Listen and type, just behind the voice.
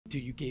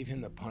Dude, you gave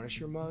him the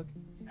Punisher mug?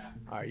 Yeah.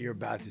 All right, you're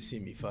about to see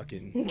me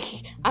fucking...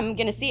 I'm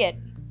gonna see it.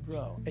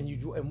 Bro,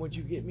 and what'd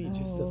you get me?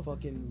 Just the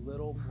fucking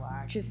little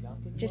black nothing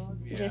mug?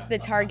 Just the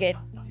Target.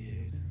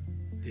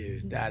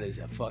 Dude, that is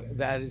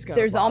that is gonna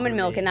There's almond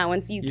milk in that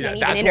one, so you can't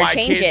even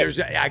interchange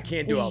it. I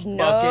can't do a fucking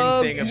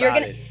thing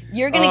about it.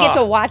 You're gonna get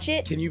to watch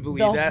it. Can you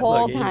believe that?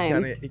 Whole Look,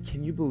 time.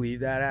 Can you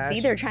believe that, Ash? See,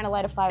 they're trying to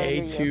light a fire under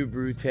you. A2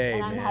 Brute,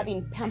 and I'm man.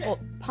 having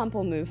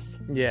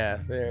pamplemousse. Yeah,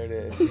 there it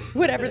is.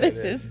 Whatever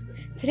this is.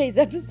 Today's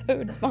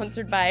episode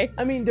sponsored by.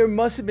 I mean, there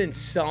must have been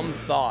some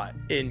thought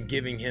in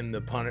giving him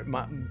the Punisher.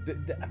 I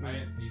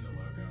didn't see the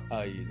logo.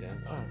 Oh, you did.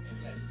 Oh.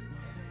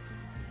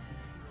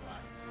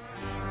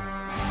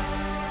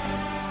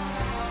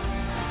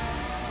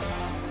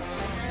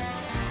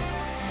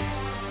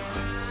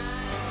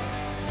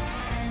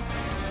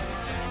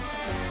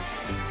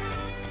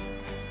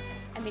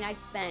 I mean, I've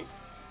spent,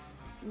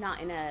 not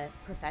in a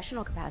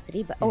professional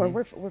capacity, but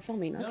we're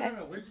filming, okay?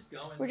 No, we're just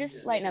going. We're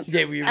just lighting up.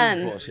 Yeah, we were just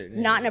bullshitting.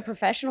 Yeah. Not in a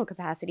professional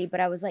capacity, but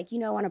I was like,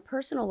 on a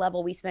personal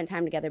level, we spent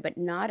time together, but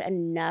not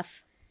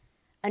enough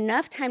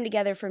time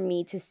together for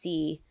me to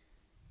see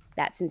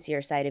that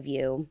sincere side of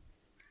you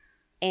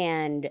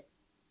and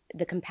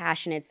the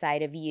compassionate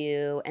side of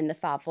you and the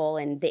thoughtful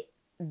and the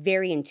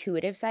very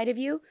intuitive side of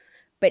you,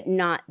 but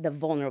not the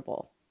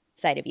vulnerable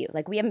side of you.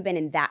 Like, we haven't been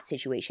in that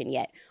situation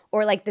yet.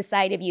 Or like the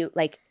side of you,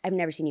 like, I've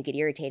never seen you get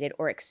irritated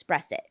or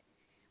express it.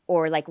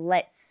 Or like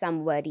let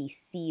somebody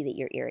see that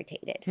you're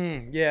irritated.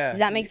 Yeah. Does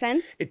that make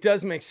sense? It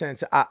does make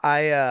sense.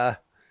 That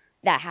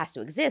has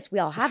to exist. We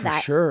all have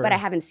that. Sure. But I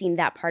haven't seen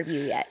that part of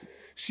you yet.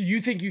 So you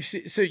think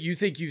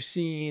you've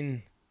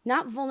seen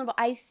not vulnerable.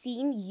 I've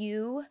seen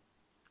you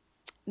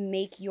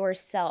make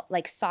yourself,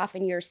 like,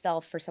 soften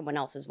yourself for someone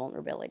else's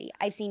vulnerability.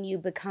 I've seen you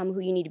become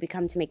who you need to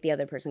become to make the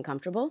other person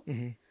comfortable.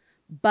 Mm-hmm.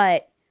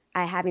 But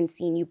I haven't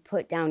seen you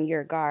put down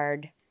your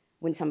guard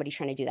when somebody's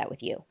trying to do that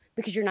with you,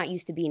 because you're not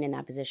used to being in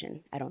that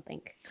position, I don't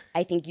think.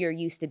 I think you're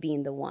used to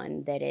being the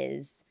one that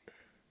is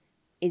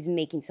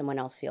making someone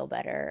else feel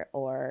better,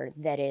 or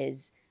that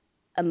is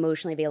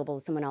emotionally available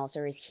to someone else,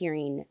 or is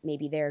hearing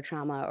maybe their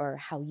trauma or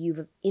how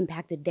you've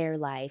impacted their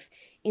life,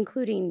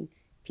 including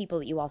people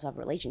that you also have a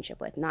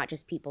relationship with, not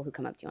just people who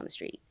come up to you on the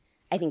street.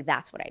 I think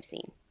that's what I've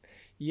seen.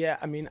 Yeah,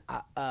 I mean,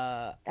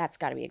 that's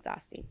got to be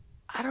exhausting.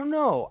 I don't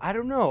know.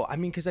 I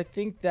mean, because I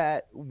think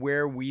that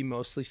where we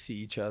mostly see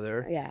each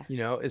other,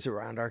 is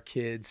around our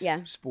kids'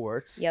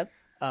 sports. Yep.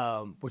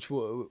 Which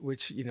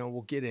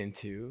we'll get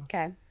into.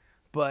 Okay.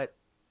 But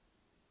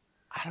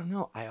I don't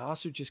know. I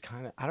also just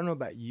kind of, I don't know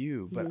about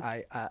you, but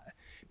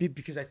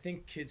because I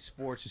think kids'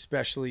 sports,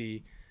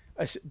 especially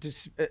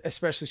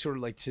sort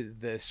of like to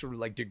the sort of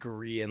like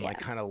degree and like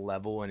kind of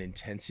level and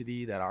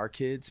intensity that our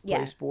kids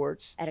play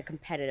sports at a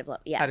competitive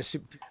level. I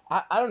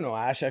don't know,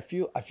 Ash. I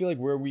feel like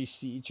where we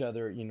see each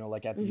other,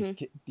 like at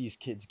these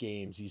kids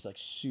games, these like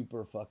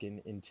super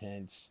fucking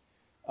intense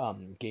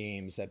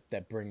games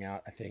that bring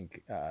out, I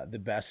think, the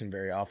best and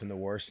very often the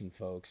worst in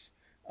folks.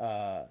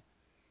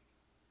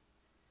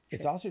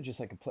 It's also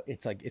just like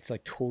it's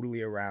like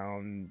totally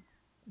around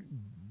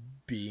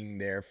being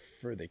there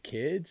for the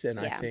kids. And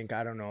I think,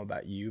 I don't know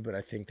about you, but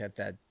I think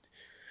that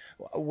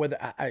whether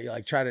I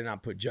like try to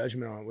not put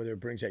judgment on whether it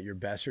brings out your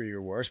best or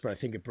your worst, but I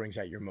think it brings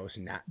out your most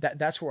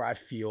that's where I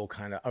feel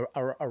kind of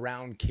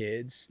around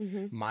kids,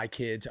 my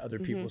kids, other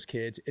people's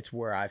kids. It's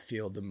where I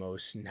feel the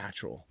most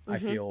natural. I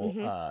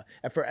feel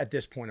at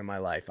this point in my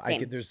life,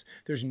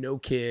 there's no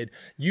kid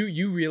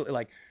you really,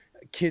 like,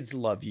 kids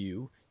love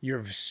you.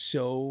 You're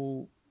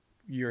so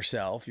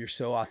yourself, you're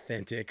so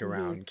authentic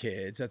around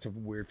kids. That's a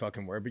weird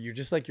fucking word, but you're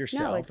just like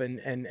yourself. And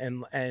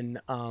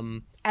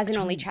as an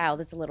only child,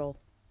 it's a little,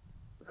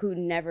 who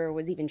never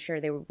was even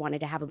sure they wanted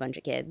to have a bunch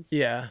of kids.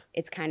 Yeah.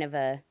 It's kind of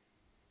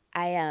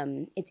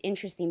it's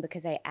interesting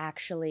because I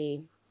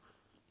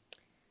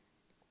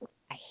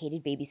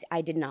hated babies.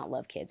 I did not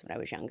love kids when I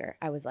was younger.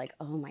 I was like,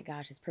 oh my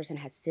gosh, this person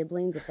has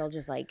siblings. If they'll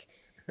just like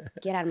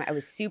get out of I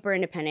was super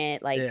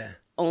independent, like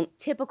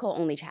typical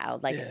only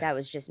child. Like that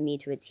was just me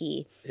to a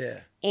T.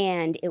 Yeah.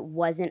 And it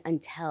wasn't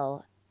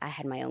until I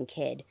had my own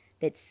kid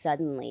that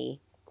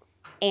suddenly,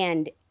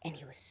 and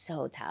he was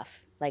so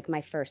tough. Like, my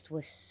first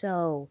was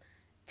so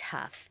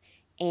tough.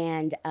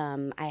 And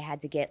I had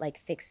to get like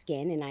thick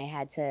skin, and I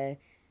had to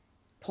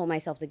pull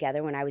myself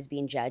together when I was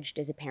being judged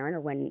as a parent,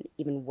 or when,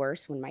 even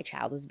worse, when my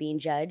child was being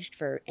judged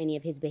for any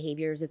of his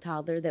behavior as a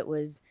toddler that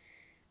was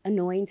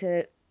annoying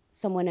to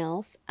someone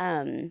else.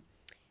 And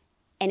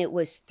it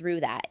was through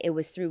that. It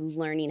was through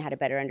learning how to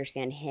better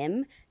understand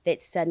him that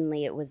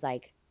suddenly it was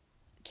like,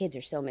 kids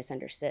are so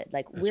misunderstood.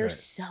 Like, we're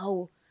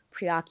so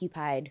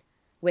preoccupied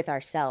with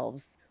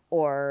ourselves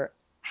or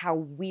how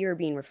we're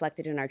being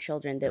reflected in our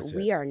children that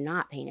we are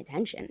not paying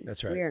attention.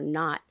 That's right. We are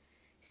not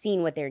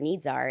seeing what their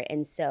needs are.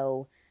 And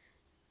so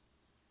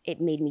it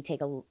made me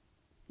take a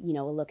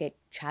look at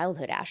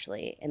childhood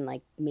Ashley and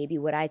like maybe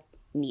what I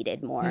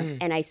needed more.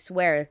 And I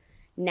swear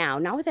now,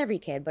 not with every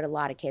kid, but a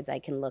lot of kids, I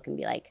can look and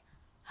be like,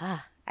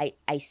 I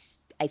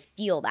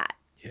feel that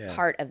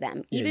part of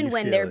them, even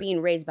when they're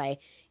being raised by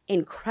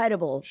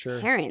incredible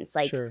parents.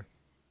 Like,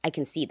 I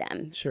can see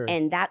them. Sure.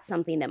 And that's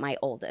something that my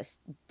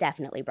oldest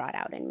definitely brought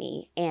out in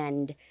me.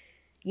 And,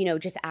 you know,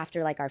 just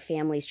after like our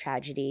family's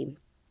tragedy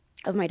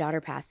of my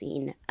daughter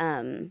passing,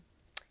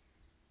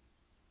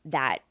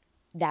 that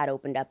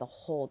opened up a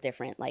whole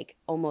different, like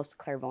almost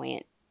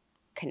clairvoyant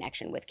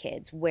connection with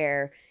kids,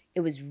 where it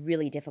was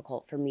really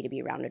difficult for me to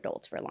be around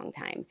adults for a long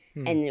time.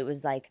 And it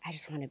was like, I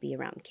just want to be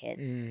around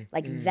kids.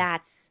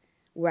 That's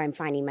where I'm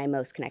finding my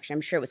most connection.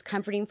 I'm sure it was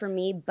comforting for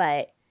me,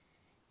 but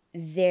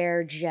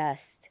they're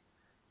just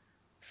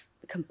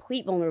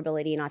complete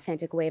vulnerability and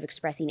authentic way of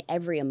expressing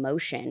every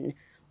emotion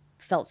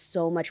felt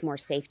so much more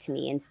safe to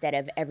me, instead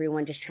of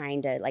everyone just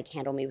trying to like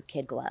handle me with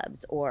kid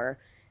gloves, or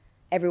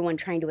everyone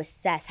trying to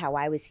assess how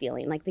I was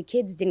feeling. Like the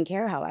kids didn't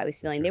care how I was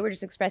feeling. Sure. They were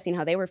just expressing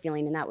how they were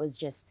feeling. And that was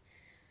just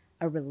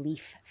a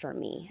relief for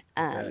me.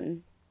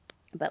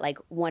 But like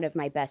one of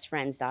my best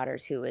friend's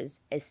daughters, who was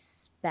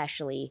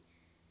especially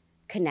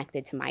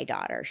connected to my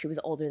daughter, she was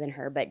older than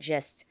her, but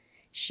just,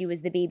 she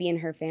was the baby in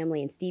her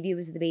family and Stevie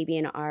was the baby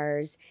in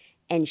ours.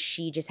 And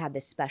she just had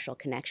this special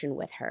connection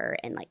with her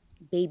and like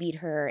babied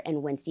her.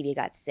 And when Stevie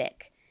got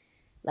sick,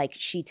 like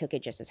she took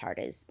it just as hard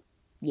as,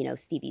 you know,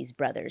 Stevie's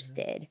brothers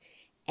did.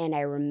 And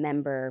I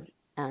remember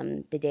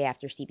the day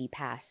after Stevie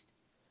passed,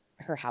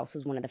 her house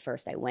was one of the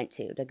first I went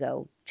to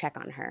go check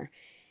on her.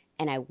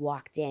 And I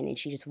walked in and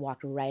she just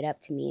walked right up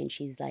to me and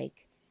she's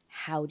like,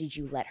 how did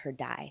you let her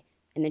die?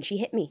 And then she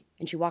hit me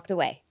and she walked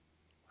away.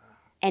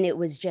 And it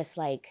was just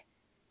like,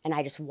 and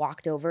I just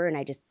walked over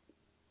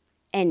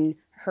and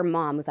her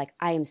mom was like,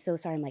 I am so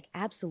sorry. I'm like,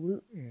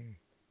 absolutely.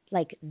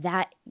 Like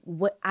that,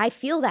 what I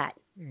feel that.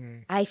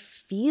 I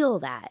feel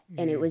that.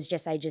 And it was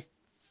just, I just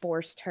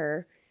forced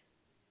her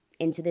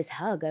into this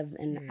hug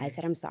and I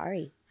said, I'm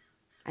sorry.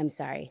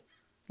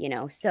 You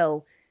know?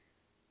 So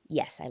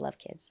yes, I love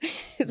kids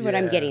is what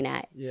I'm getting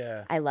at.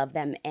 Yeah. I love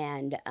them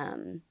and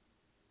am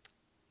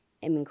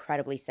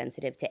incredibly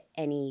sensitive to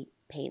any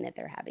pain that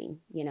they're having,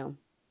 you know?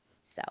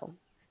 So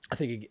I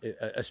think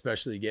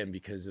especially again,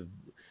 because of,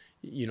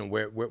 you know,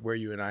 where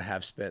you and I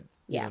have spent,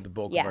 you know, the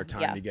bulk of our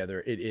time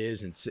together,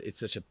 it's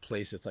such a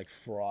place that's like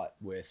fraught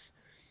with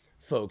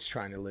folks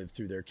trying to live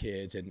through their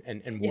kids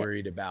and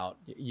worried about,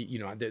 you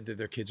know,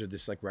 their kids are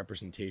this like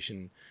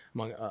representation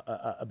among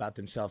about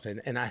themselves.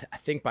 And I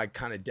think by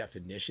kind of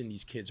definition,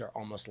 these kids are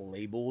almost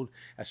labeled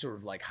as sort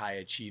of like high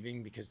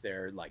achieving because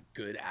they're like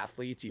good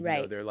athletes, even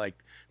though they're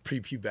like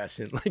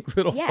prepubescent, like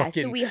little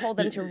fucking. So we hold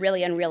them to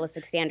really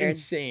unrealistic standards.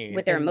 Insane.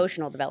 With their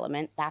emotional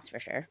development. That's for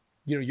sure.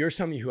 You know, you're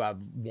somebody who I've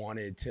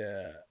wanted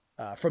to,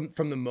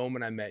 from the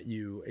moment I met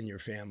you and your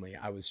family,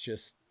 I was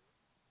just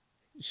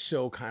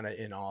so kind of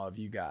in awe of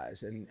you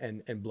guys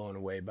and blown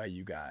away by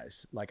you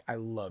guys. Like, I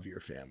love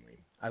your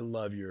family. I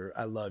love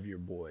your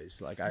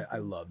boys. Like I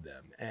love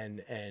them.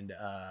 And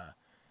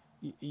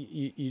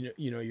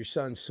you know, your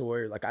son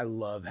Sawyer, like I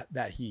love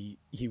that he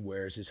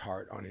wears his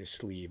heart on his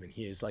sleeve and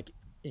he is like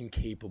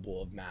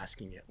incapable of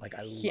masking it. Like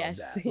I love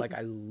that. Like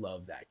I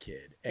love that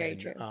kid. Very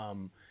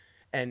true.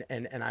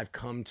 And I've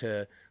come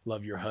to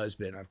love your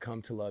husband. I've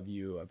come to love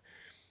you.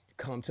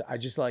 I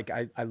just like,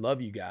 I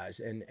love you guys.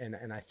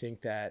 And I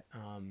think that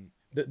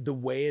the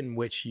way in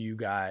which you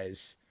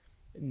guys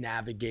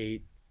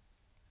navigate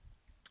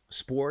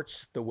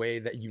sports, the way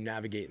that you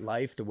navigate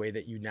life, the way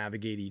that you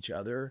navigate each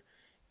other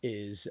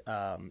is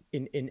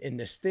in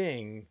this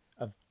thing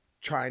of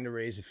trying to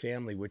raise a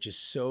family, which is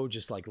so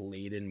just like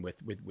laden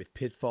with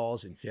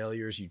pitfalls and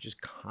failures. You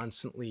just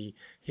constantly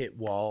hit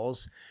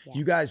walls. Yeah.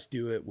 You guys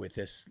do it with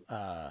this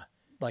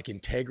like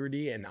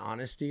integrity and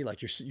honesty.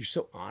 Like you're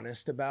so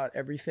honest about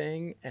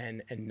everything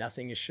and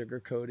nothing is sugar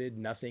coated.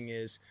 Nothing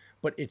is,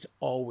 but it's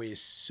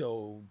always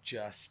so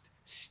just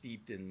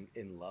steeped in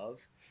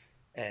love.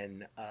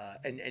 And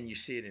you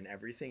see it in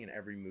everything, in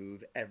every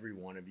move, every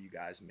one of you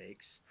guys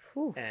makes.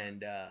 Whew.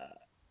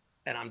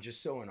 And I'm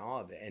just so in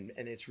awe of it.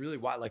 And it's really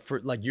why, like,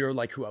 you're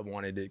like who I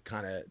wanted to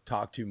kind of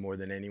talk to more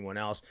than anyone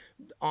else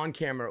on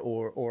camera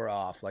or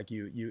off, like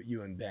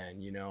you and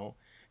Ben, you know?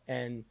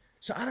 And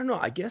so I don't know,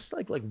 I guess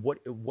like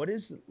what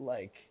is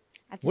like,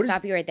 I have to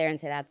stop you right there and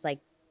say that's like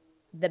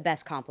the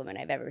best compliment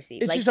I've ever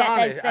received. It's like just that,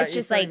 honest. that's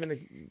just like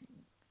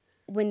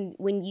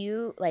when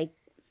you like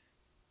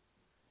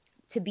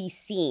to be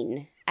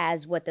seen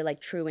as what the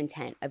like true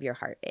intent of your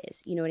heart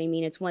is. You know what I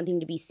mean? It's one thing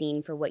to be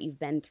seen for what you've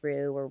been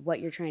through or what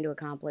you're trying to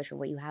accomplish or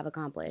what you have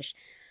accomplished.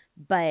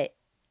 But,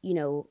 you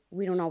know,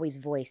 we don't always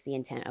voice the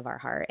intent of our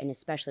heart. And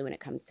especially when it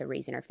comes to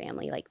raising our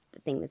family, like the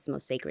thing that's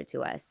most sacred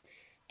to us.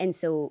 And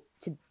so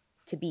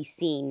to be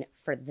seen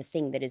for the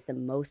thing that is the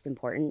most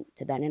important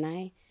to Ben and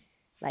I,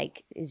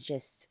 like, is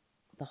just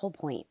the whole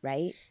point,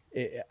 right?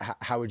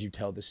 How would you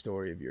tell the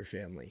story of your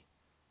family?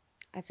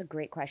 That's a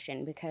great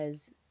question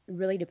because it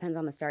really depends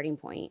on the starting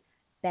point.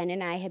 Ben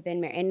and I have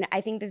been married, and I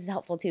think this is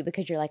helpful too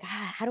because you're like,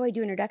 how do I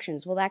do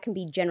introductions? Well, that can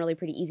be generally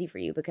pretty easy for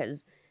you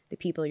because the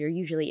people you're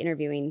usually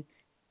interviewing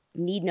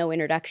need no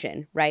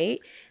introduction, right?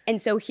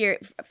 And so here,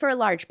 for a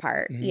large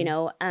part, you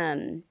know,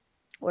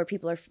 or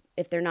people are,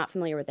 if they're not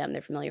familiar with them,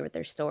 they're familiar with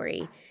their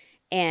story.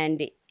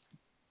 And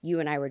you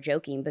and I were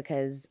joking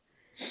because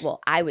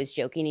well, I was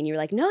joking and you were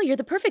like, no, you're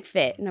the perfect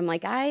fit. And I'm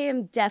like, I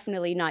am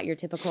definitely not your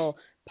typical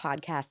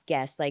podcast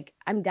guest. Like,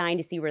 I'm dying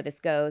to see where this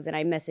goes. And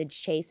I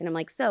messaged Chase and I'm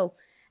like, so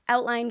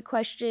outline,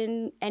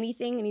 question,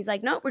 anything? And he's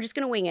like, no, we're just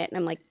going to wing it. And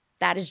I'm like,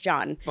 that is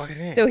Jon. Fucking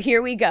in. So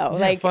here we go. Yeah,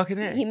 like, fucking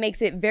in. he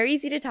makes it very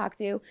easy to talk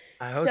to.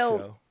 I hope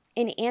so.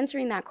 In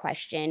answering that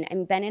question,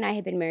 and Ben and I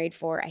have been married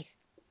for,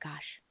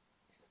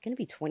 it's going to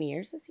be 20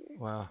 years this year.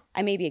 Wow.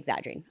 I may be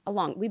exaggerating.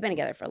 We've been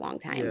together for a long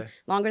time, Yeah.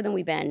 longer than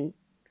we've been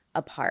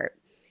apart.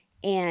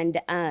 And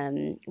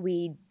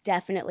we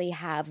definitely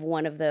have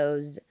one of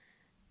those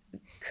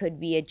could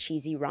be a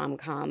cheesy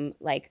rom-com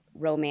like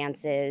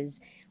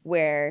romances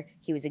where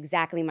he was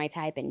exactly my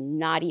type and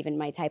not even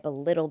my type a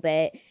little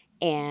bit.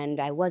 And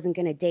I wasn't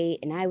going to date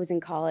and I was in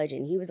college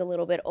and he was a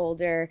little bit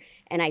older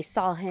and I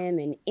saw him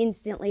and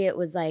instantly it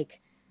was like,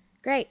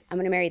 great, I'm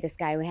going to marry this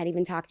guy. We hadn't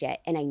even talked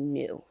yet. And I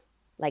knew.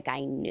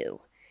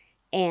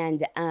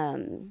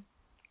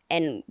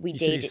 And we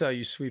dated. You saw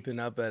you sweeping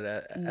up at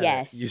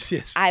yes.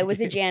 UCSB. I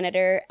was a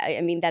janitor.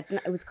 I mean,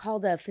 it was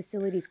called a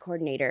facilities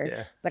coordinator,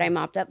 Yeah. but I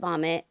mopped up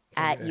vomit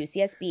at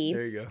UCSB.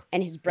 There you go.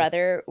 And his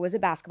brother was a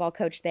basketball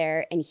coach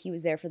there, and he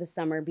was there for the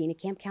summer being a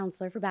camp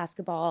counselor for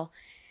basketball.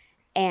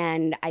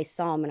 And I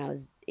saw him,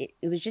 and it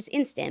was just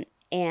instant.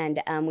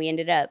 And we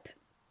ended up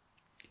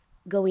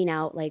going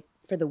out like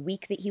for the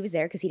week that he was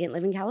there because he didn't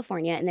live in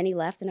California, and then he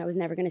left, and I was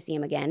never going to see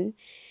him again.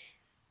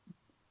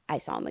 I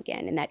saw him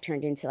again, and that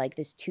turned into like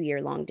this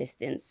 2-year long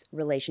distance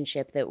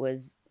relationship that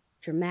was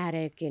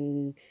dramatic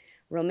and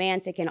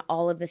romantic and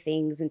all of the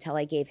things until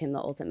I gave him the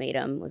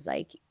ultimatum, was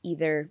like,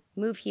 either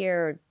move here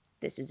or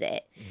this is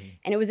it. Mm-hmm.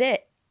 And it was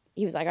it.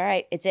 He was like, all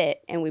right, it's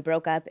it. And we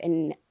broke up,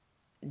 and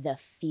the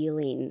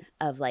feeling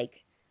of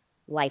like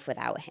life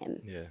without him.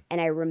 Yeah. And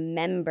I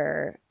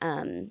remember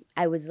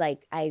I was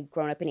like, I'd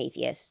grown up an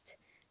atheist,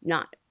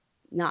 not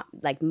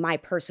like my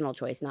personal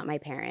choice, not my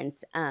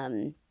parents.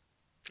 And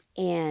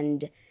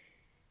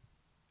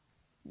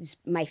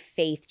my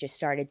faith just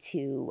started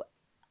to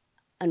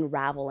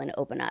unravel and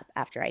open up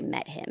after I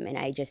met him. And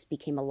I just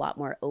became a lot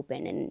more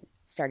open and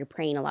started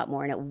praying a lot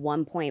more. And at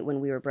one point when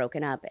we were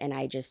broken up and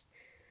I just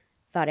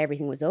thought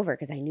everything was over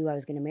because I knew I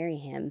was going to marry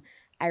him,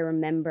 I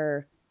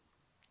remember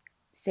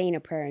saying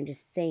a prayer and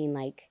just saying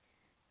like,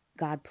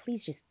 God,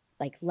 please just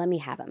like, let me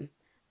have him.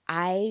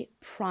 I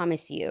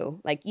promise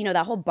you, like, you know,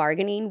 that whole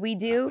bargaining we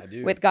do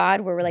with God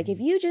where we're like, if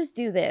you just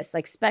do this,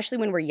 like, especially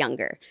when we're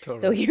younger. Totally.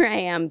 So here I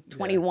am,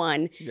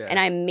 21, and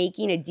I'm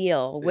making a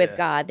deal with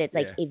God that's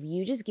like, if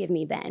you just give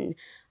me Ben,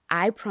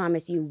 I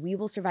promise you we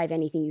will survive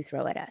anything you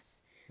throw at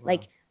us. Wow.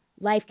 Like,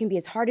 life can be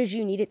as hard as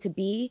you need it to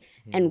be,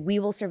 and we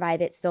will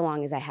survive it so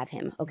long as I have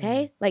him,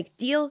 okay? Like,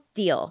 deal.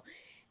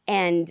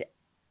 And,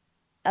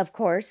 of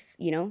course,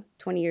 you know,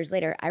 20 years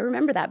later, I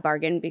remember that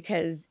bargain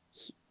because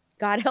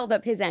God held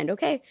up his end.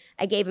 Okay,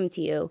 I gave him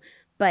to you.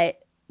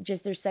 But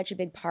just there's such a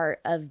big part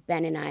of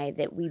Ben and I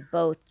that we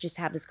both just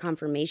have this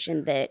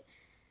confirmation that,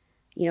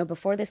 you know,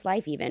 before this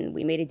life even,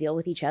 we made a deal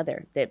with each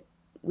other that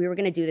we were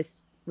going to do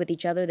this with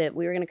each other, that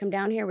we were going to come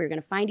down here, we were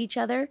going to find each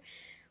other,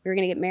 we were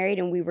going to get married,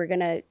 and we were going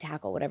to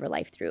tackle whatever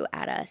life threw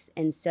at us.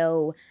 And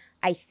so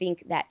I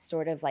think that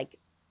sort of like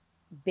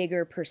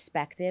bigger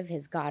perspective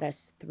has got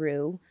us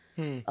through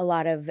a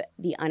lot of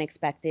the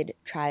unexpected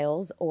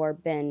trials or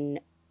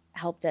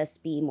helped us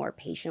be more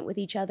patient with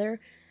each other,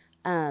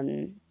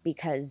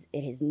 because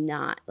it has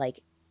not,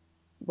 like,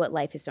 what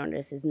life has thrown at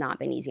us has not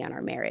been easy on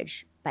our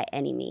marriage by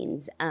any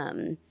means.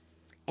 And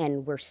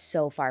we're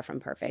so far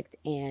from perfect,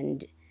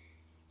 and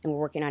we're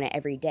working on it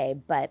every day.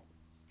 But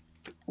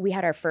we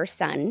had our first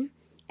son,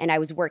 and I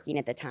was working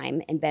at the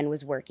time, and Ben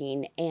was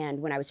working.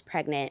 And when I was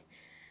pregnant,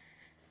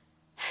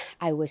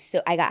 I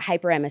got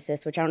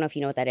hyperemesis, which I don't know if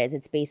you know what that is.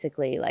 It's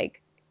basically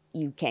like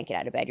you can't get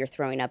out of bed. You're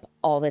throwing up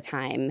all the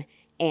time,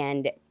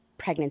 and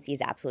pregnancy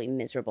is absolutely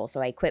miserable.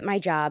 So I quit my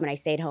job and I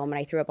stayed home and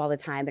I threw up all the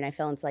time, and I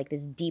fell into like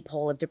this deep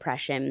hole of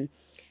depression.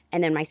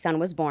 And then my son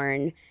was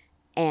born,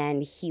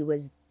 and he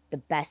was the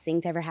best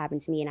thing to ever happen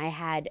to me. And I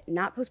had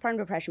not postpartum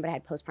depression, but I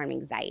had postpartum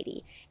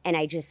anxiety. And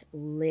I just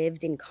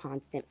lived in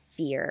constant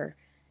fear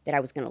that I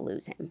was going to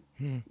lose him.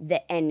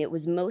 And it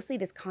was mostly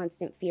this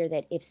constant fear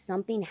that if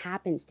something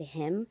happens to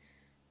him,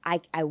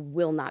 I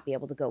will not be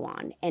able to go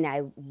on. And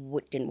I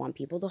didn't want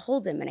people to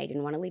hold him, and I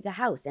didn't want to leave the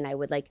house. And I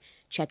would like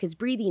check his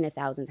breathing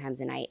 1,000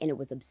 times a night. And it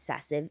was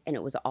obsessive, and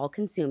it was all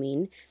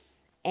consuming.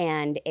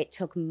 And it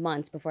took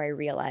months before I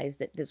realized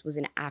that this was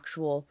an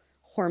actual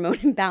hormone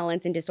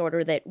imbalance and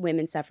disorder that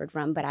women suffered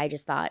from. But I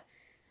just thought,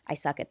 I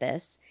suck at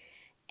this.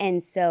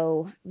 And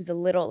so it was a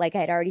little like I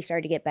had already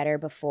started to get better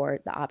before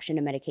the option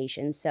of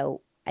medication.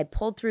 So I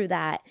pulled through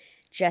that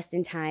just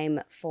in time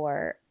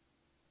for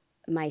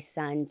my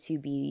son to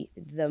be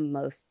the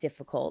most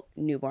difficult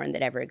newborn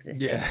that ever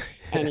existed. Yeah.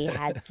 And he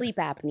had sleep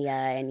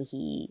apnea, and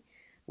he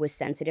was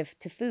sensitive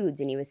to foods,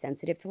 and he was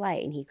sensitive to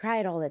light, and he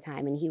cried all the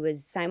time, and he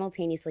was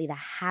simultaneously the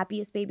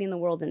happiest baby in the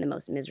world and the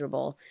most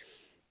miserable.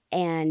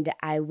 And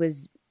I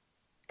was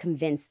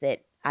convinced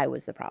that I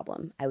was the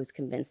problem. I was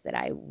convinced that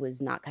I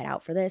was not cut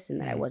out for this, and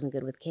that I wasn't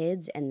good with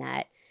kids, and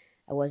that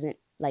I wasn't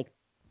like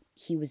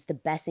he was the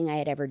best thing I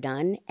had ever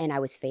done, and I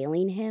was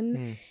failing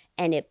him.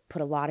 And it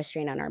put a lot of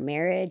strain on our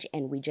marriage,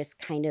 and we just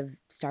kind of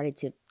started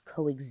to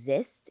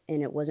coexist,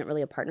 and it wasn't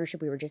really a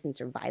partnership. We were just in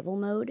survival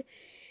mode.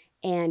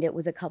 And it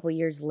was a couple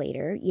years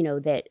later, you know,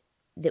 that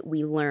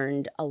we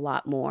learned a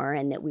lot more,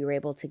 and that we were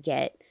able to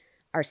get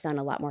our son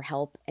a lot more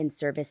help and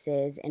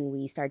services, and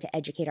we started to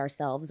educate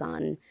ourselves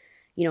on,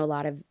 you know, a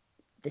lot of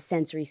the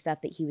sensory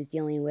stuff that he was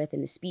dealing with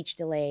and the speech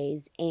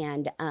delays.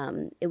 And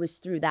it was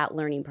through that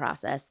learning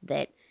process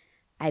that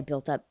I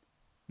built up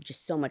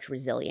just so much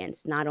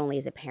resilience, not only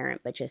as a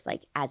parent, but just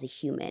like as a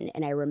human.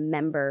 And I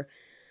remember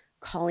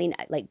calling,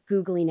 like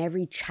Googling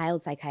every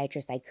child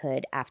psychiatrist I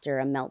could after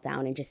a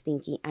meltdown, and just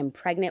thinking, I'm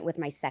pregnant with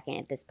my second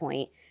at this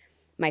point.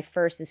 My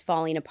first is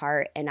falling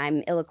apart and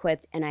I'm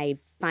ill-equipped. And I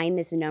find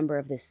this number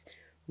of this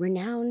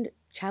renowned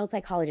child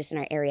psychologist in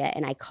our area.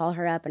 And I call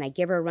her up and I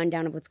give her a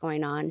rundown of what's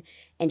going on.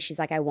 And she's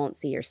like, I won't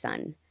see your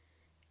son.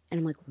 And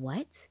I'm like,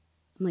 what?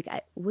 I'm like,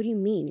 what do you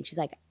mean? And she's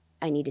like,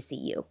 I need to see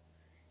you.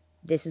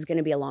 This is going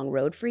to be a long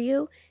road for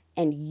you,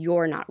 and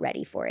you're not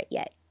ready for it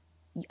yet.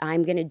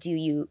 I'm going to do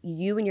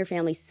you and your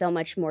family so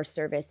much more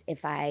service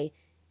if I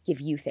give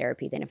you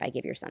therapy than if I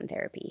give your son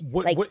therapy.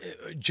 What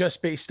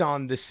just based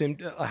on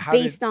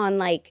the on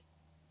like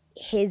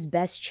his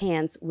best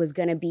chance was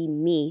going to be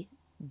me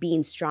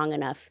being strong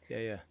enough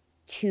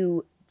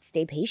to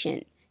stay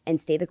patient and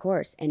stay the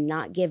course and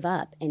not give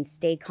up and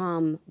stay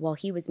calm while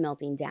he was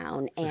melting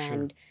down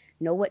and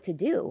know what to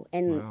do.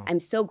 And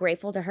I'm so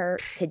grateful to her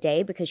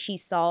today, because she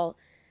saw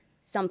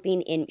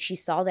something she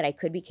saw that I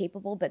could be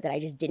capable, but that I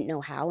just didn't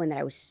know how, and that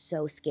I was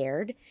so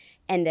scared,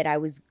 and that I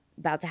was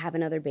about to have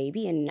another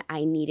baby, and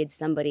I needed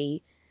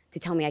somebody to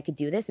tell me I could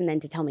do this, and then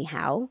to tell me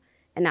how.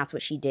 And that's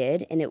what she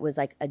did. And it was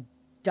like a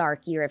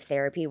dark year of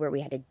therapy where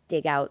we had to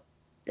dig out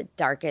the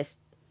darkest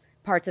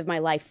parts of my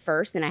life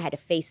first, and I had to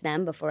face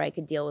them before I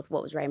could deal with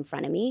what was right in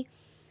front of me.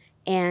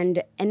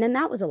 And then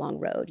that was a long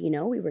road. You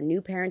know, we were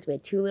new parents. We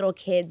had 2 little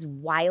kids,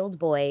 wild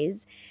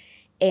boys.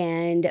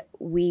 And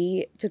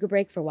we took a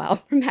break for a while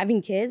from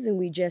having kids, and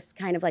we just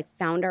kind of like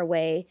found our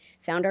way,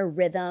 found our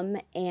rhythm.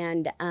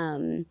 And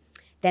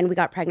then we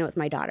got pregnant with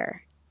my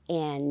daughter.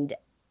 And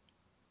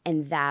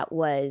that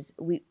was,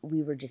 we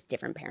were just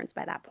different parents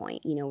by that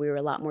point. You know, we were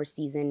a lot more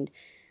seasoned.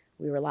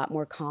 We were a lot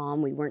more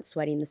calm. We weren't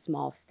sweating the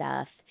small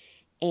stuff.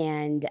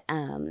 And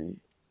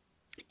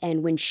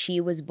when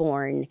she was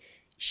born,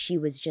 she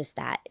was just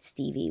that,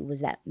 Stevie was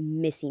that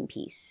missing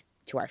piece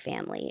to our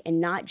family.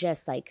 And not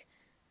just like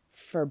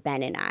for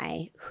Ben and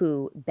I,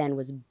 who Ben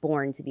was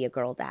born to be a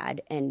girl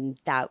dad. And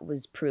that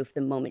was proof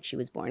the moment she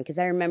was born. Because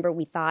I remember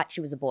we thought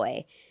she was a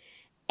boy.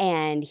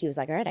 And he was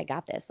like, all right, I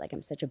got this. Like,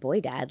 I'm such a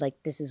boy dad.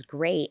 Like, this is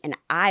great. And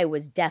I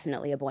was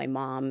definitely a boy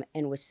mom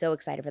and was so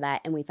excited for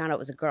that. And we found out it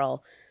was a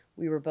girl.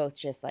 We were both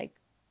just like,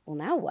 well,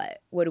 now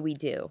what? What do we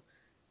do?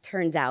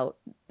 Turns out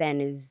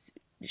Ben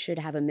should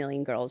have 1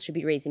 million girls, should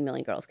be raising 1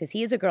 million girls, because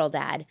he is a girl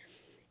dad.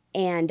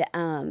 And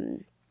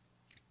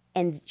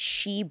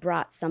she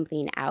brought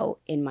something out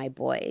in my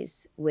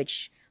boys,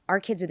 which our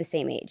kids are the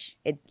same age.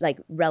 It's like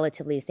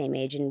relatively the same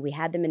age, and we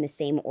had them in the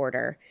same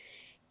order.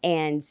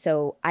 And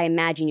so I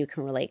imagine you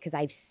can relate, because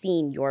I've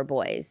seen your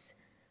boys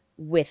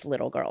with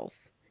little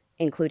girls,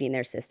 including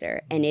their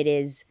sister. And it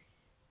is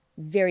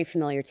very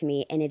familiar to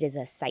me, and it is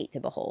a sight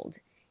to behold.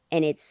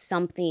 And it's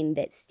something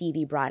that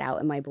Stevie brought out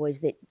in my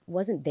boys that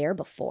wasn't there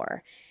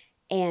before.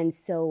 And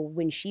so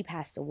when she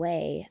passed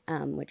away,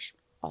 which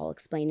I'll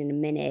explain in a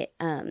minute,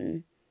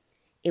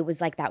 it was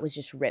like that was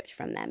just ripped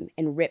from them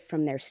and ripped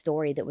from their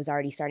story that was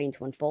already starting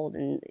to unfold.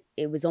 And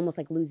it was almost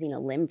like losing a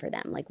limb for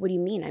them. Like, what do you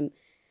mean?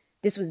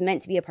 This was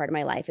meant to be a part of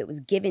my life. It was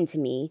given to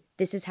me.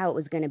 This is how it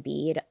was going to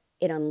be.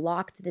 It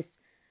unlocked this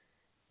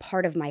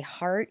part of my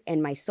heart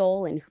and my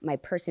soul and my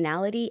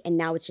personality. And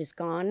now it's just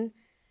gone.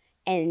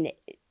 And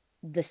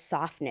the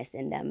softness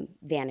in them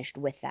vanished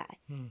with that.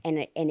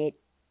 And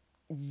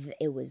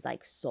it was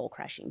like soul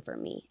crushing for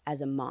me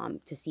as a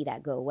mom to see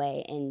that go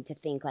away, and to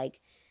think like,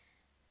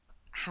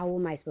 how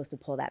am I supposed to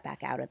pull that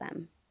back out of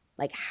them?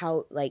 Like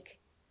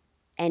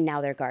and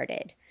now they're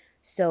guarded.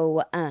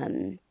 So,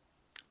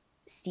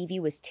 Stevie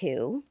was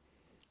 2,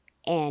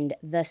 and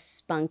the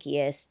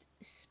spunkiest,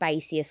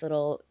 spiciest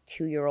little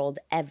 2-year-old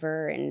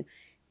ever, and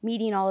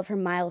meeting all of her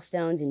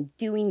milestones and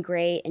doing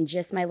great, and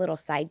just my little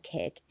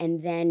sidekick.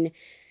 And then,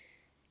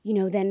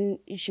 then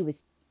she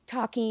was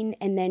talking,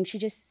 and then she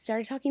just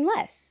started talking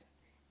less.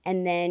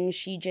 And then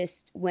she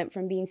just went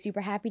from being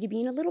super happy to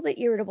being a little bit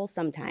irritable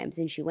sometimes.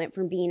 And she went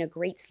from being a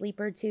great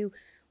sleeper to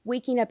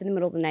waking up in the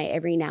middle of the night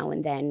every now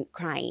and then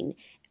crying.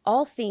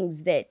 All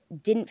things that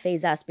didn't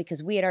faze us,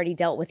 because we had already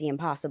dealt with the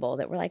impossible,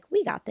 that we're like,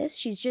 we got this.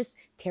 She's just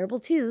terrible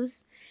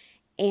twos.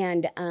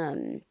 And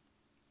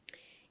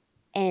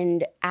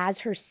as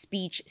her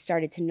speech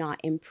started to not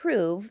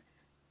improve,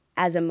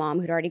 as a mom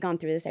who'd already gone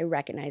through this, I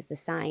recognized the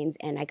signs,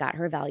 and I got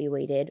her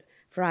evaluated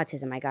for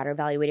autism. I got her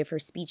evaluated for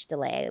speech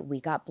delay. We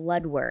got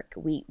blood work.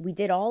 We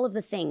did all of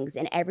the things,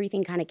 and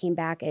everything kind of came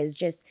back as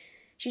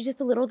she's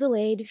just a little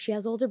delayed. She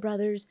has older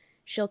brothers.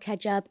 She'll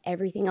catch up.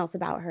 Everything else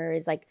about her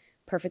is like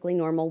perfectly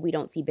normal. We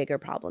don't see bigger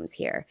problems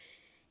here.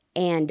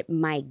 And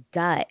my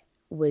gut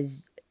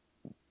was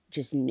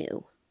just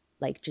knew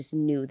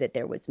that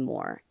there was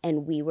more.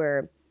 And we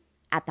were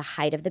at the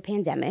height of the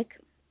pandemic.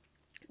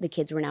 The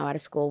kids were now out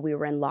of school. We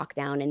were in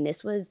lockdown. And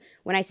this was,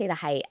 when I say the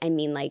height, I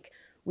mean like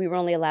we were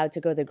only allowed to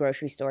go to the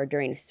grocery store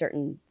during a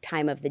certain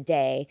time of the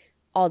day.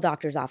 All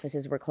doctors'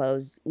 offices were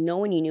closed. No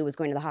one you knew was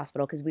going to the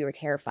hospital because we were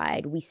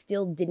terrified. We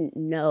still didn't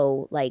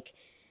know, like,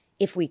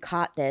 if we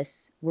caught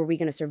this, were we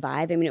going to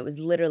survive? I mean, it was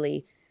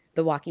literally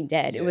The Walking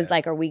Dead. It was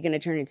like, are we going to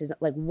turn into,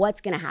 like,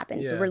 what's going to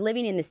happen? So we're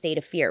living in the state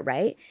of fear,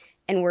 right?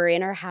 And we're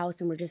in our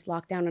house and we're just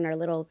locked down in our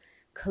little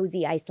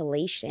cozy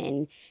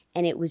isolation.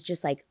 And it was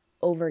just like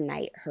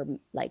overnight, her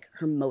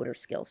motor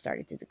skills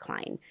started to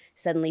decline.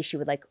 Suddenly she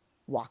would like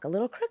walk a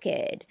little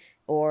crooked,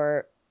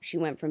 or she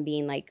went from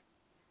being like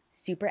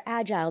super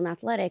agile and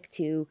athletic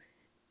to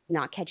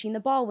not catching the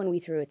ball when we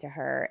threw it to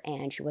her,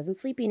 and she wasn't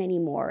sleeping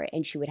anymore,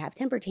 and she would have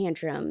temper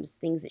tantrums,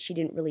 things that she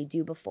didn't really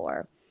do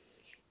before.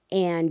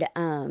 And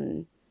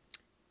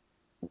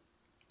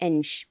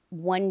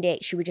one day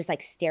she would just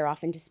like stare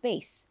off into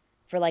space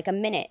for like a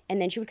minute, and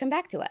then she would come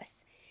back to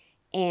us.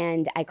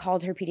 And I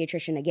called her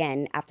pediatrician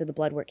again after the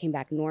blood work came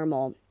back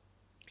normal,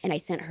 and I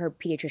sent her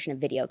pediatrician a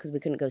video because we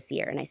couldn't go see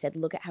her, and I said,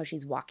 look at how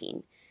she's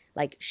walking.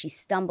 Like, she's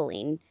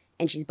stumbling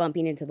and she's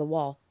bumping into the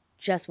wall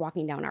just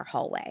walking down our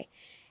hallway.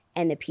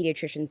 And the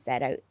pediatrician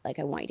said,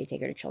 I want you to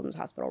take her to Children's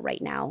Hospital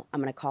right now.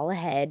 I'm going to call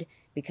ahead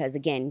because,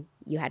 again,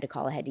 you had to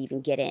call ahead to even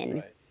get in.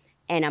 Right.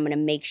 And I'm going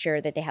to make sure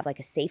that they have like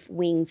a safe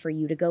wing for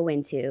you to go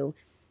into.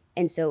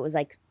 And so it was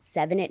like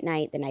 7 at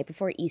night, the night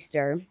before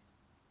Easter.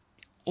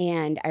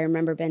 And I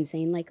remember Ben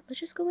saying, like,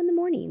 let's just go in the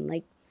morning.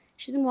 Like,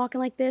 she's been walking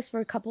like this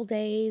for a couple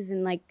days.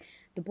 And like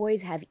the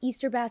boys have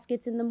Easter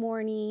baskets in the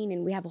morning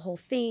and we have a whole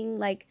thing.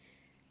 Like,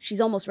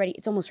 she's almost ready.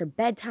 It's almost her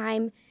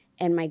bedtime.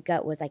 And my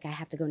gut was like, I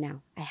have to go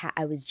now.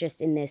 I was just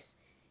in this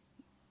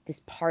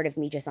part of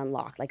me just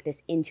unlocked, like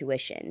this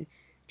intuition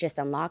just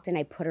unlocked. And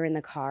I put her in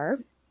the car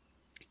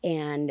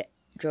and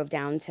drove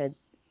down to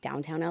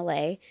downtown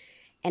LA.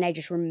 And I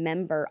just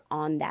remember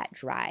on that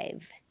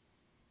drive,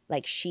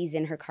 like she's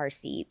in her car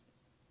seat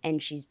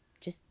and she's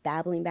just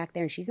babbling back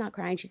there and she's not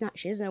crying. She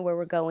doesn't know where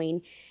we're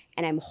going.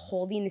 And I'm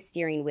holding the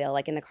steering wheel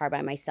like in the car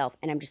by myself.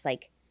 And I'm just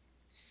like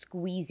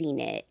squeezing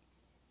it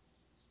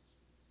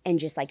and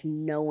just like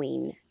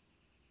knowing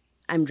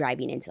I'm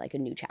driving into like a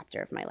new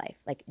chapter of my life.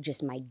 Like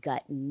just my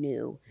gut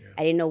knew. Yeah.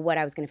 I didn't know what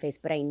I was going to face,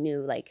 but I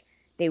knew like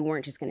they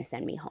weren't just going to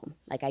send me home.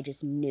 Like I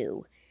just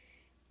knew.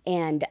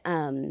 And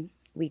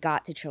we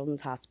got to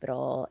Children's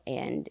Hospital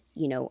and,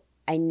 you know,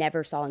 I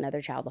never saw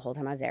another child the whole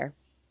time I was there.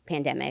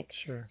 Pandemic.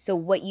 Sure. So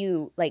what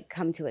you like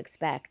come to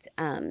expect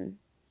from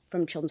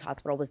Children's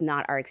Hospital was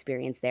not our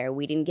experience there.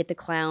 We didn't get the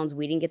clowns.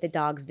 We didn't get the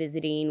dogs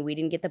visiting. We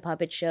didn't get the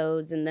puppet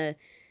shows and the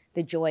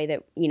joy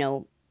that, you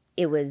know,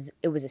 it was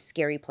a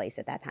scary place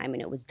at that time,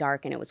 and it was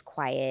dark and it was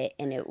quiet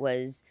and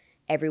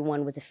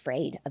everyone was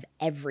afraid of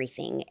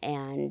everything.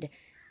 And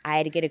I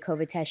had to get a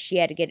COVID test. She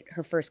had to get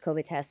her first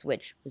COVID test,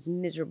 which was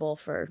miserable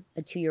for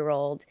a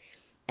 2-year-old.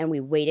 And we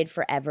waited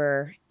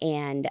forever.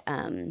 And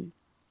then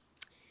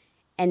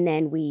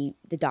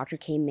the doctor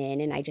came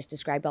in and I just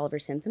described all of her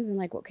symptoms and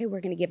like, okay,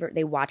 we're going to give her,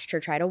 they watched her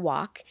try to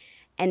walk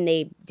and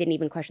they didn't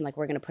even question, like,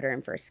 we're going to put her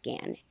in for a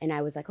scan. And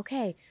I was like,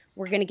 okay,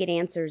 we're going to get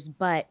answers,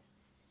 but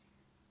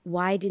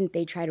why didn't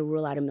they try to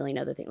rule out a million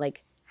other things?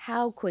 Like,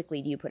 how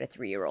quickly do you put a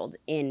 3-year-old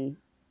in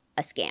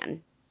a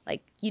scan?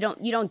 Like, you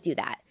don't do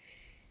that.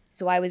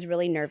 So I was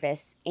really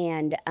nervous,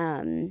 and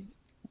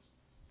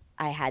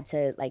they had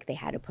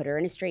to put her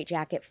in a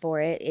straitjacket for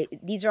it.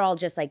 These are all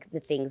just like the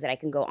things that I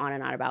can go on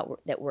and on about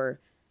that were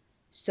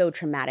so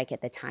traumatic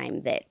at the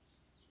time that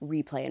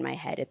replay in my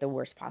head at the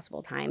worst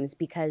possible times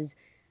because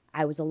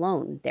I was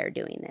alone there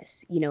doing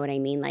this. You know what I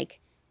mean?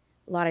 Like,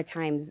 a lot of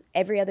times,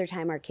 every other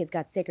time our kids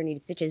got sick or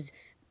needed stitches,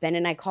 Ben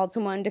and I called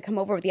someone to come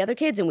over with the other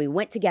kids and we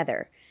went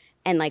together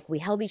and like we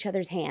held each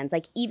other's hands.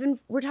 Like,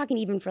 we're talking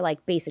even for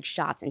like basic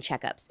shots and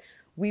checkups.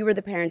 We were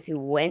the parents who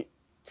went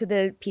to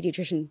the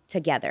pediatrician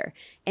together.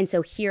 And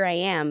so here I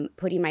am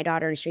putting my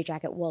daughter in a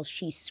straitjacket while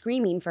she's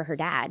screaming for her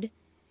dad,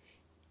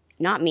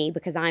 not me,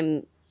 because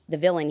I'm the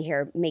villain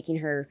here, making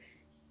her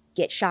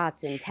get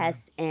shots and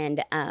tests.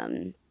 And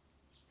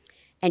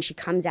she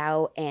comes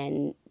out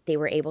and they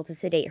were able to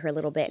sedate her a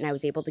little bit and I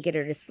was able to get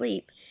her to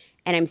sleep.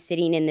 And I'm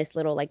sitting in this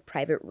little like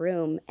private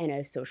room and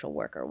a social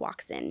worker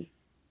walks in.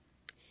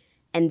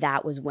 And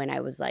that was when I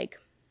was like,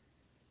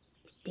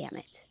 damn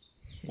it.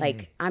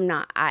 Like, I'm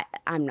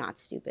not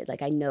stupid.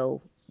 Like, I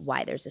know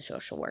why there's a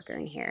social worker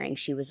in here. And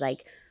she was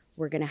like,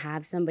 we're going to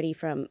have somebody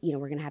from, you know,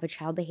 we're going to have a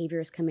child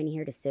behaviorist come in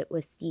here to sit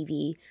with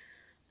Stevie.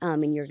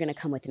 And you're going to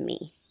come with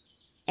me.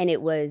 And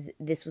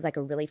this was like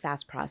a really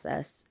fast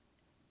process.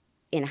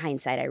 In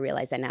hindsight, I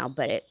realize that now,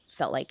 but it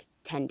felt like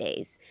 10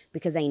 days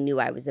because I knew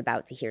I was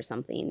about to hear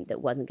something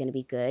that wasn't going to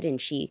be good.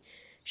 And she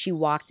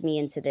walked me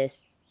into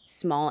this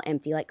small,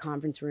 empty, like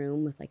conference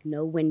room with like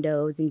no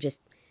windows and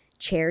just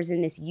chairs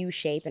in this U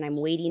shape. And I'm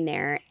waiting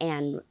there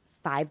and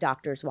 5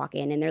 doctors walk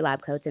in their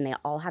lab coats and they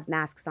all have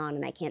masks on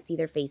and I can't see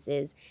their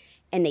faces.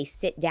 And they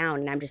sit down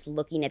and I'm just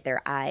looking at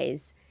their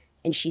eyes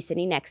and she's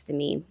sitting next to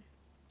me.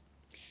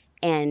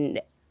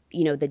 And,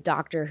 you know, the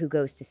doctor who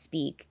goes to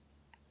speak,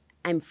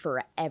 I'm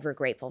forever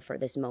grateful for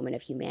this moment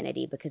of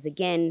humanity because,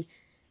 again,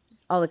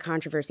 all the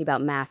controversy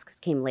about masks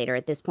came later.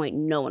 At this point,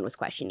 no one was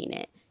questioning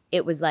it.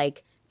 It was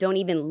like, don't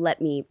even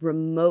let me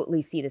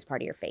remotely see this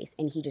part of your face.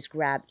 And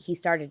he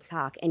started to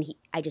talk, and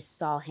I just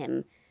saw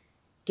him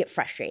get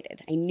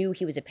frustrated. I knew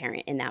he was a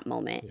parent in that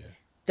moment. Yeah.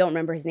 Don't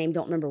remember his name.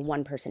 Don't remember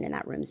one person in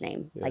that room's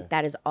name. Yeah. Like,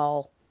 that is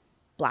all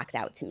blacked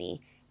out to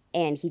me.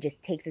 And he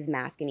just takes his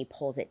mask and he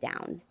pulls it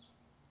down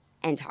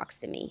and talks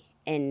to me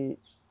and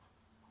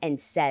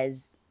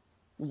says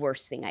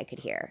worst thing I could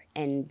hear.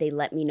 And they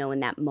let me know in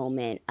that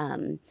moment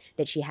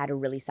that she had a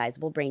really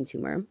sizable brain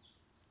tumor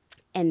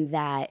and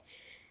that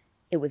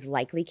it was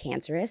likely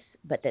cancerous,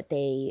 but that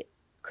they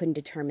couldn't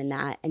determine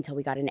that until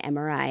we got an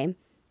MRI.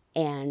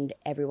 And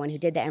everyone who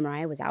did the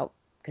MRI was out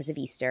because of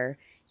Easter.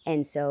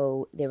 And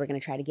so they were going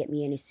to try to get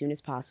me in as soon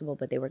as possible,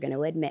 but they were going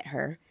to admit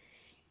her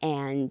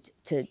and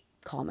to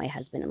call my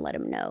husband and let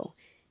him know.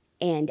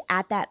 And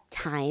at that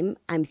time,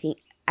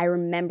 I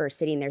remember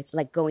sitting there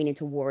like going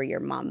into warrior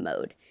mom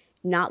mode,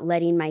 not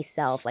letting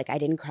myself, like I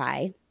didn't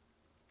cry.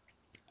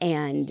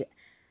 And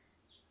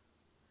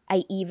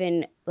I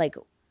even like,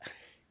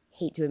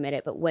 hate to admit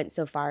it, but went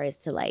so far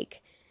as to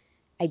like,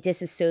 I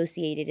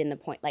disassociated in the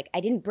point, like I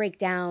didn't break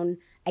down,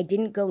 I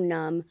didn't go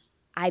numb,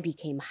 I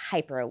became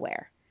hyper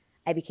aware.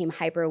 I became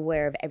hyper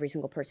aware of every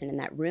single person in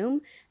that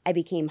room. I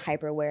became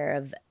hyper aware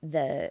of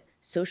the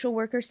social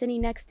worker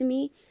sitting next to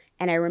me.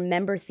 And I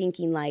remember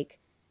thinking like,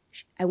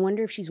 I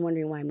wonder if she's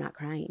wondering why I'm not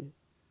crying.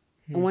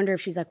 I wonder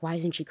if she's like, why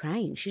isn't she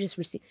crying? She just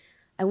received.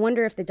 I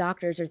wonder if the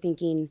doctors are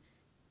thinking,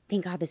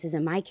 thank God this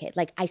isn't my kid.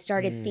 Like I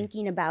started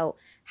thinking about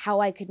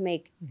how I could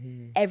make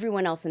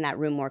everyone else in that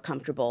room more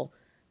comfortable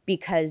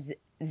because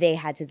they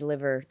had to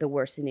deliver the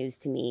worst news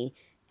to me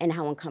and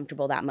how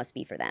uncomfortable that must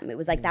be for them. It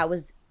was like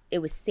it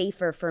was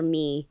safer for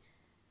me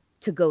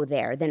to go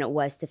there than it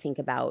was to think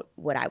about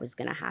what I was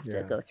going to have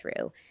to go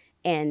through.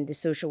 And the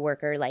social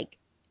worker, like,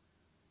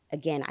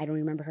 again, I don't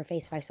remember her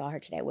face. If I saw her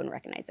today, I wouldn't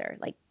recognize her.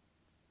 Like,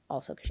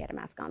 also because she had a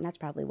mask on. That's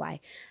probably why.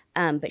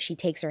 But she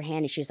takes her hand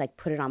and she's like,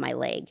 put it on my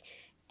leg.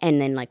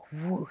 And then like,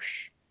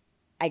 whoosh,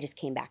 I just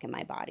came back in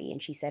my body.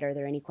 And she said, are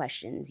there any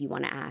questions you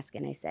want to ask?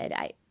 And I said,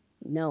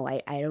 no,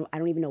 I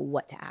don't even know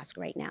what to ask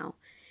right now.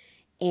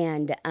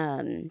 And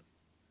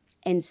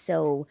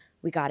so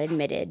we got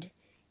admitted.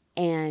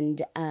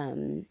 And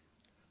the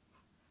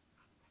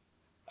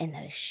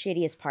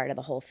shittiest part of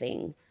the whole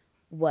thing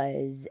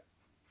was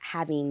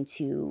having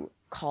to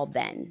call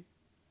Ben.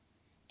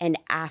 And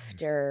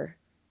after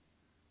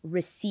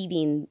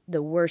receiving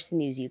the worst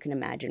news you can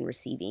imagine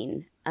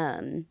receiving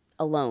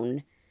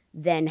alone,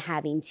 then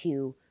having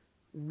to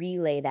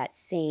relay that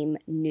same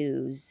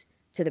news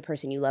to the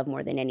person you love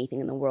more than anything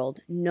in the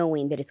world,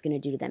 knowing that it's going to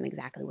do to them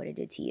exactly what it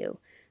did to you.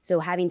 So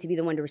having to be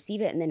the one to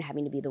receive it and then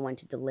having to be the one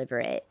to deliver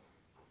it,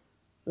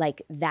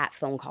 like that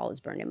phone call is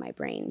burned in my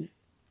brain.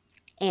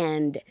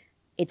 And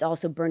it's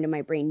also burned in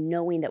my brain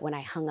knowing that when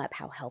I hung up,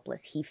 how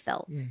helpless he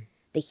felt,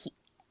 that he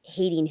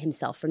hating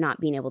himself for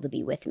not being able to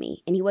be with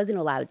me. And he wasn't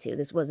allowed to.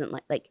 This wasn't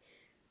like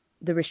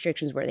the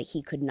restrictions were that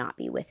he could not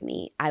be with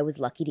me. I was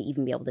lucky to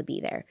even be able to be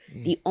there.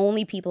 The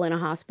only people in a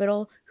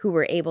hospital who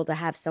were able to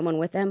have someone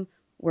with them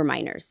were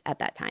minors at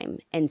that time.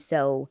 And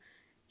so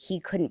he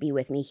couldn't be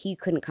with me. He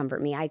couldn't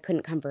comfort me. I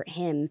couldn't comfort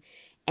him.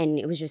 And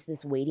it was just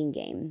this waiting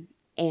game.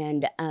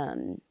 And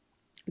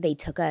they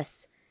took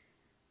us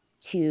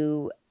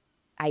to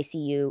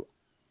ICU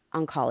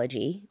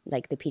oncology,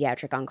 like the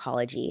pediatric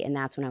oncology. And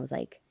that's when I was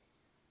like,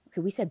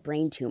 okay, we said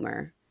brain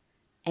tumor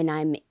and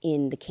I'm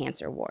in the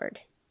cancer ward.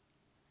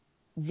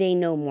 They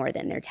know more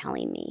than they're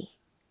telling me.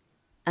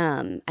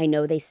 I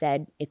know they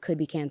said it could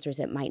be cancerous,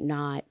 it might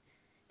not.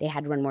 They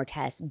had to run more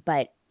tests,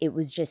 but it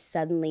was just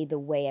suddenly the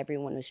way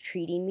everyone was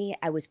treating me.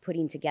 I was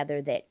putting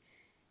together that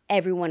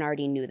everyone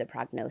already knew the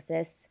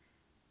prognosis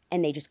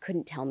and they just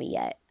couldn't tell me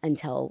yet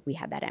until we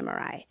had that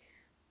MRI.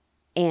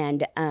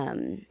 And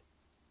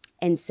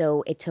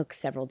so it took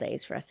several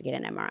days for us to get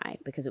an MRI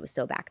because it was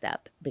so backed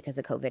up because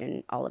of COVID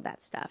and all of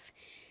that stuff.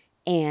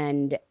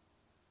 And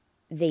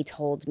they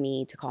told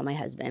me to call my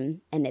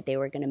husband and that they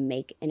were going to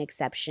make an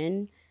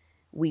exception.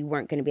 We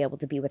weren't going to be able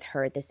to be with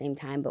her at the same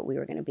time, but we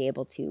were going to be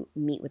able to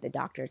meet with the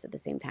doctors at the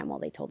same time while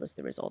they told us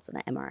the results of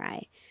the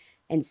MRI.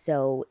 And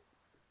so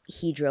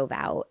he drove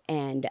out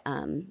and,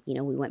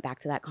 we went back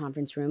to that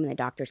conference room and the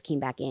doctors came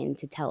back in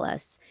to tell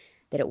us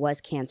that it was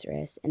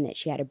cancerous and that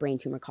she had a brain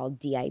tumor called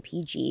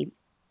DIPG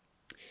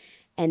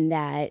and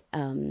that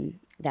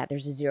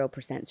there's a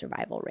 0%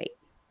 survival rate.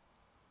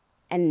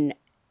 And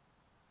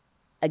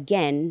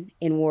again,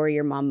 in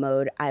warrior mom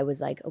mode, I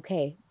was like,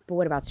 okay, but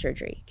what about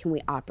surgery? Can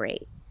we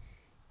operate?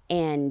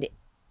 And,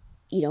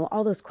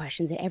 all those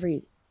questions that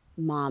every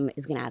mom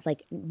is going to ask,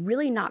 like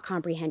really not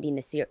comprehending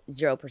the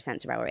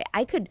 0% survival rate.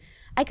 I could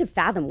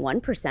fathom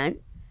 1%.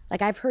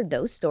 Like I've heard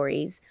those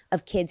stories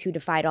of kids who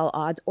defied all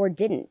odds or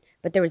didn't,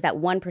 but there was that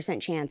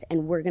 1% chance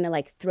and we're going to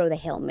like throw the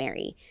Hail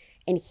Mary.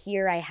 And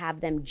here I have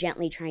them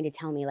gently trying to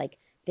tell me like,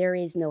 there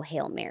is no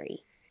Hail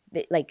Mary.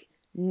 Like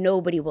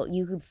Nobody will,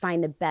 you could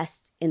find the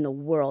best in the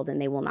world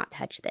and they will not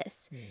touch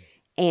this.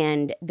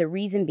 And the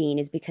reason being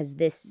is because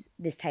this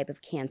type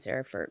of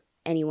cancer, for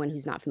anyone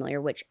who's not familiar,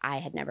 which I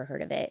had never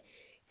heard of it,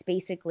 it's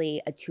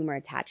basically a tumor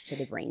attached to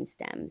the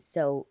brainstem.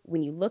 So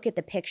when you look at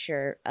the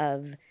picture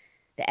of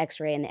the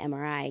X-ray and the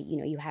MRI, you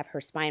know, you have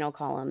her spinal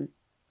column,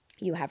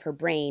 you have her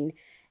brain,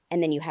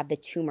 and then you have the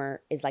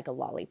tumor is like a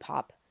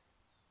lollipop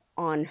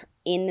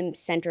in the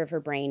center of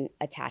her brain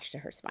attached to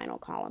her spinal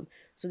column.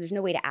 So there's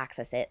no way to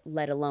access it,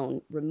 let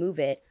alone remove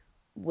it,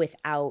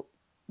 without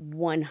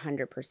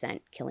 100%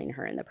 killing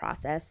her in the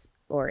process,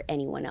 or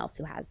anyone else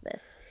who has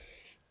this.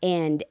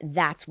 And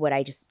that's what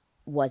I just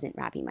wasn't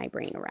wrapping my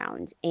brain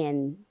around.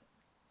 And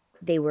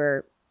they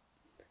were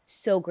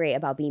so great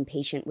about being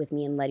patient with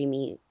me and letting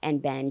me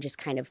and Ben just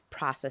kind of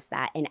process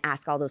that and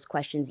ask all those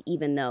questions,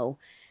 even though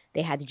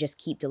they had to just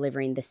keep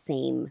delivering the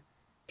same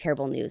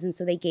terrible news. And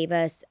so they gave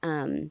us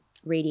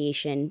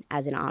radiation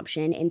as an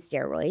option and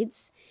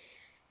steroids,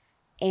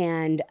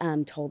 and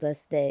told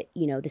us that,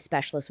 you know, the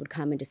specialist would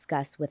come and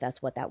discuss with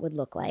us what that would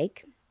look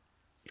like.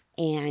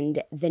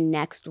 And the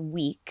next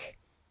week,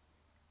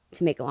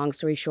 to make a long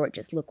story short,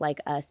 just looked like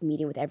us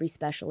meeting with every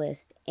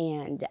specialist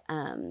and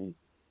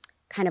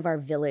kind of our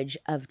village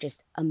of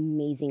just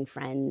amazing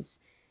friends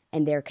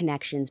and their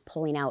connections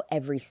pulling out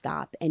every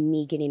stop, and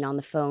me getting on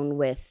the phone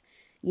with,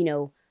 you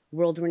know,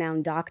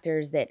 world-renowned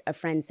doctors that a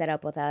friend set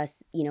up with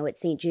us, you know, at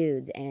St.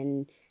 Jude's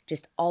and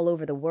just all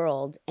over the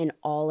world, and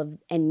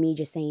me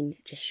just saying,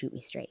 just shoot me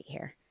straight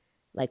here.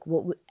 Like,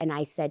 and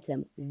I said to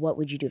them, what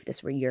would you do if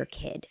this were your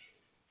kid?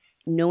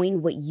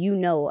 Knowing what you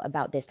know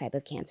about this type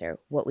of cancer,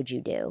 what would you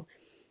do?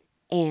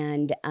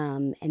 And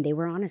they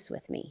were honest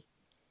with me.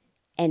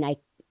 And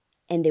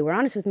they were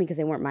honest with me because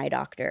they weren't my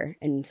doctor.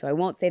 And so I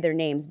won't say their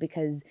names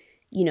because,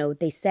 you know,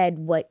 they said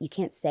what you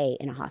can't say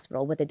in a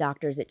hospital, what the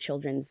doctors at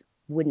Children's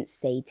wouldn't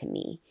say to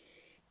me.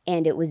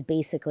 And it was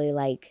basically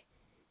like,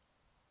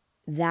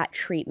 that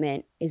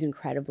treatment is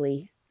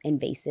incredibly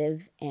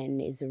invasive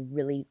and is a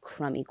really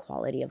crummy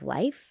quality of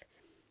life.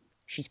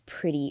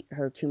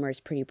 Her tumor is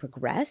pretty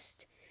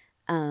progressed.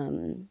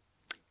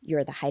 You're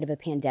at the height of a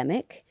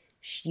pandemic.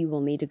 You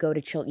will need to go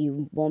to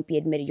you won't be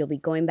admitted. You'll be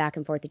going back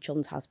and forth to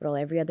Children's Hospital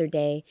every other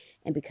day.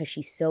 And because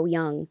she's so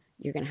young,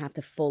 you're going to have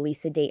to fully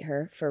sedate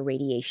her for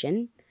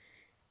radiation,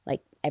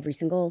 like every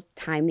single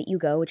time that you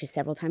go, which is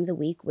several times a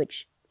week,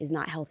 which is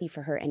not healthy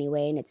for her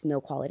anyway, and it's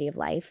no quality of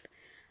life.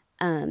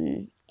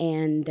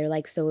 And they're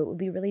like, so it would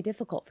be really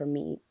difficult for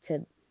me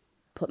to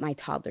put my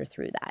toddler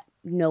through that,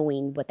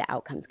 knowing what the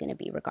outcome's going to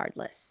be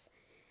regardless.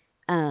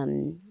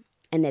 And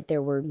that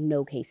there were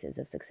no cases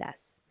of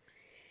success.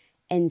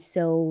 And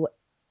so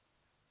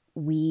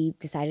we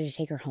decided to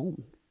take her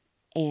home,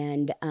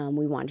 and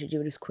we wanted to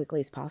do it as quickly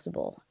as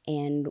possible.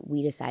 And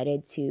we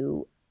decided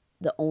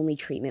the only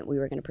treatment we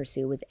were going to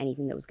pursue was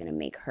anything that was going to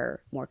make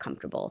her more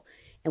comfortable.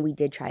 And we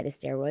did try the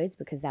steroids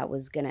because that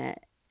was going to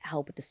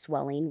help with the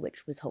swelling,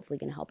 which was hopefully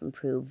going to help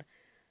improve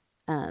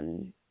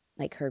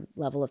like her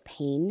level of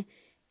pain.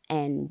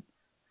 And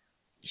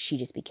she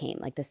just became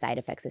like, the side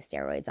effects of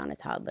steroids on a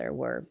toddler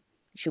were,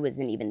 she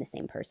wasn't even the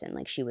same person.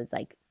 Like, she was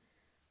like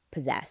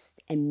possessed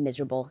and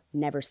miserable,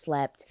 never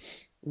slept,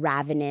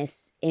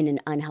 ravenous, in an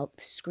unhealthy,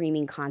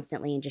 screaming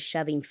constantly and just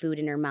shoving food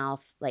in her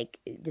mouth. Like,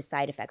 the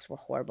side effects were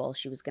horrible.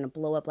 She was going to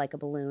blow up like a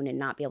balloon and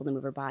not be able to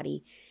move her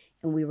body.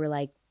 And we were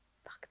like,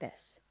 fuck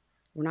this.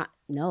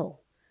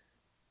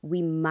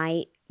 We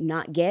might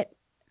not get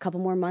a couple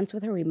more months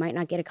with her. We might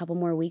not get a couple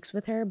more weeks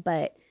with her.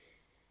 But,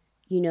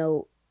 you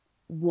know,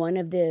 one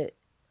of the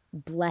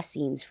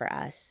blessings for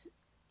us,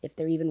 if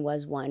there even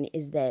was one,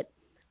 is that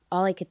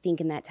all I could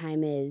think in that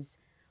time is,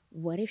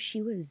 what if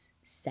she was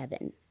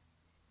 7?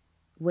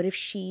 What if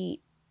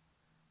she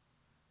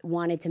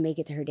wanted to make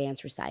it to her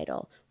dance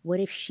recital? What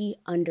if she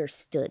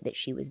understood that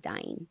she was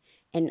dying?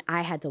 And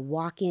I had to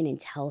walk in and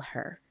tell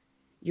her,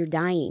 you're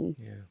dying,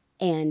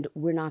 and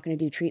we're not going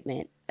to do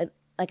treatment.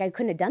 Like, I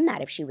couldn't have done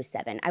that if she was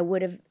 7.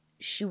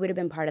 She would have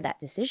been part of that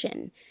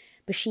decision,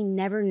 but she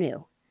never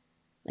knew.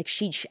 Like,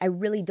 I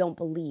really don't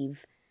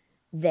believe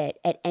that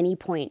at any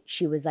point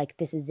she was like,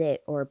 this is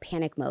it, or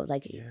panic mode.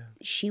 Like,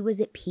 she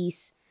was at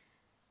peace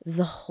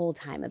the whole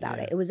time about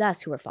it. It was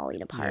us who were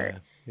falling apart.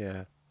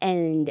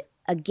 And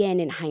again,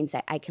 in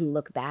hindsight, I can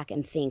look back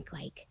and think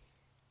like,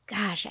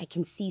 gosh, I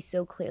can see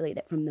so clearly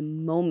that from the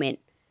moment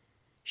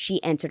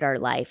she entered our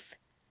life,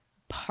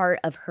 part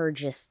of her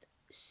just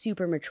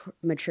super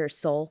mature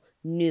soul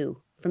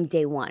knew from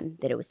day one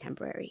that it was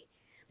temporary.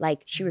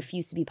 Like, she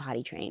refused to be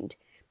potty trained,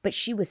 but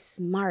she was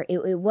smart.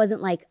 It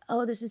wasn't like,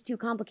 oh, this is too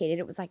complicated.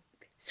 It was like,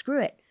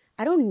 screw it.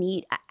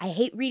 I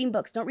hate reading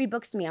books. Don't read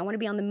books to me. I want to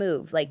be on the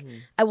move. Like,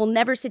 I will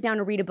never sit down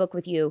and read a book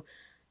with you.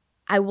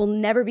 I will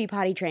never be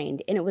potty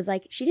trained. And it was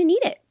like, she didn't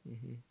need it.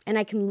 And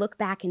I can look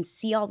back and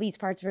see all these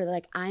parts of her,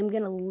 like, I'm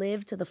going to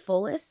live to the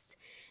fullest,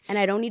 and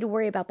I don't need to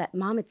worry about that.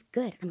 Mom, it's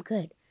good. I'm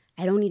good.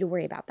 I don't need to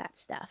worry about that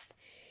stuff.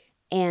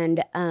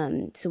 And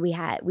so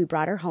we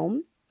brought her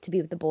home to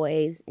be with the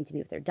boys and to be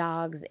with their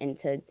dogs and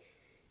to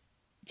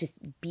just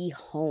be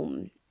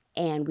home.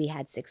 And we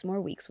had 6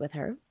 more weeks with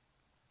her.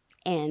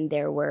 And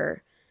there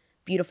were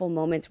beautiful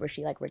moments where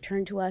she like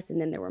returned to us,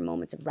 and then there were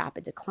moments of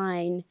rapid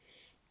decline.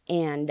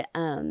 And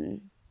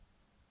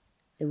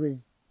it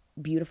was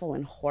beautiful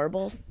and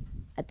horrible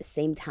at the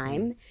same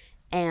time.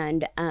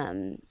 And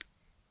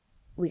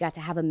we got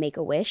to have a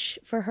Make-A-Wish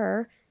for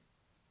her,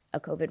 a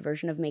COVID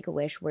version of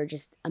Make-A-Wish, where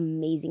just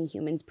amazing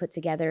humans put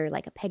together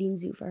like a petting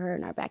zoo for her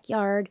in our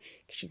backyard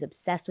because she's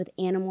obsessed with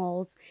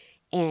animals.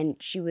 And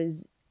she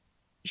was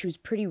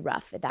pretty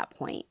rough at that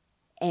point.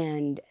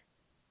 And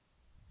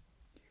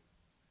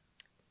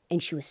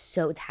she was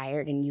so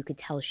tired, and you could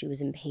tell she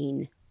was in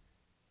pain.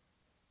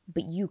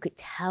 But you could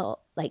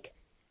tell, like,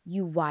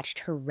 you watched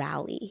her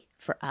rally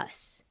for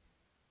us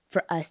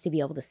to be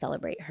able to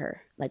celebrate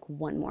her like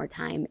one more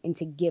time and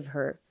to give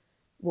her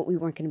what we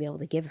weren't going to be able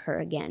to give her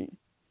again.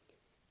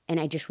 And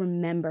I just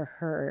remember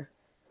her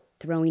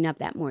throwing up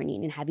that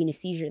morning and having a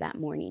seizure that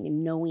morning,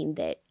 and knowing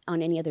that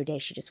on any other day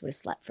she just would have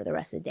slept for the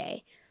rest of the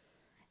day.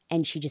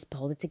 And she just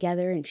pulled it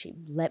together, and she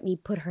let me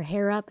put her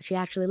hair up. She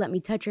actually let me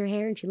touch her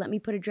hair, and she let me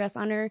put a dress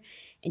on her.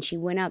 And she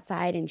went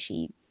outside and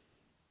she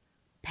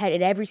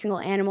petted every single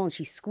animal, and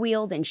she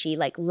squealed, and she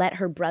like let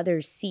her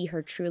brothers see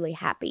her truly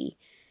happy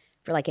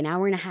for like an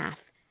hour and a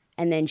half.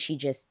 And then she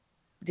just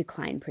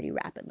declined pretty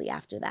rapidly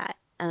after that.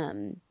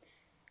 And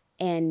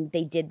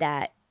they did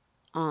that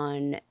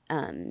on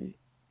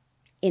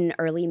in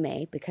early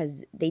May,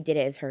 because they did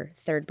it as her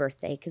third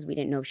birthday, because we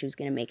didn't know if she was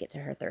going to make it to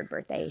her third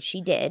birthday.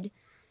 She did.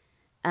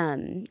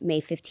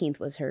 May 15th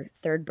was her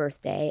third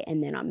birthday,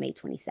 and then on May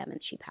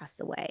 27th she passed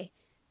away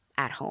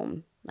at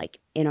home, like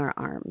in our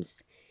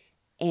arms.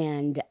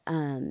 And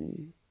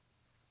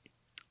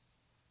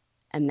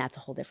that's a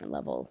whole different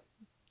level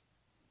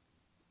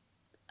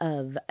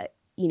of,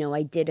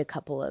 I did a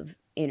couple of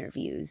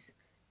interviews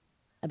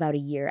about a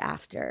year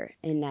after,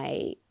 and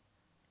I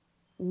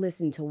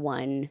listened to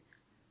one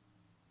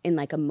in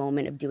like a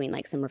moment of doing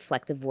like some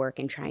reflective work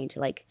and trying to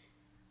like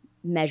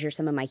measure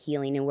some of my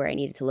healing and where I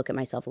needed to look at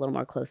myself a little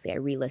more closely. I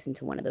re-listened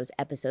to one of those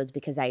episodes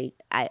because I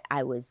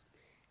was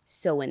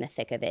so in the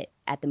thick of it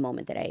at the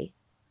moment that I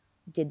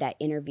did that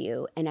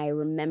interview. And I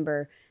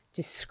remember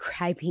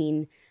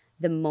describing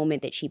the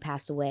moment that she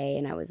passed away,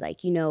 and I was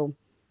like, it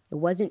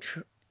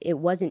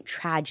wasn't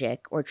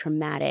tragic or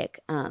traumatic.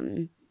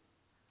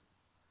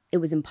 It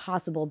was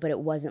impossible, but it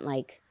wasn't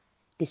like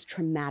this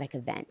traumatic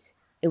event.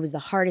 It was the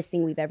hardest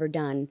thing we've ever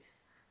done,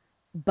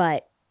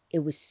 but it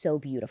was so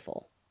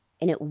beautiful.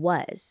 And it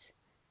was.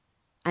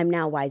 I'm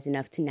now wise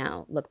enough to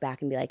now look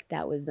back and be like,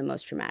 that was the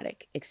most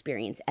traumatic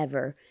experience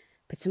ever.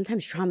 But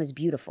sometimes trauma is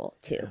beautiful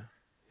too.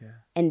 Yeah.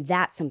 And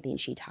that's something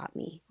she taught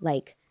me.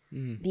 Like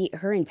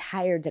her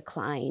entire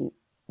decline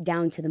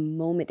down to the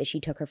moment that she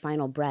took her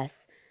final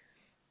breaths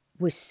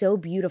was so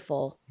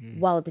beautiful,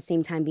 while at the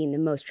same time being the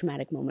most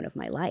traumatic moment of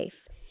my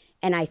life.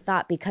 And I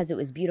thought because it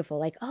was beautiful,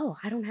 like, oh,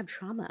 I don't have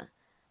trauma.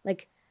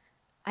 Like,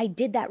 I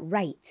did that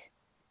right.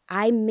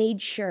 I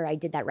made sure I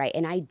did that right.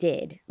 And I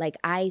did. Like,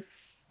 I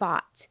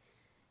fought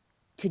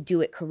to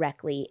do it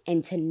correctly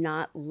and to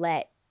not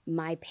let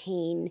my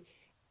pain,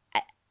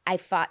 I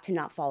fought to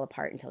not fall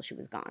apart until she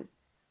was gone.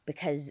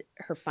 Because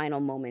her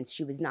final moments,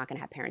 she was not going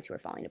to have parents who were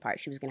falling apart.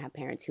 She was going to have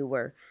parents who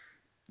were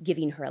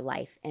giving her a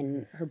life,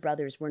 and her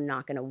brothers were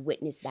not going to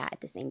witness that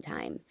at the same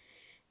time.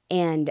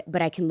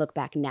 But I can look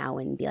back now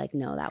and be like,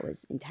 no, that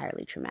was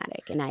entirely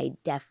traumatic. And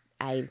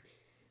I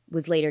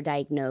was later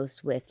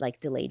diagnosed with like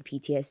delayed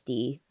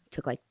PTSD.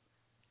 Took like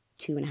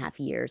 2.5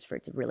 years for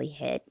it to really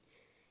hit.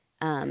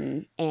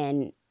 And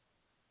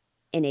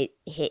it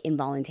hit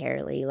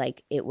involuntarily.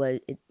 Like it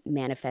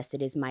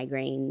manifested as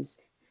migraines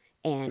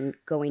and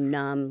going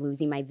numb,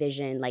 losing my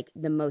vision, like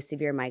the most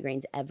severe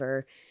migraines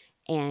ever,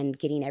 and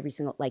getting every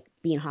single, like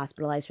being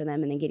hospitalized for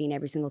them, and then getting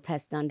every single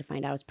test done to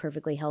find out I was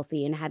perfectly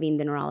healthy, and having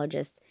the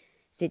neurologist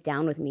sit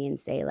down with me and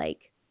say,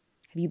 like,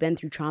 have you been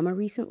through trauma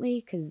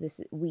recently?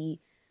 Because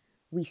we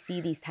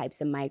see these types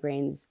of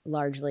migraines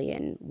largely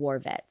in war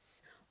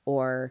vets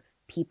or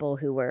people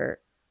who were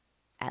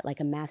at like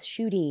a mass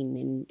shooting,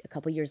 and a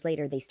couple years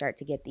later they start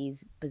to get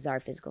these bizarre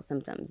physical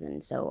symptoms.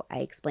 And so I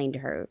explained to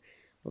her,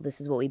 well,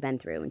 this is what we've been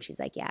through. And she's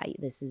like, yeah,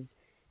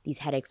 these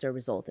headaches are a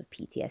result of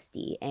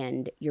PTSD,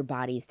 and your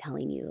body is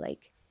telling you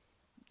like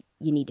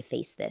you need to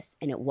face this.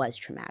 And it was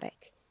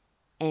traumatic.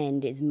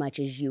 And as much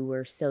as you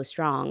were so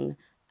strong,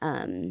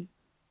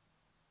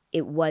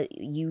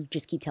 you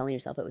just keep telling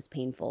yourself it was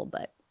painful,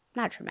 but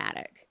not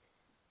traumatic,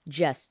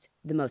 just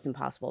the most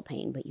impossible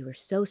pain. But you were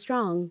so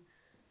strong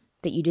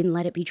that you didn't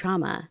let it be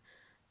trauma.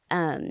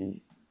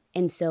 And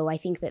so I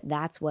think that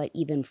that's what,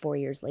 even 4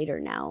 years later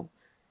now,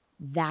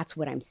 that's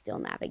what I'm still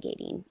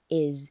navigating,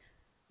 is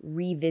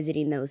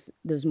revisiting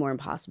those more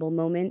impossible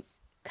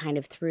moments kind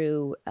of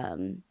through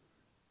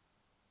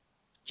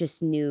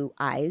just new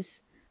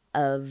eyes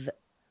of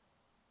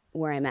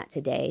where I'm at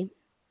today,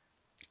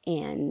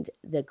 and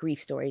the grief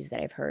stories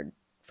that I've heard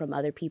from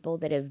other people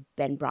that have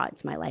been brought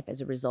into my life as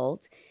a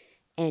result,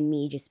 and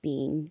me just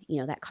being,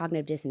 that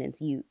cognitive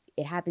dissonance,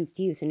 it happens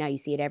to you, so now you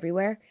see it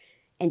everywhere,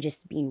 and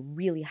just being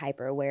really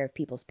hyper aware of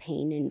people's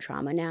pain and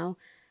trauma now.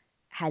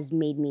 has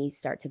made me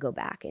start to go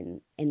back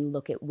and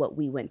look at what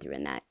we went through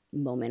in that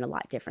moment a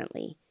lot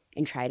differently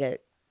and try to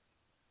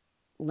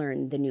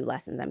learn the new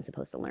lessons I'm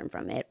supposed to learn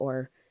from it,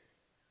 or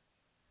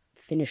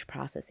finish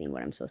processing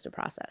what I'm supposed to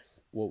process.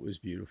 What was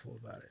beautiful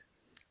about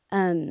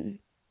it?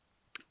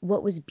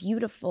 What was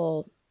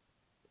beautiful,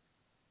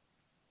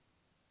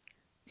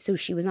 so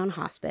she was on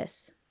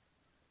hospice,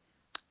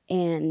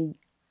 and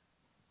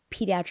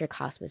pediatric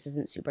hospice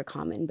isn't super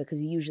common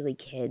because usually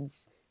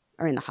kids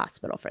are in the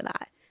hospital for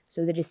that.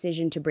 So the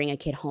decision to bring a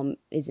kid home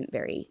isn't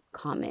very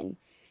common.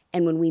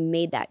 And when we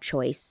made that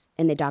choice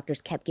and the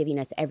doctors kept giving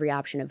us every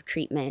option of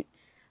treatment,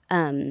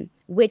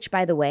 which,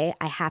 by the way,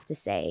 I have to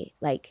say,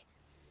 like,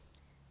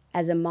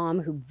 as a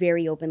mom who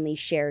very openly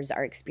shares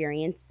our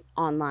experience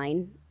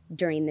online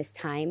during this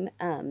time,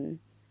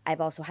 I've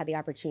also had the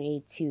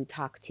opportunity to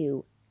talk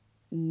to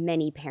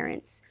many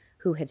parents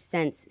who have,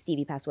 since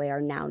Stevie passed away,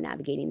 are now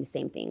navigating the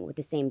same thing with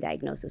the same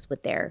diagnosis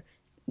with their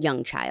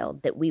young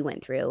child that we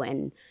went through.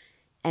 And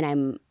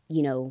I'm,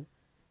 you know,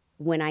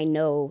 when I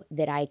know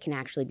that I can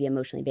actually be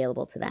emotionally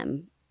available to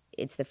them,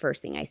 it's the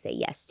first thing I say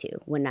yes to.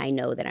 When I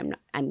know that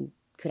I'm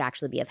could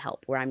actually be of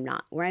help, where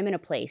I'm in a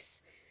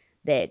place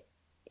that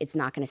it's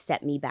not going to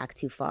set me back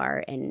too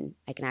far and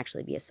I can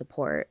actually be a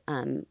support,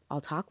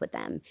 I'll talk with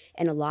them.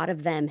 And a lot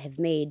of them have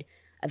made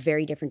a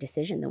very different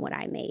decision than what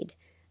I made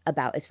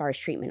about as far as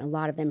treatment. A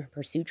lot of them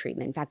pursue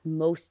treatment. In fact,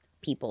 most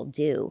people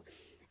do.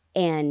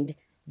 And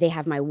they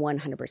have my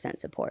 100%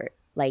 support.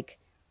 Like,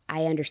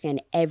 I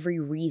understand every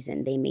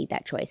reason they made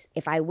that choice.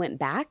 If I went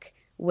back,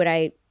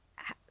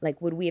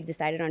 would we have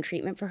decided on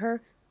treatment for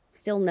her?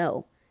 Still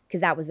no,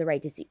 because that was the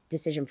right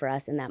decision for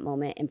us in that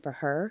moment and for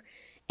her.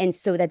 And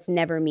so that's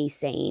never me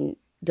saying,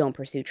 don't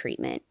pursue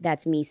treatment.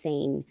 That's me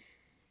saying,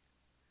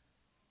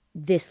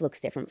 this looks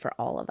different for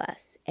all of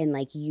us. And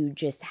like, you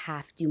just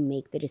have to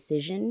make the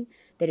decision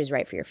that is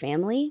right for your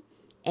family.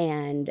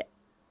 And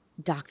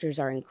doctors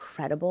are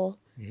incredible.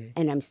 Mm-hmm.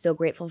 And I'm so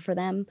grateful for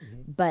them,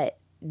 but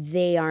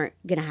they aren't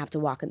going to have to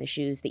walk in the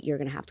shoes that you're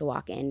going to have to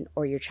walk in,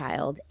 or your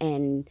child.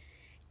 And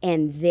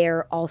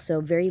they're also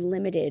very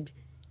limited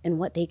in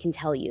what they can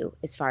tell you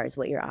as far as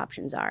what your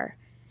options are.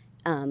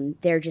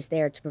 They're just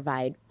there to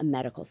provide a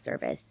medical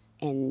service.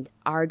 And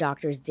our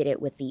doctors did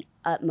it with the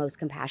utmost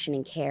compassion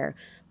and care,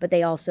 but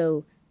they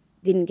also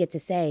didn't get to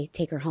say,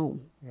 take her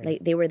home. Right. Like,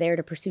 they were there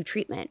to pursue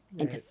treatment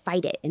and to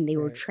fight it. And they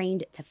were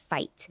trained to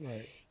fight.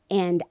 Right.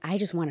 And I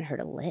just wanted her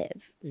to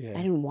live. Yeah.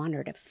 I didn't want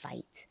her to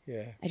fight.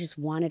 Yeah. I just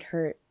wanted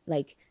her,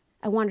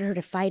 I wanted her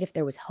to fight if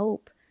there was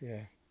hope.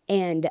 Yeah.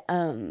 And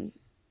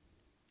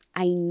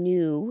I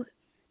knew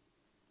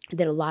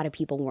that a lot of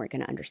people weren't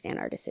going to understand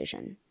our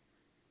decision,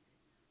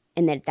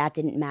 and that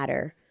didn't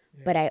matter.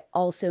 Yeah. But I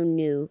also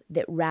knew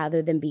that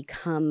rather than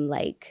become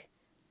like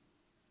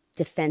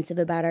defensive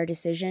about our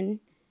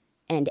decision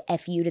and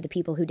F you to the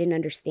people who didn't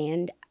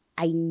understand,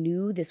 I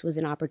knew this was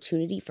an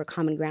opportunity for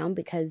common ground,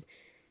 because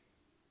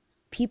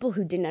people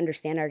who didn't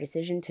understand our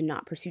decision to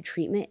not pursue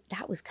treatment,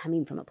 that was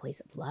coming from a place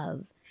of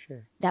love.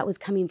 Sure. That was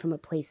coming from a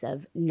place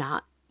of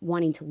not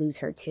wanting to lose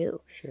her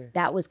too. Sure.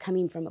 That was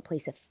coming from a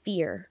place of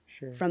fear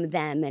from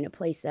them, and a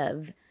place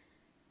of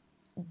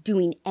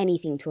doing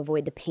anything to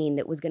avoid the pain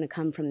that was going to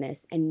come from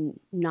this, and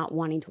not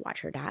wanting to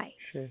watch her die.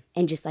 Sure.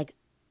 And just like,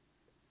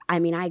 I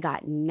mean, I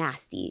got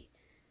nasty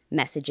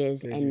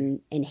messages and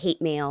hate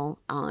mail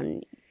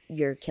on,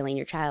 you're killing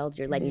your child,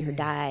 you're letting her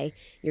die,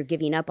 you're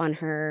giving up on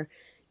her.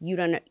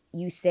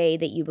 You say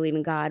that you believe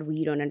in God, well,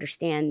 you don't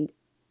understand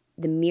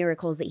the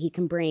miracles that he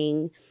can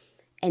bring.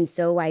 And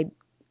so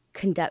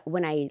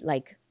when I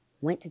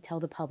went to tell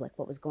the public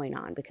what was going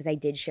on, because I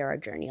did share our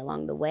journey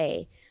along the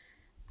way,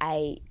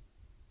 I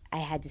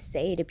had to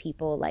say to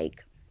people,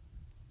 like,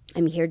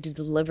 I'm here to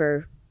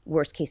deliver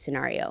worst case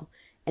scenario.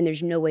 And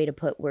there's no way to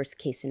put worst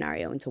case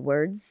scenario into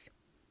words.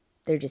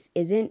 There just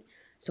isn't.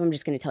 So I'm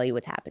just going to tell you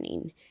what's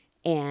happening.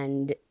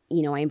 And,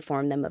 you know, I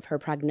informed them of her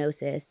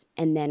prognosis.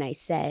 And then I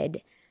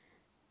said,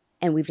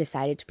 and we've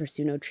decided to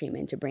pursue no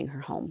treatment to bring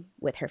her home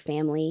with her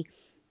family.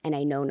 And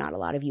I know not a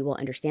lot of you will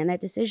understand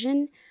that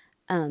decision.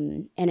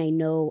 And I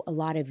know a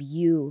lot of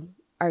you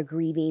are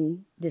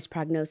grieving this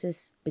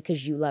prognosis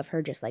because you love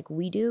her just like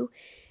we do.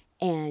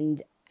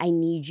 And I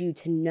need you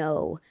to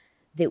know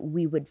that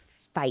we would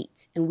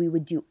fight and we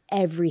would do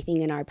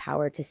everything in our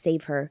power to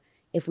save her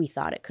if we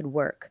thought it could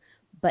work.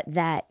 But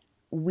that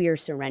we're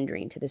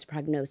surrendering to this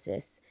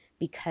prognosis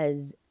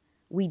because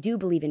we do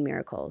believe in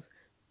miracles,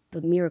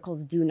 but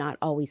miracles do not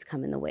always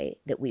come in the way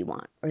that we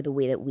want or the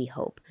way that we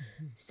hope.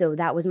 Mm-hmm. So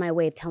that was my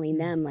way of telling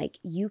them, like,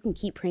 you can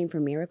keep praying for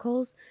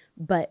miracles,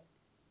 but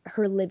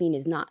her living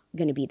is not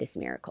going to be this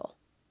miracle.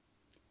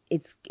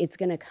 It's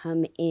going to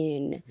come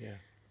in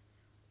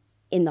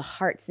the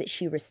hearts that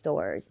she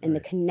restores and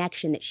the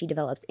connection that she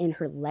develops in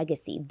her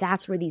legacy.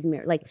 That's where these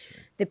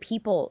the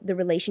people, the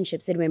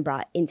relationships that have been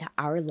brought into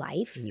our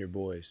life. And your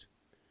boys.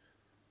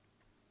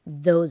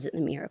 Those are the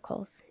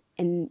miracles.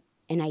 And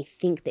I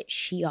think that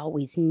she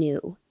always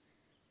knew,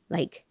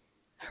 like,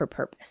 her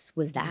purpose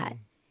was that.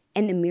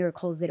 And the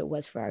miracles that it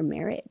was for our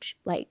marriage.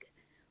 Like,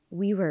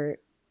 we were,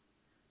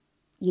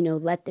 you know,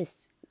 let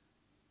this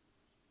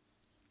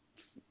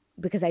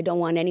because I don't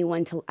want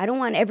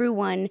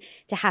everyone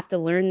to have to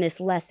learn this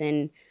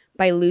lesson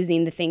by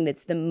losing the thing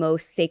that's the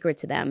most sacred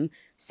to them.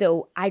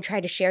 So I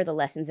try to share the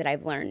lessons that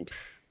I've learned,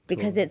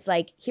 because it's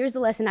like, here's the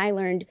lesson I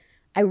learned.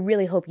 I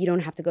really hope you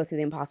don't have to go through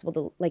the impossible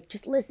to, like,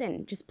 just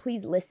listen, just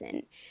please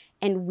listen.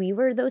 And we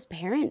were those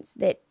parents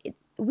that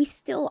we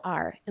still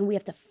are, and we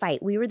have to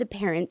fight. We were the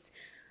parents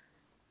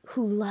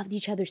who loved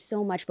each other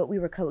so much, but we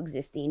were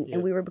coexisting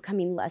and we were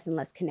becoming less and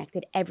less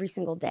connected every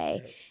single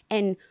day. Right.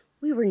 And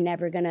we were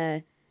never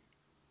gonna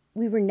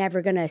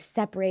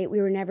separate. We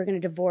were never gonna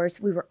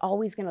divorce. We were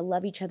always gonna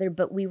love each other,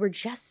 but we were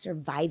just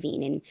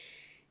surviving and,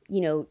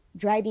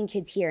 driving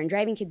kids here and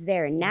driving kids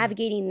there and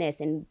navigating this,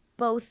 and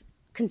both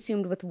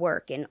consumed with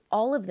work and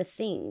all of the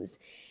things.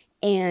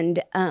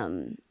 And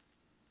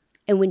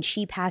when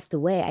she passed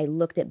away, I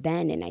looked at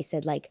Ben and I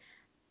said, like,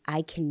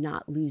 I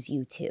cannot lose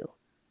you too.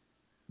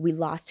 We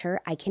lost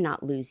her. I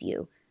cannot lose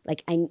you.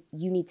 Like,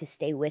 you need to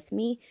stay with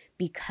me,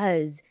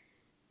 because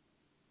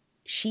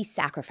she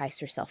sacrificed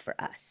herself for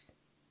us.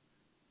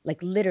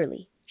 Like,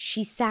 literally,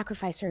 she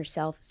sacrificed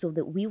herself so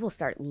that we will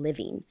start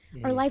living.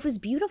 Our life was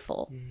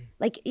beautiful.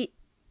 Like,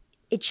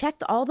 it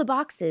checked all the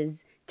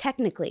boxes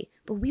technically,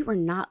 but we were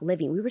not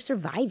living. We were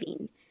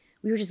surviving.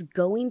 We were just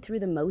going through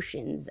the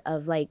motions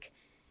of, like,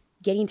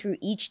 getting through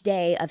each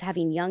day of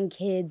having young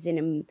kids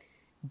and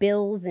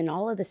bills and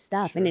all of the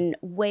stuff, and a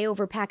way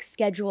overpacked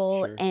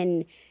schedule.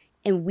 And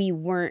we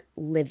weren't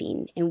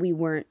living, and we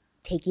weren't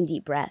taking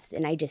deep breaths.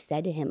 And I just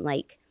said to him,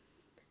 like,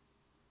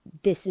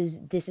 this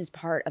is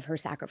part of her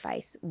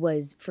sacrifice,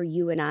 was for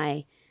you and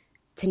I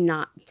to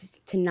not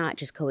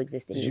just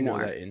coexist anymore. Did you know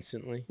that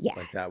instantly? Yeah.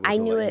 Like, that was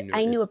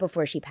I knew it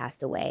before she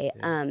passed away.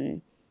 Yeah.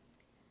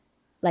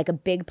 Like, a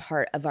big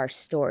part of our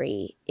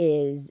story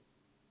is,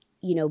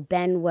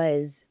 Ben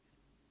was,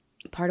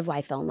 part of why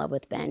I fell in love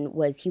with Ben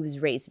was he was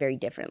raised very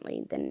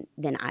differently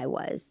than I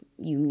was.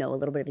 A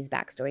little bit of his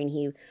backstory, and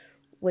he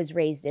was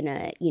raised in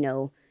a,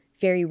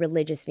 very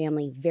religious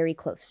family, very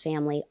close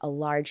family, a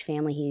large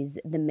family. He's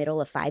the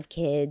middle of 5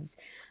 kids,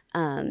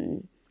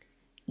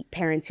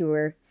 parents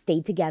who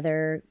stayed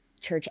together,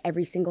 church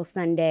every single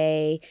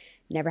Sunday,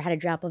 never had a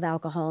drop of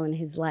alcohol in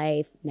his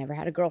life, never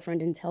had a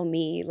girlfriend until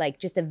me, like,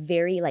 just a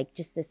very, like,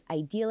 just this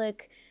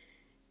idyllic,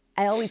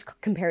 I always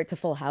compare it to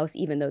Full House,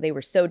 even though they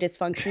were so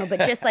dysfunctional,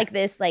 but just like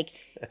this, like,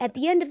 at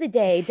the end of the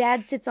day,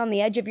 dad sits on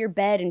the edge of your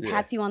bed and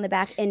pats you on the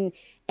back. And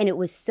it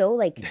was so,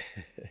 like,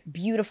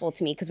 beautiful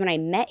to me, because when I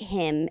met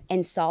him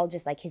and saw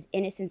just, like, his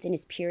innocence and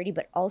his purity,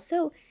 but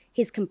also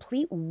his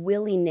complete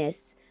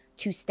willingness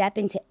to step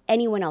into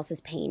anyone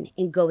else's pain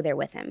and go there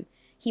with him.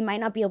 He might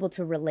not be able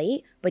to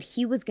relate, but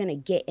he was going to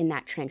get in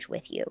that trench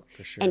with you.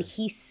 For sure. And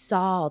he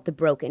saw the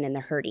broken and the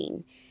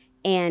hurting.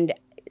 And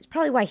it's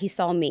probably why he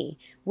saw me.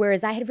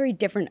 Whereas I had a very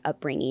different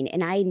upbringing,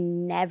 and I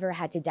never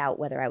had to doubt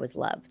whether I was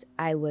loved.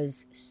 I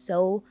was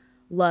so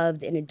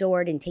loved and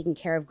adored and taken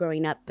care of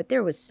growing up, but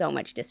there was so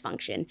much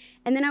dysfunction.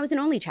 And then I was an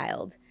only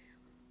child,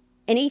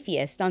 an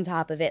atheist on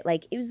top of it.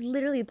 Like, it was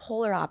literally a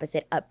polar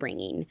opposite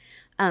upbringing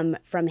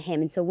from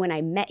him. And so when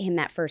I met him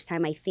that first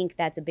time, I think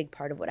that's a big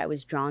part of what I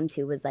was drawn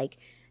to, was like,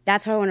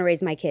 that's how I want to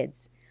raise my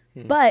kids.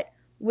 But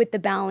with the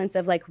balance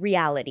of, like,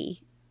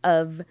 reality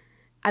of,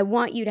 I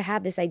want you to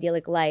have this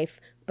idyllic life,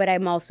 but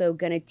I'm also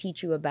going to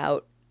teach you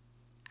about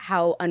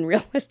how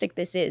unrealistic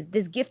this is.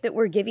 This gift that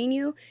we're giving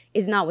you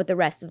is not what the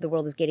rest of the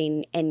world is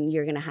getting, and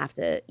you're going to have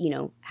to,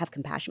 have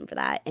compassion for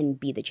that and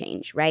be the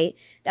change, right?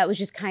 That was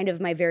just kind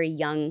of my very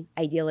young,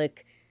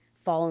 idyllic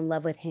fall in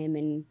love with him,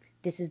 and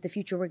this is the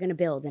future we're going to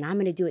build, and I'm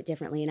going to do it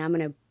differently, and I'm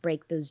going to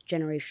break those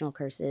generational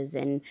curses,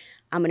 and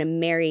I'm going to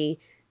marry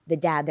the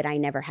dad that I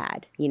never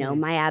had,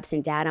 my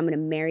absent dad. I'm going to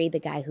marry the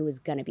guy who is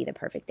going to be the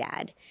perfect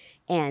dad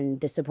and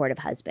the supportive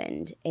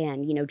husband,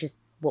 and, just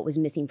what was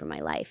missing from my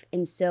life.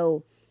 And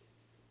so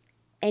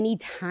any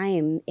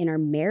time in our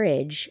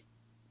marriage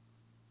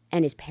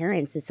and his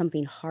parents that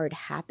something hard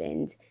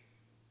happened,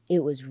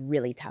 it was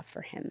really tough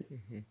for him.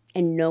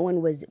 And no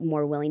one was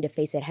more willing to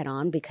face it head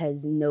on,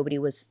 because nobody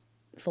was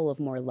full of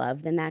more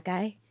love than that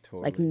guy.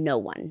 Totally. Like, no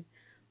one.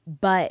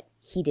 But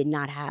he did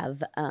not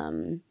have,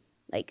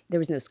 there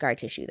was no scar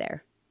tissue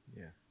there.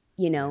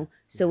 Yeah.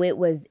 So it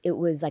was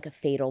like a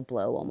fatal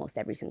blow almost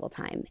every single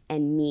time.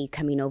 And me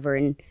coming over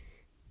and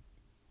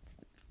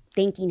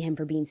thanking him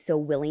for being so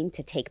willing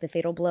to take the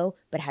fatal blow,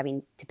 but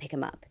having to pick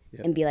him up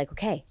and be like,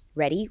 okay,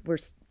 ready? We're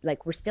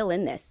still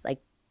in this.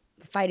 Like,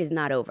 the fight is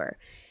not over.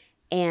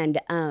 And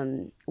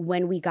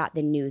when we got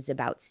the news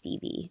about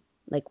Stevie,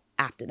 like,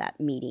 after that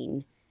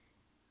meeting,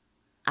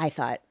 I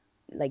thought,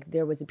 like,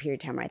 there was a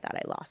period of time where I thought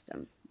I lost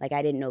him. Like,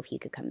 I didn't know if he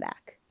could come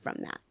back from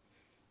that.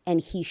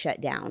 And he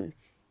shut down.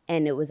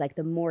 And it was like,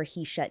 the more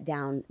he shut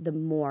down, the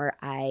more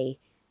I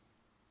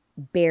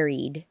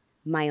buried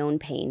my own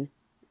pain,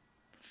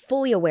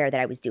 fully aware that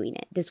I was doing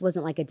it. This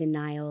wasn't like a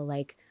denial,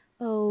 like,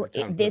 oh,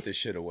 put this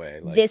shit away.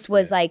 Like, this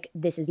was like,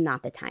 this is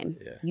not the time.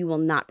 Yeah. You will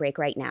not break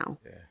right now.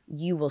 Yeah.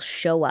 You will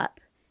show up,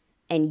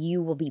 and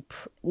you will be,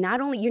 not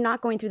only, you're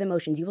not going through the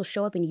motions, you will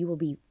show up and you will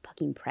be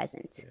fucking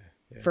present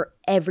for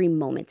every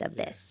moment of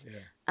this.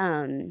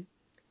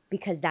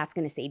 because that's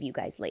going to save you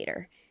guys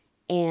later.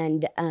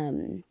 And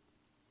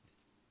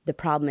the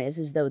problem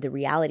is though the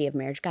reality of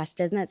marriage, gosh,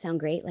 doesn't that sound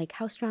great? Like,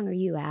 how strong are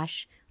you,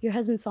 Ash? Your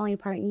husband's falling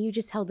apart and you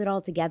just held it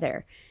all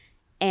together.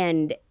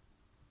 And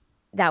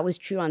that was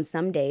true on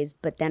some days,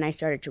 but then I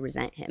started to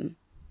resent him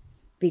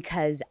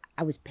because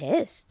I was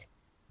pissed.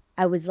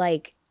 I was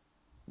like,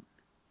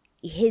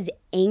 his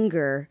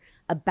anger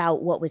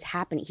about what was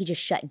happening, he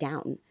just shut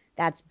down.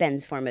 That's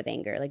Ben's form of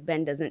anger. Like,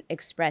 Ben doesn't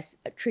express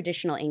a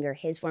traditional anger.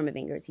 His form of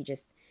anger is he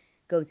just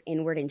goes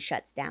inward and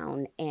shuts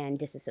down and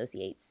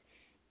disassociates.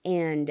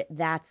 And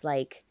that's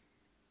like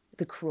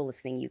the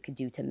cruelest thing you could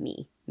do to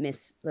me.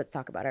 Miss, let's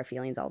talk about our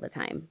feelings all the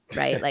time,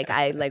 right?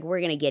 Like, we're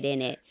going to get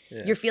in it.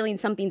 Yeah. You're feeling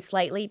something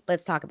slightly,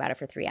 let's talk about it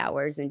for 3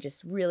 hours and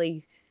just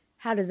really,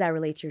 how does that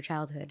relate to your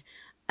childhood?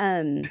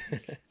 And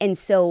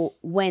so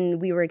when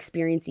we were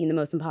experiencing the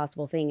most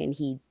impossible thing and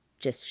he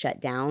just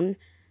shut down,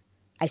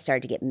 I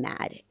started to get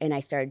mad. And I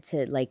started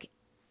to like,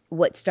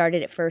 what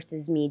started at first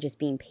as me just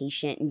being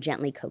patient and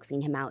gently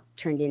coaxing him out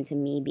turned into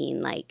me being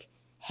like,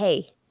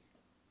 hey,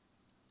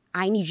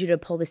 I need you to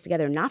pull this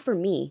together, not for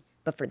me,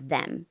 but for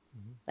them.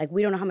 Mm-hmm. Like,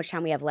 we don't know how much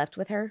time we have left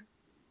with her.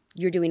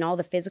 You're doing all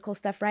the physical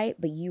stuff right,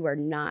 but you are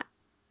not,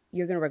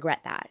 you're going to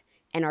regret that.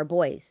 And our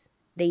boys,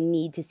 they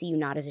need to see you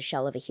not as a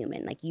shell of a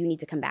human. Like, you need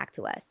to come back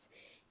to us.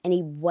 And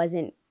he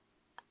wasn't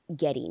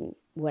getting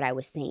what I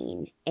was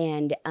saying.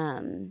 And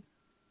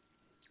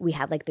we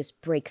had like this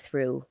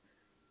breakthrough,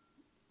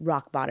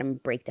 rock bottom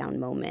breakdown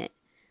moment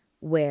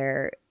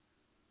where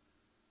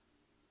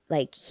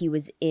like he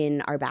was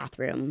in our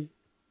bathroom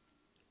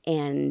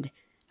and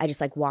I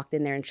just like walked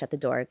in there and shut the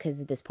door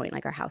because at this point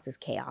like our house is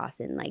chaos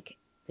and like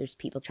there's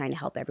people trying to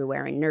help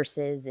everywhere and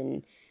nurses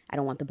and I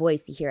don't want the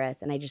boys to hear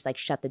us. And I just like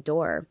shut the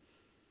door.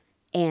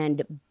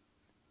 And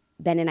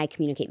Ben and I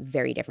communicate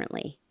very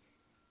differently.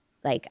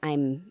 Like,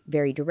 I'm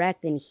very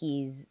direct and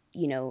he's,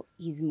 you know,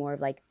 he's more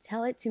of like,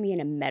 tell it to me in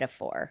a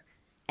metaphor.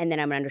 And then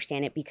I'm going to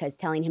understand it because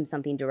telling him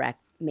something direct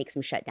makes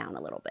him shut down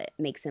a little bit,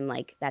 makes him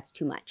like, that's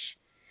too much.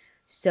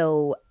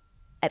 So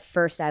at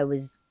first I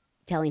was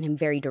telling him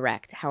very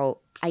direct how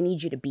I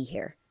need you to be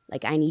here.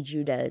 Like, I need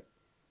you to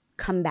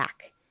come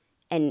back.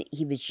 And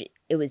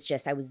it was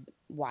just, I was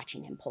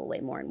watching him pull away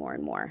more and more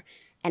and more.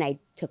 And I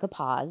took a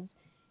pause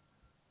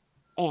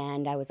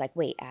and I was like,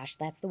 wait, Ash,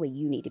 that's the way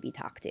you need to be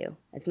talked to.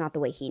 It's not the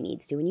way he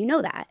needs to. And you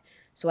know that.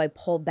 So I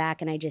pulled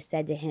back and I just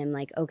said to him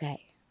like,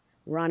 okay,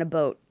 we're on a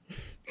boat,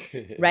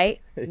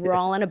 right? We're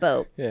all on a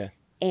boat. Yeah.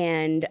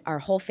 And our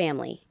whole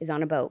family is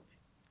on a boat.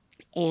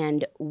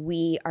 And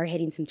we are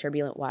hitting some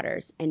turbulent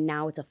waters. And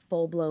now it's a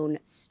full-blown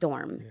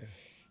storm.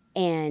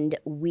 Yeah. And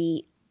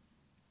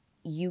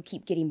you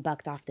keep getting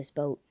bucked off this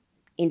boat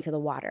into the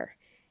water.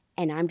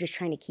 And I'm just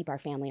trying to keep our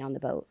family on the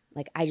boat.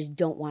 Like, I just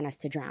don't want us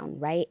to drown,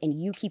 right? And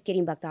you keep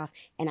getting bucked off.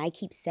 And I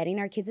keep setting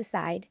our kids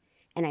aside.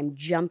 And I'm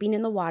jumping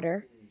in the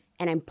water.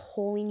 And I'm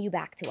pulling you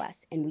back to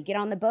us. And we get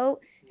on the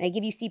boat. And I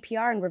give you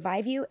CPR and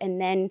revive you.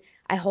 And then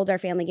I hold our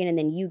family again. And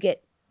then you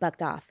get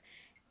bucked off.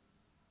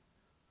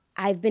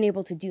 I've been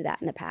able to do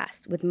that in the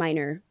past with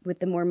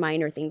the more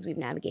minor things we've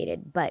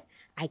navigated. But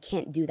I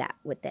can't do that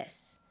with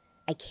this.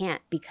 I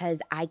can't,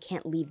 because I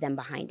can't leave them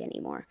behind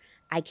anymore.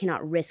 I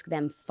cannot risk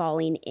them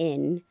falling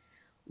in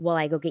while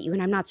I go get you.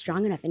 And I'm not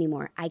strong enough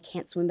anymore. I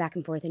can't swim back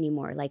and forth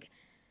anymore. Like,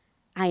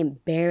 I am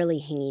barely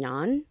hanging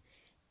on.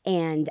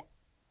 And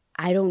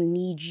I don't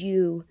need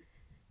you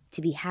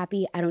to be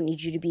happy. I don't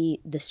need you to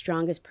be the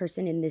strongest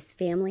person in this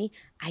family.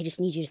 I just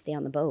need you to stay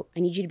on the boat.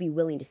 I need you to be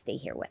willing to stay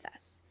here with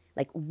us.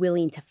 Like,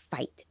 willing to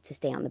fight to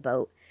stay on the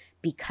boat,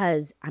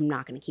 because I'm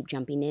not going to keep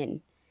jumping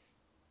in.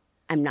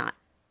 I'm not.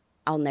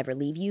 I'll never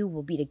leave you.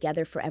 We'll be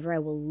together forever. I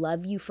will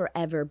love you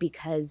forever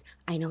because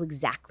I know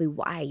exactly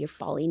why you're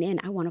falling in.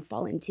 I want to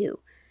fall in too.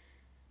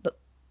 But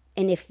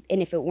if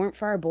it weren't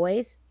for our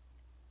boys,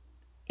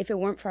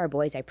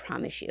 I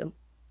promise you,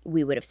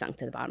 we would have sunk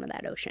to the bottom of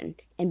that ocean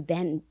and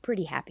been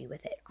pretty happy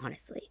with it,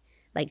 honestly.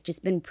 Like,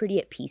 just been pretty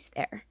at peace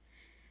there.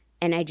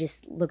 And I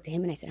just looked at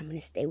him and I said, I'm going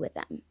to stay with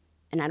them.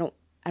 And I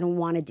don't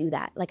want to do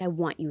that. Like, I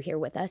want you here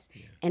with us.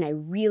 Yeah. And I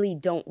really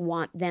don't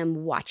want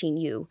them watching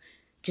you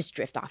just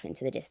drift off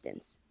into the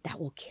distance. That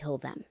will kill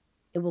them.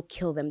 It will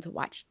kill them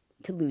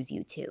to lose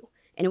you too.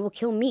 And it will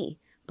kill me,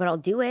 but I'll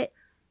do it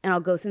and I'll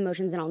go through the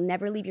motions and I'll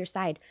never leave your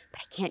side, but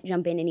I can't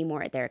jump in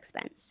anymore at their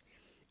expense.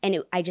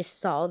 And I just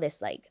saw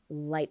this like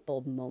light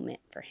bulb moment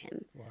for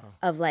him. Wow.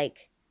 Of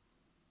like,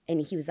 and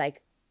he was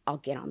like, I'll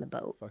get on the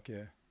boat. Fuck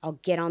yeah. I'll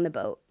get on the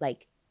boat.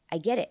 Like, I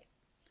get it.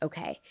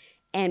 Okay.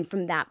 And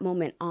from that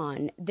moment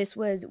on,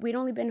 we'd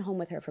only been home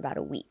with her for about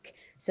a week.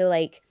 So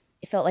like,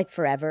 it felt like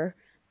forever.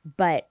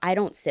 But I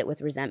don't sit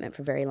with resentment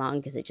for very long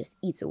because it just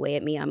eats away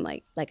at me. I'm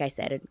like I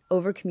said, an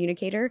over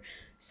communicator.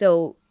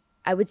 So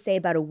I would say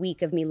about a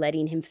week of me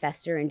letting him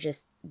fester and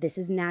just, this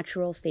is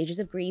natural stages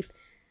of grief.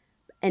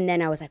 And then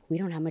I was like, we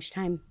don't have much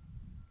time.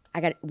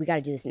 We got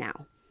to do this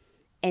now.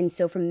 And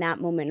so from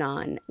that moment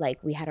on,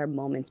 like, we had our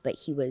moments, but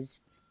he was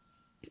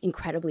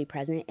incredibly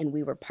present and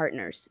we were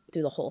partners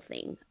through the whole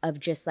thing of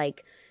just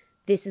like,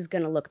 this is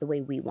going to look the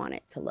way we want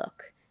it to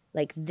look.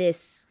 Like,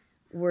 this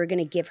we're going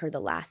to give her the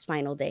last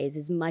final days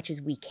as much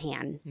as we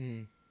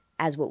can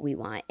as what we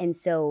want. And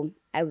so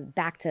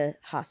back to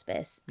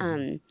hospice.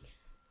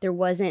 There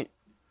wasn't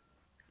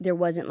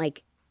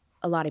like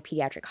a lot of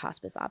pediatric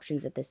hospice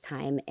options at this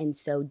time. And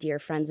so dear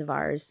friends of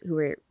ours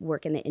who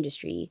work in the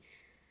industry,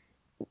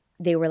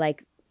 they were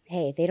like,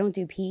 hey, they don't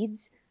do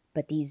peds,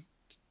 but these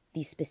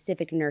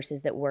specific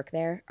nurses that work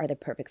there are the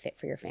perfect fit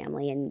for your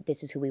family. And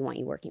this is who we want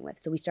you working with.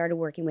 So we started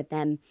working with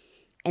them,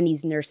 and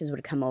these nurses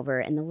would come over,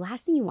 and the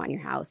last thing you want in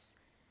your house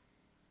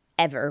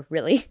ever,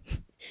 really,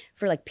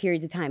 for like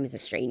periods of time is a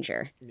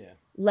stranger. Yeah.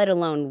 Let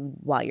alone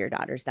while your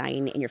daughter's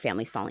dying and your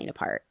family's falling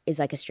apart, is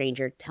like a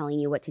stranger telling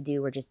you what to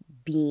do or just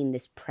being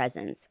this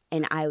presence.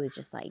 And I was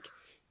just like,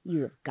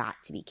 you have got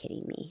to be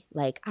kidding me.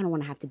 Like, I don't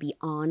want to have to be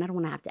on. I don't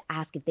want to have to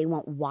ask if they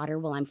want water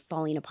while I'm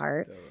falling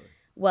apart. Totally.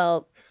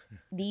 Well,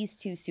 these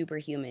two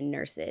superhuman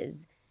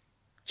nurses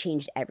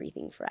changed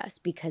everything for us,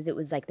 because it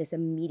was like this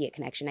immediate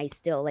connection. I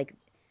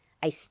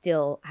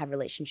still have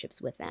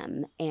relationships with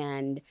them.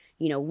 And,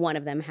 you know, one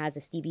of them has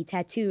a Stevie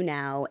tattoo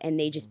now, and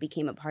they just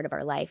became a part of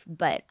our life.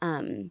 But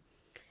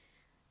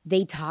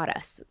they taught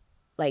us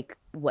like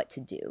what to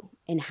do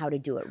and how to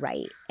do it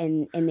right.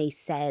 And they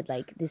said,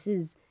 like, this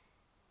is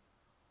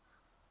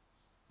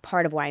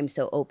part of why I'm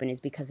so open,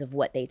 is because of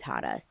what they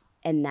taught us.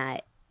 And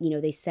that, you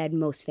know, they said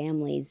most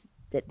families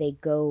that they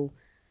go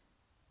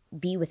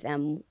be with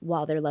them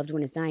while their loved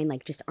one is dying,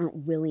 like, just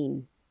aren't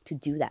willing to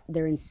do that.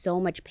 They're in so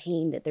much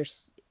pain that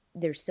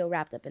they're so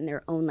wrapped up in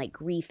their own like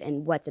grief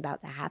and what's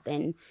about to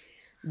happen,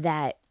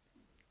 that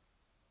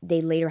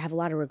they later have a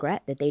lot of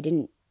regret that they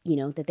didn't, you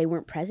know, that they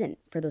weren't present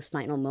for those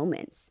final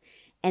moments.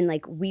 And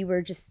like, we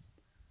were just,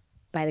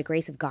 by the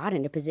grace of God,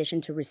 in a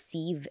position to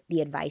receive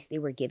the advice they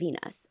were giving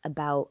us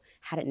about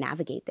how to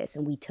navigate this.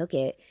 And we took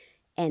it.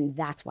 And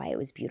that's why it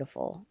was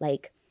beautiful.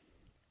 Like,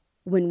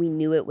 when we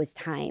knew it was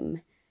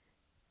time,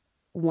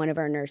 one of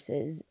our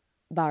nurses,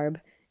 Barb,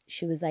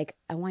 she was like,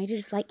 I want you to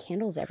just light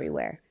candles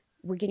everywhere.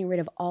 We're getting rid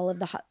of all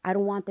of I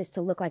don't want this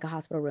to look like a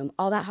hospital room.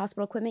 All that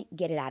hospital equipment,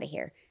 get it out of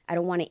here. I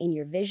don't want it in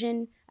your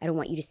vision. I don't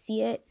want you to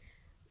see it.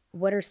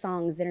 What are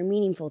songs that are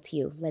meaningful to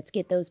you? Let's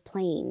get those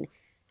playing.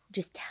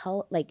 Just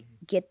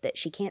get that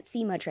she can't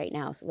see much right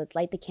now. So let's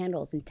light the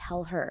candles and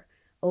tell her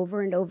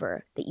over and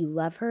over that you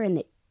love her and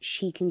that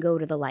she can go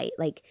to the light.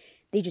 Like,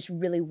 they just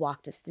really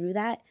walked us through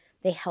that.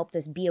 They helped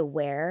us be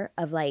aware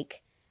of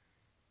like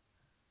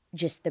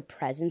just the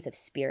presence of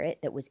spirit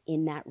that was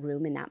in that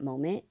room in that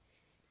moment.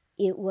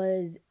 It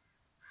was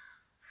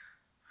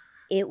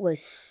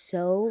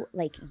so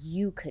like,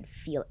 you could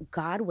feel it.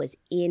 God was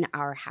in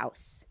our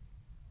house,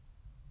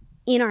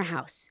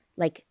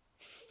 like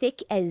thick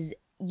as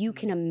you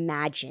can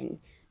imagine.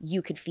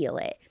 You could feel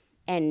it.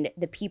 And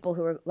the people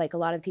who were like, a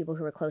lot of the people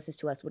who were closest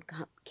to us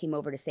came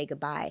over to say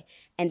goodbye,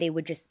 and they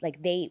would just like,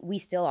 we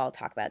still all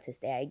talk about it to this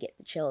day. I get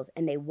the chills.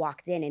 And they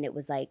walked in, and it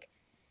was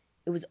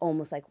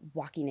almost like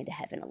walking into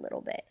heaven a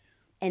little bit.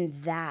 And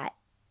that,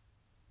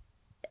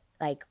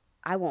 like,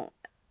 I won't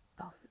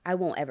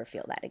ever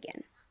feel that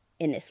again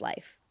in this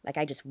life. Like,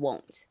 I just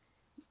won't.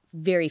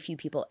 Very few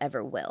people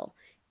ever will.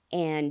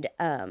 And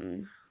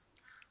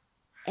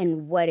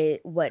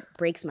what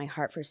breaks my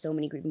heart for so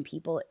many grieving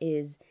people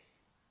is,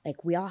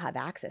 like, we all have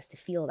access to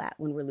feel that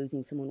when we're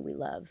losing someone we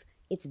love.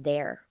 It's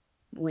there.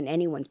 When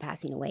anyone's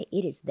passing away,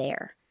 it is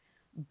there.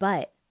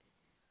 But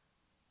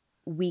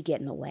we get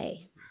in the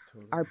way.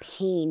 Totally. Our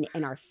pain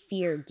and our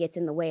fear gets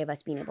in the way of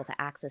us being able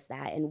to access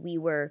that. And we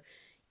were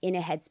in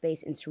a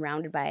headspace and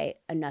surrounded by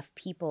enough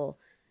people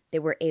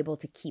that were able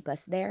to keep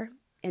us there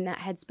in that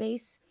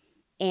headspace.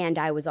 And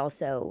I was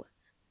also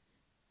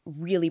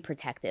really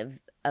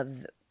protective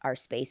of our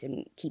space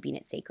and keeping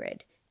it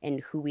sacred and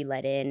who we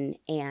let in.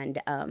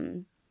 And,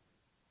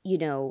 you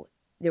know,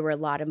 there were a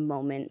lot of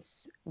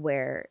moments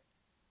where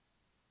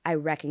I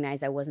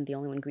recognized I wasn't the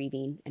only one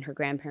grieving, and her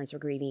grandparents were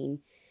grieving,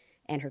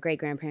 and her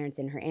great-grandparents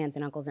and her aunts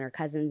and uncles and her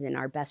cousins and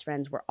our best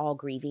friends were all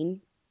grieving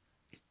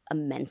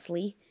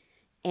immensely.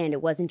 And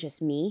it wasn't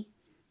just me.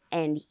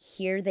 And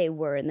here they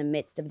were in the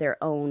midst of their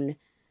own,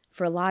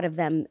 for a lot of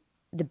them,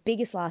 the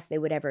biggest loss they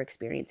would ever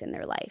experience in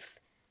their life.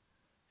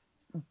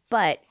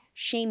 But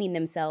shaming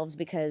themselves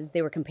because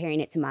they were comparing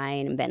it to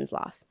mine and Ben's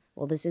loss.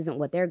 Well, this isn't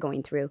what they're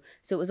going through.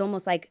 So it was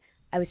almost like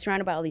I was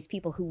surrounded by all these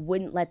people who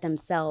wouldn't let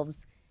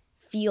themselves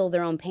feel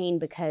their own pain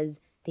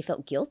because they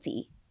felt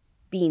guilty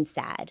being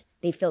sad.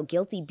 They felt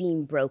guilty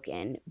being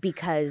broken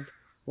because,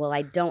 well,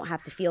 I don't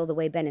have to feel the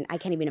way Ben, and I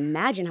can't even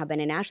imagine how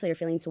Ben and Ashley are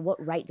feeling. So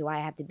what right do I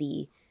have to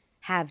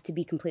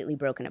be completely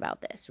broken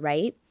about this,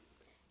 right?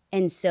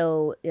 And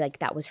so, like,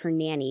 that was her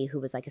nanny, who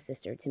was like a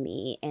sister to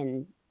me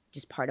and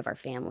just part of our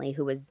family,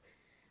 who was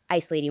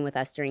isolating with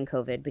us during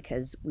COVID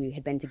because we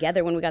had been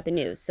together when we got the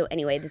news. So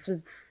anyway, this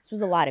was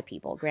a lot of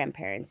people,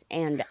 grandparents,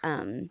 and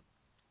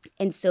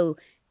so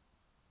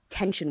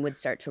tension would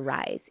start to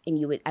rise,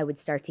 and I would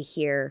start to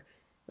hear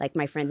like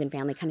my friends and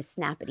family kind of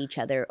snap at each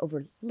other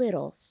over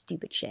little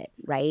stupid shit,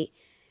 right?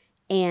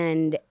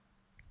 And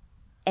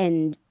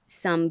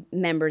some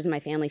members of my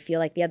family feel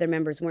like the other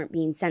members weren't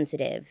being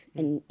sensitive,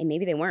 and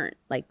maybe they weren't,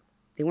 like,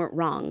 they weren't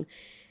wrong.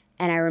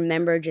 And I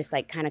remember just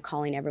like kind of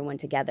calling everyone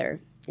together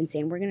and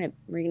saying, we're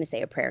gonna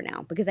say a prayer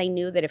now, because I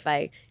knew that if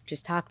I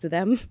just talked to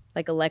them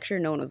like a lecture,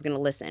 no one was gonna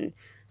listen.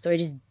 So I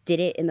just did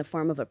it in the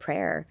form of a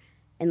prayer,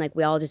 and like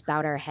we all just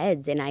bowed our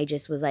heads, and I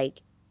just was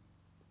like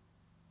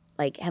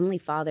Heavenly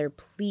Father,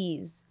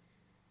 please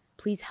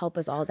help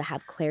us all to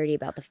have clarity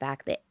about the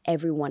fact that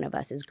every one of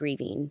us is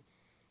grieving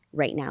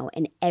right now,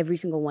 and every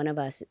single one of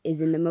us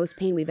is in the most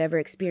pain we've ever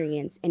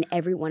experienced, and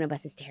every one of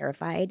us is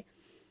terrified,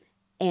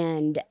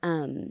 and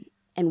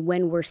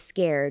when we're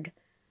scared,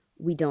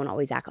 we don't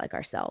always act like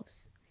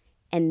ourselves,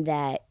 and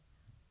that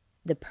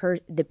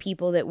the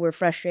people that we're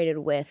frustrated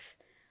with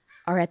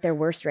are at their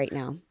worst right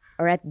now,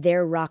 are at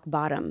their rock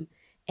bottom,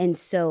 and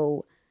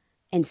so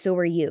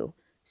are you.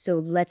 So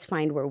let's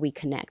find where we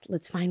connect.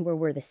 Let's find where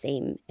we're the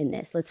same in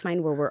this. Let's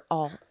find where we're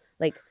all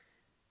like,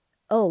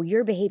 oh,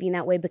 you're behaving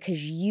that way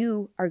because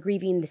you are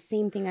grieving the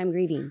same thing I'm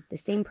grieving, the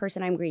same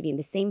person I'm grieving,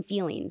 the same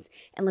feelings,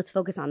 and let's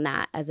focus on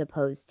that as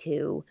opposed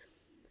to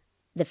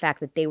the fact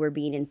that they were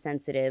being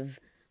insensitive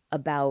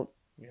about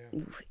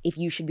if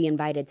you should be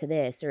invited to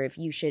this or if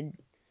you should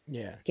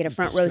get a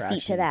front row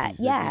seat to that.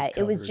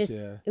 It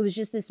was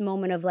just this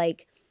moment of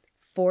like,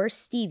 for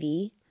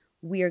Stevie,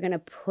 we are going to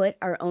put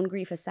our own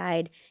grief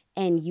aside,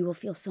 and you will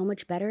feel so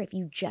much better if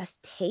you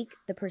just take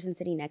the person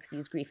sitting next to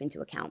you's grief into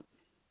account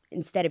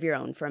instead of your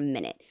own for a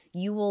minute.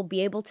 You will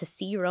be able to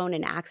see your own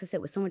and access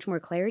it with so much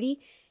more clarity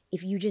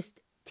if you just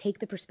take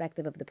the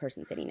perspective of the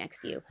person sitting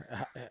next to you.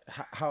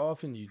 How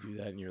often do you do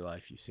that in your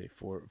life? You say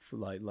for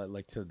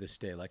like to this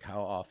day, like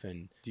how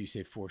often do you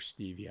say for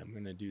Stevie, I'm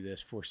going to do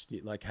this for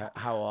Steve? Like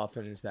how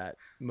often is that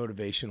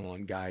motivational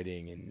and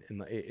guiding?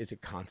 And is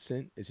it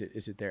constant? Is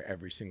it there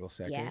every single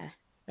second? Yeah.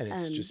 And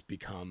it's just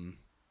become...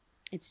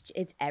 It's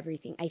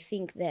everything. I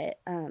think that,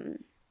 when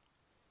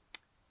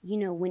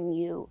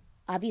you,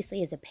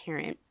 obviously as a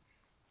parent,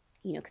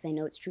 because I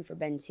know it's true for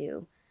Ben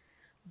too,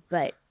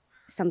 but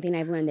something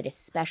I've learned that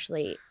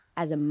especially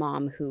as a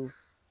mom who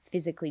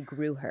physically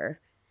grew her,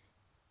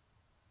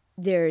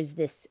 there's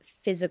this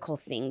physical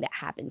thing that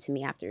happened to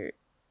me after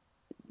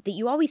that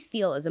you always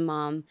feel as a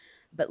mom,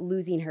 but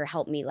losing her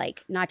helped me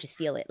like not just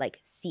feel it, like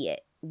see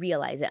it,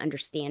 realize it,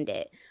 understand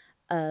it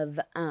of,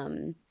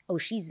 oh,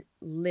 she's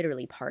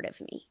literally part of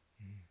me.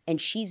 And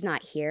she's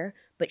not here,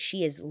 but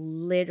she is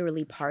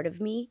literally part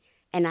of me.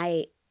 And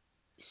I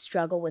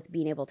struggle with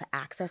being able to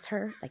access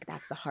her. Like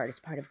that's the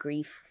hardest part of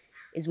grief,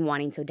 is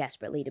wanting so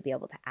desperately to be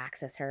able to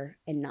access her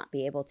and not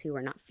be able to,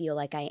 or not feel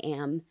like I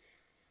am.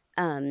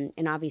 And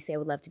obviously I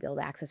would love to be able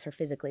to access her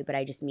physically, but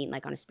I just mean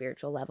like on a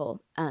spiritual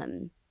level.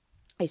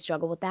 I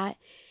struggle with that.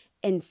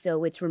 And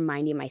so it's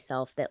reminding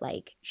myself that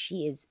like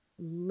she is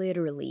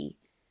literally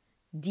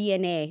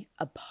DNA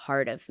a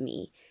part of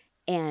me.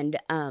 And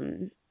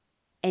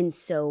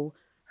so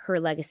her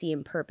legacy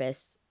and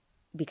purpose,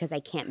 because I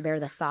can't bear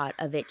the thought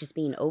of it just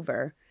being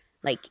over,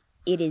 like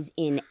it is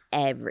in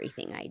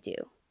everything I do,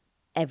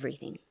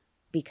 everything,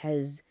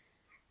 because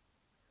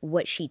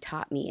what she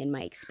taught me and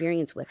my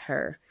experience with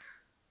her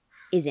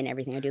is in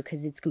everything I do,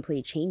 because it's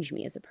completely changed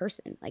me as a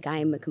person. Like I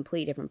am a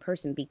completely different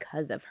person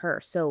because of her.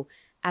 So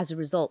as a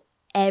result,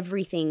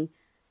 everything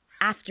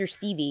after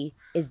Stevie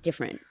is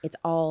different. It's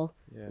all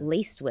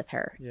laced with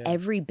her. Yeah.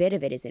 Every bit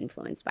of it is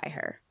influenced by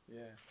her.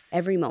 Yeah.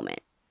 Every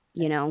moment.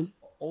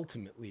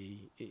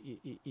 Ultimately,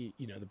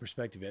 the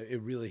perspective,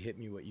 it really hit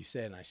me what you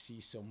said, and I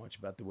see so much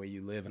about the way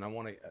you live, and I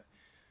want to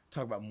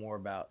talk about more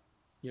about,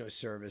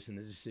 service and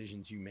the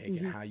decisions you make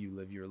and how you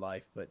live your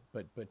life, but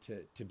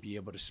to be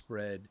able to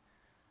spread,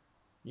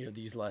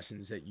 these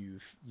lessons that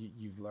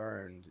you've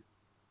learned,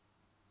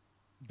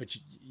 but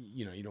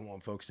you don't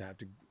want folks to have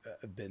to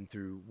have been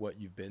through what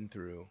you've been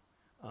through,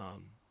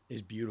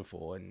 is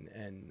beautiful,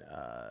 and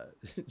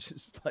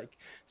just like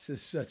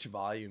says such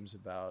volumes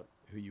about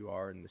who you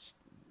are and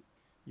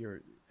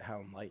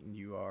how enlightened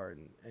you are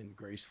and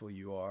graceful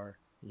you are,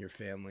 and your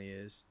family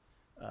is.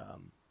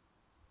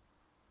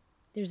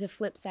 There's a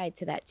flip side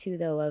to that too,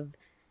 though, of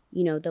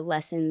the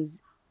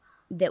lessons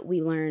that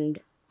we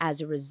learned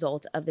as a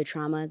result of the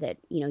trauma that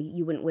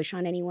you wouldn't wish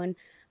on anyone,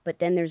 but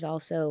then there's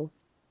also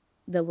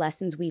the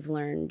lessons we've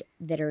learned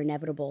that are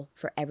inevitable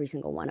for every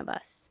single one of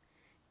us.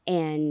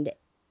 And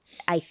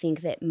I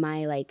think that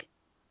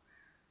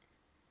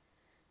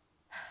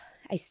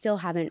I still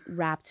haven't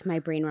wrapped my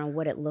brain around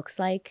what it looks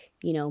like,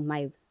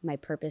 my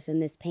purpose in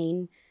this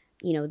pain.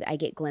 I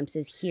get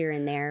glimpses here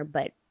and there,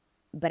 but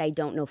I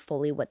don't know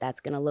fully what that's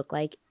going to look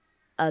like,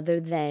 other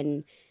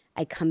than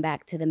I come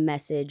back to the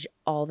message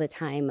all the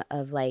time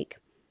of like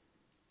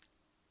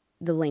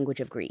the language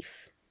of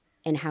grief,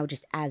 and how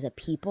just as a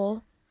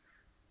people,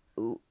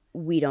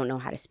 we don't know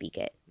how to speak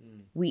it.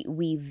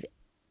 We've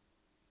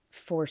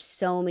for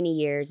so many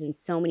years and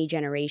so many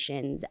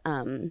generations,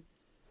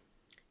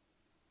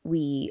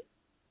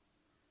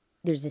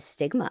 there's a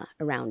stigma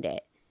around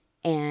it,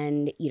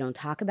 and you don't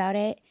talk about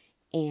it,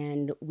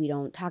 and we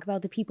don't talk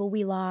about the people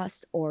we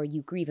lost, or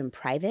you grieve in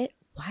private.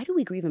 Why do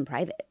we grieve in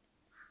private?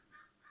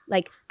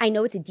 Like, I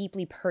know it's a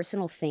deeply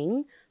personal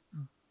thing,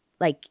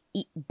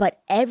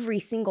 but every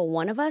single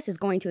one of us is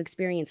going to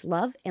experience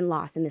love and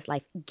loss in this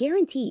life,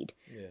 guaranteed,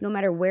 no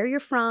matter where you're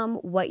from,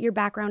 what your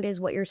background is,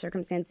 what your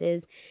circumstance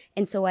is.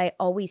 And so I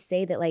always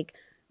say that like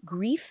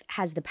grief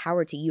has the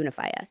power to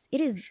unify us.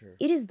 It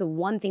is the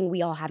one thing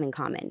we all have in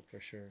common. For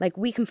sure. Like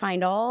we can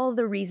find all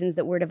the reasons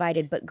that we're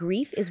divided, but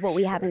grief is what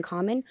we have in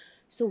common.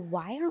 So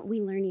why aren't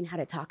we learning how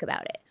to talk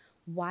about it?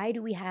 Why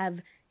do we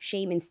have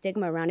shame and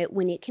stigma around it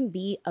when it can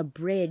be a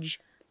bridge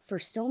for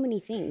so many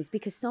things?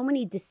 Because so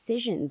many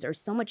decisions or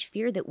so much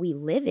fear that we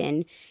live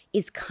in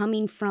is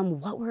coming from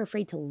what we're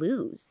afraid to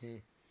lose.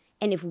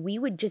 And if we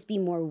would just be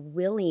more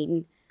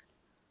willing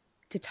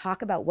to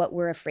talk about what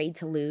we're afraid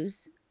to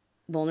lose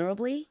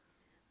vulnerably,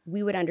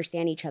 we would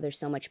understand each other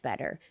so much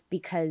better,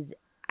 because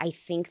I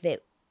think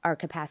that our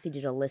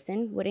capacity to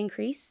listen would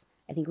increase.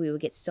 I think we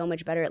would get so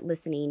much better at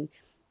listening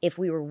if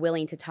we were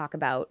willing to talk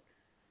about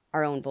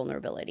our own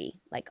vulnerability,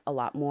 like a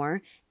lot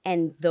more.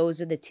 And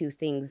those are the two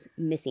things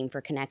missing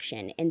for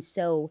connection. And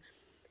so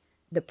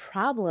the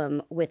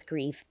problem with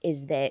grief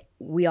is that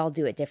we all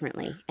do it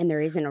differently, and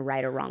there isn't a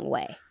right or wrong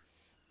way.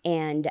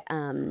 And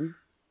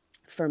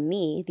for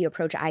me, the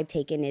approach I've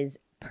taken is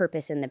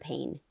purpose in the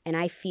pain. And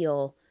I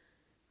feel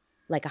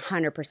like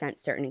 100%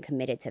 certain and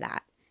committed to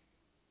that.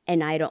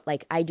 And I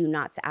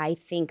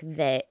think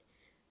that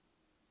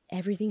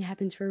everything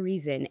happens for a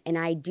reason. And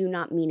I do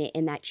not mean it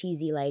in that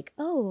cheesy, like,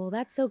 oh,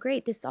 that's so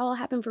great, this all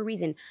happened for a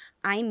reason.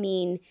 I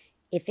mean,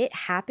 if it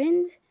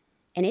happened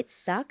and it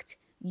sucked,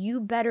 you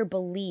better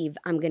believe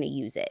I'm going to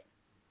use it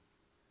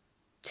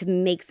to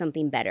make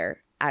something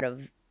better out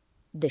of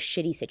the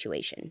shitty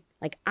situation.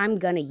 Like, I'm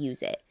going to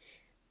use it.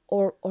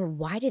 Or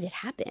why did it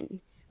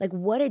happen? Like,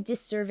 what a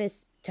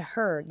disservice to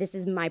her. This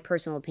is my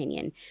personal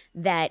opinion,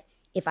 that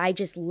if I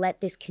just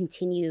let this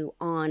continue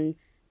on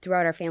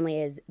throughout our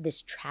family as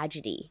this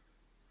tragedy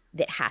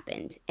that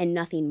happened and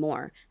nothing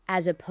more,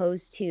 as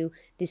opposed to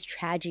this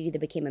tragedy that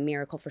became a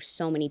miracle for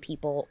so many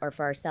people or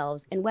for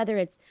ourselves. And whether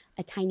it's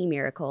a tiny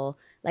miracle,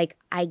 like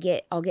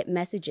I'll get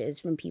messages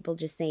from people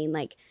just saying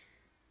like,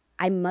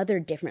 I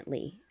mothered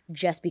differently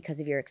just because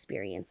of your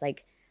experience.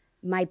 Like,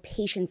 my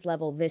patience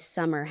level this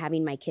summer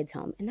having my kids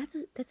home. And that's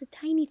a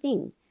tiny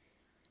thing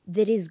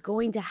that is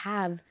going to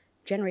have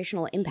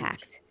generational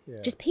impact.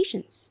 Just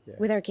patience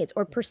with our kids,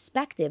 or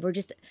perspective, or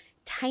just a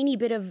tiny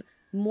bit of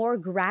more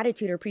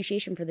gratitude or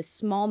appreciation for the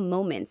small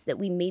moments that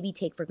we maybe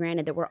take for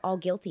granted, that we're all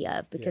guilty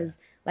of because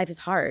life is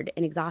hard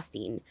and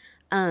exhausting.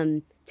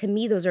 To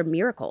me, those are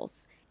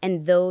miracles.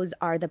 And those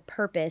are the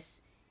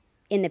purpose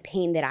in the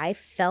pain that I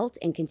felt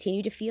and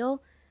continue to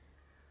feel.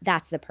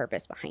 That's the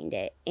purpose behind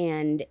it.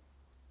 And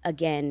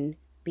again,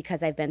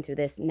 because I've been through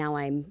this, now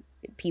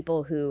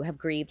people who have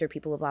grieved or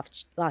people who have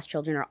lost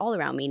children are all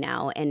around me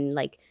now and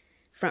like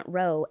front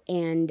row,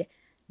 and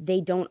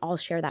they don't all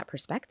share that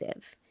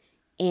perspective.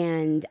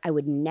 And I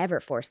would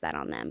never force that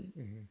on them.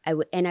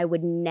 I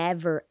would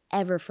never,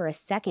 ever for a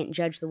second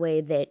judge the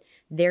way that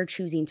they're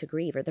choosing to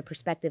grieve or the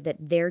perspective that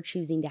they're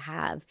choosing to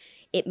have.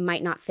 It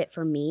might not fit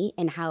for me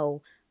and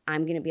how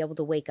I'm going to be able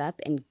to wake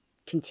up and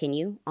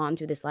continue on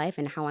through this life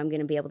and how I'm going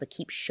to be able to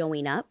keep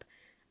showing up.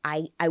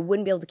 I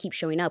wouldn't be able to keep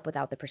showing up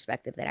without the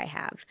perspective that I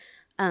have.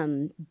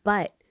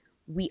 But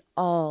we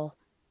all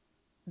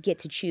get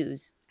to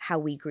choose how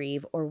we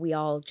grieve, or we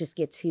all just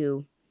get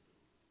to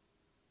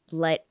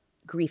let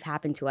grief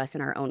happen to us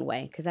in our own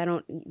way. Because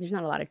there's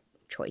not a lot of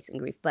choice in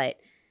grief, but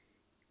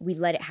we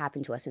let it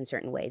happen to us in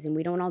certain ways, and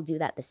we don't all do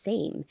that the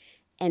same.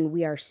 And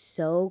we are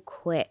so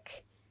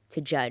quick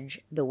to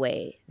judge the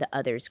way the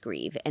others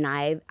grieve. And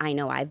I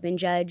know I've been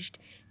judged,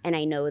 and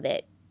I know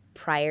that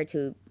prior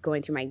to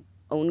going through my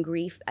own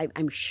grief,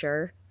 I'm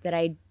sure that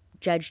I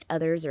judged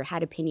others or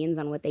had opinions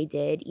on what they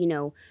did. You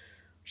know,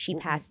 she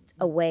passed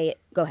away.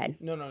 Go ahead.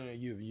 No,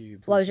 you.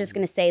 Well, I was just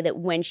going to say that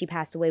when she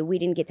passed away, we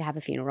didn't get to have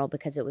a funeral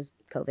because it was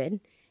COVID,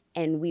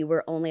 and we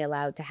were only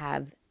allowed to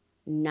have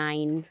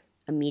 9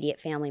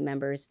 immediate family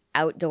members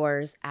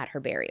outdoors at her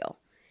burial.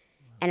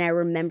 And I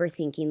remember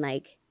thinking,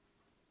 like,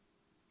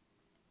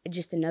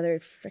 just another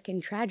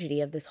freaking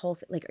tragedy of this whole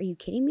thing. Like, are you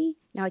kidding me?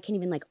 Now I can't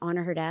even like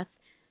honor her death.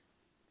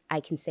 I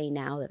can say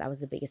now that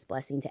was the biggest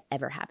blessing to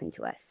ever happen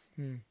to us,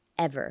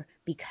 ever,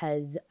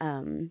 because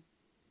Ben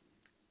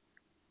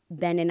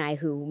and I,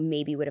 who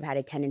maybe would have had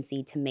a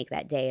tendency to make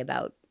that day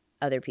about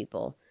other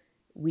people,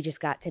 we just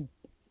got to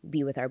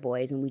be with our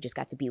boys, and we just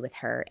got to be with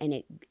her.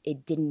 And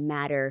it didn't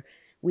matter.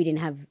 We didn't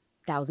have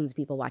thousands of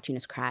people watching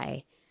us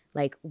cry.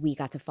 Like, we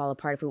got to fall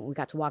apart. We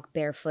got to walk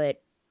barefoot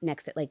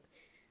next to, like,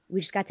 we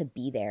just got to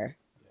be there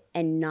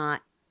and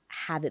not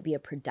have it be a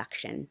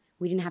production.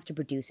 We didn't have to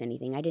produce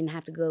anything. I didn't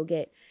have to go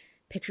get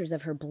pictures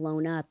of her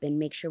blown up and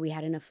make sure we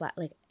had enough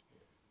like,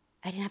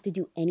 I didn't have to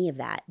do any of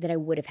that I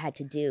would have had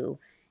to do.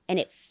 And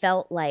it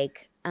felt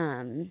like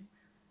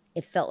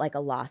a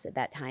loss at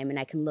that time. And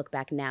I can look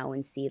back now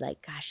and see,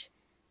 like, gosh,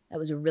 that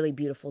was a really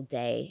beautiful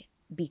day,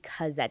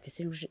 because that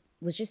decision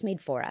was just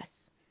made for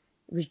us.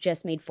 It was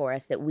just made for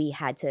us that we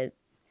had to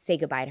say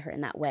goodbye to her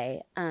in that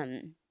way.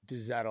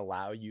 does that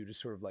allow you to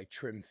sort of like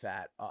trim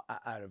fat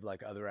out of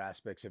like other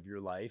aspects of your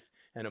life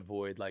and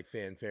avoid like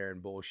fanfare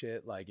and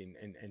bullshit, like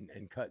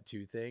and cut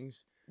to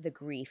things? The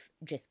grief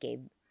just gave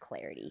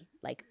clarity,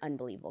 like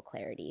unbelievable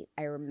clarity.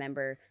 I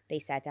remember they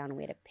sat down and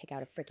we had to pick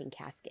out a freaking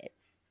casket.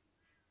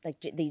 Like,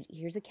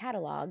 here's a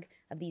catalog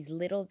of these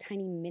little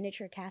tiny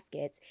miniature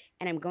caskets,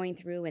 and I'm going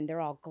through and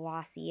they're all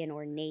glossy and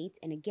ornate.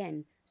 And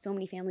again, so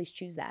many families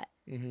choose that.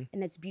 And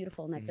that's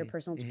beautiful, and that's their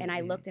personal. And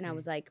I looked and I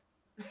was like,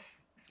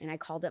 and I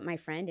called up my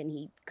friend, and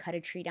he cut a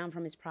tree down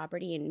from his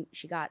property, and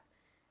she got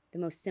the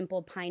most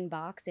simple pine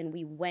box, and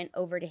we went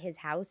over to his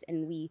house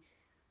and we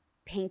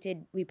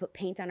put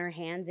paint on our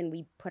hands and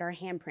we put our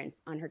handprints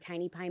on her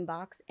tiny pine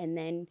box, and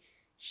then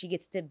she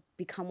gets to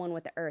become one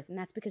with the earth. And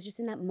that's because just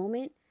in that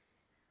moment,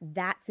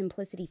 that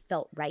simplicity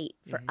felt right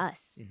for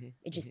us.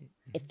 It just,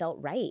 it felt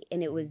right.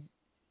 And it was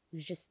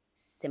just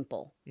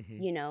simple,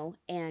 you know?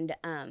 And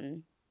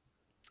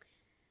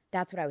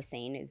that's what I was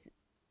saying is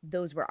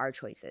those were our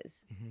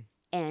choices.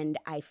 And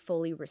I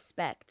fully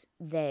respect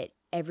that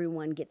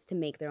everyone gets to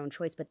make their own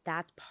choice, but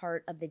that's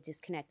part of the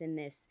disconnect in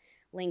this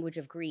language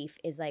of grief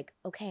is like,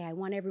 okay, I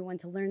want everyone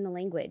to learn the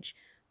language,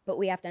 but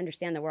we have to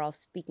understand that we're all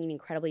speaking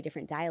incredibly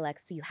different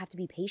dialects. So you have to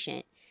be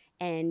patient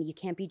and you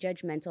can't be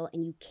judgmental,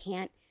 and you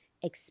can't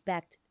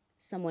expect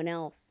someone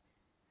else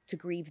to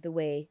grieve the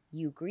way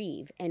you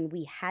grieve. And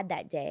we had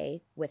that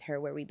day with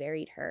her where we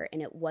buried her,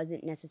 and it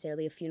wasn't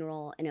necessarily a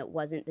funeral and it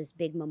wasn't this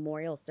big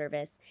memorial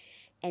service.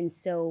 And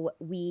so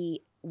we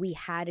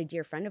had a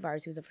dear friend of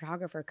ours who's a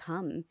photographer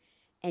come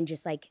and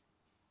just like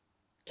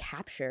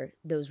capture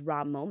those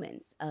raw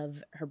moments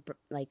of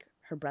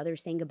her brother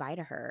saying goodbye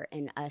to her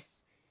and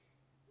us,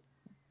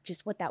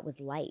 just what that was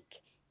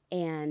like.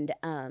 And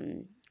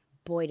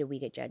boy, did we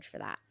get judged for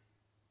that.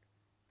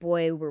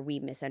 Boy, were we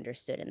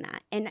misunderstood in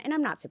that. And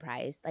I'm not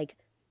surprised. Like,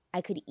 I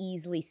could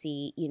easily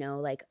see, you know,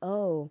 like,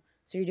 oh,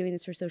 so you're doing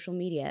this for social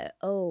media.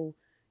 Oh,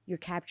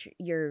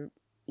 you're,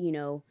 you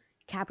know,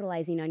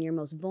 capitalizing on your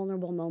most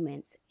vulnerable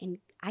moments. And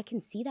I can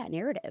see that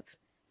narrative.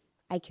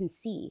 I can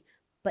see.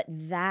 But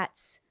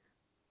that's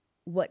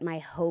what my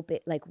hope,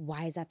 like,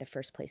 why is that the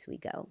first place we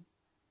go?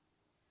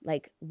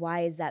 Like,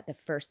 why is that the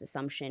first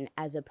assumption,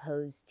 as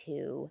opposed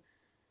to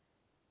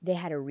they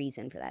had a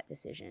reason for that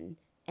decision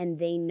and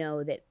they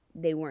know that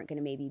they weren't going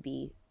to maybe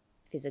be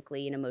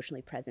physically and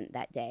emotionally present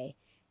that day,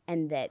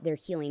 and that their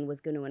healing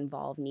was going to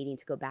involve needing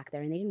to go back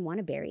there, and they didn't want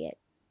to bury it.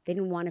 They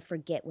didn't want to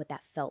forget what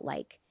that felt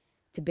like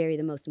to bury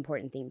the most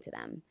important thing to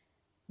them.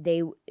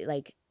 They,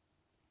 like,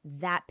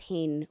 that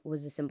pain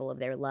was a symbol of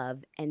their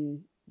love,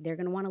 and they're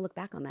going to want to look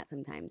back on that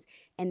sometimes.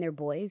 And their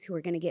boys who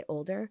are going to get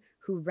older,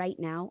 who right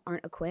now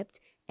aren't equipped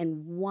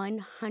and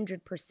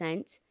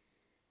 100%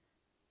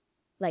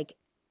 like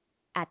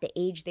at the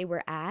age they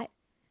were at,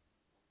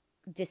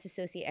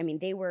 disassociate. I mean,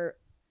 they were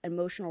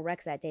emotional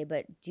wrecks that day,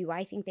 but do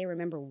I think they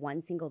remember one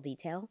single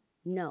detail?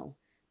 No.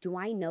 Do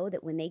I know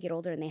that when they get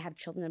older and they have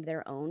children of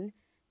their own,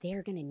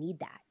 they're going to need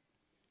that.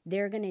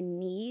 They're going to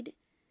need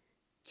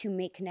to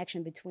make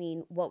connection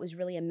between what was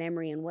really a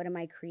memory and what am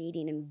I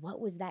creating and what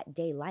was that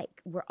day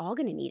like. We're all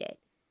going to need it,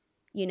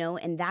 you know,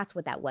 and that's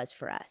what that was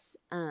for us.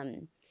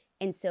 And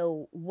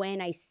so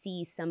when I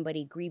see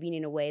somebody grieving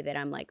in a way that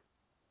I'm like,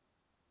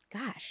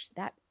 gosh,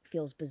 that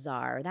feels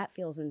bizarre, or that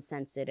feels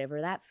insensitive,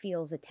 or that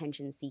feels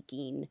attention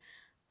seeking,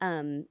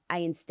 I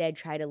instead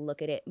try to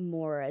look at it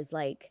more as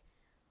like,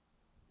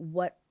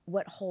 what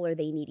hole are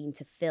they needing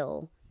to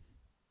fill?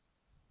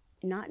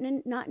 Not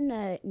in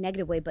a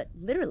negative way, but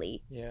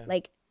literally,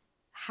 like,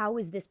 how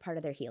is this part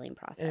of their healing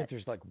process? And if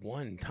there's like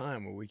one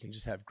time where we can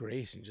just have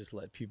grace and just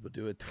let people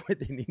do it the way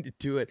they need to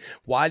do it,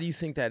 why do you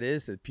think that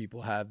is, that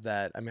people have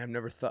that? I mean, I've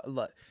never thought,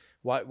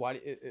 why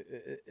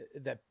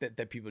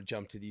that people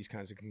jump to these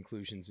kinds of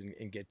conclusions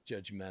and get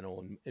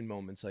judgmental in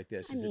moments like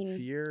this? Is it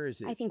fear? Is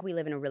it? I think we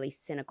live in a really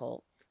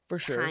cynical for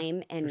sure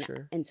time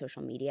and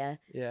social media.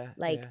 Yeah.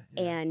 Like,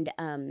 and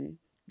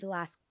the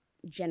last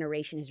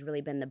generation has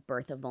really been the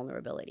birth of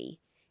vulnerability.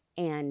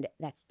 And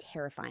that's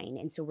terrifying.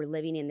 And so we're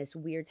living in this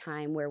weird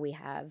time where we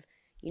have,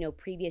 you know,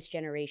 previous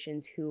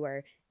generations who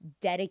are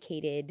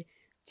dedicated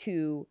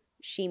to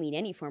shaming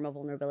any form of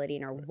vulnerability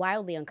and are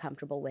wildly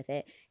uncomfortable with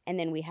it. And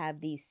then we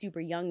have these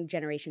super young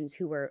generations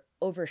who are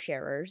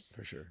oversharers.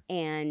 For sure.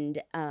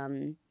 And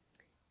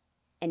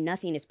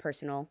nothing is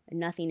personal,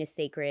 nothing is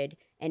sacred.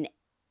 And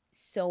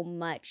so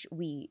much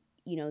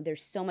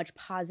there's so much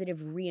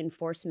positive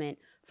reinforcement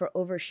for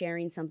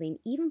oversharing something,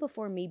 even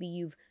before maybe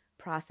you've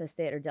processed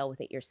it or dealt with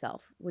it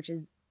yourself, which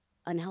is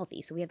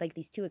unhealthy. So we have like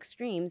these two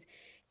extremes,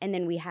 and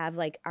then we have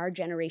like our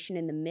generation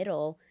in the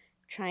middle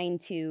trying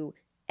to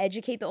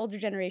educate the older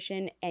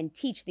generation and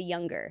teach the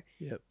younger.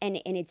 Yep.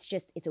 And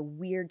it's a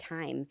weird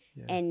time.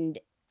 Yeah. And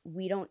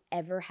we don't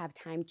ever have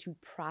time to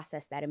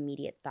process that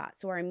immediate thought.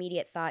 So our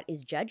immediate thought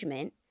is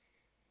judgment.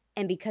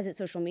 And because it's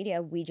social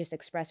media, we just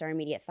express our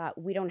immediate thought.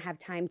 We don't have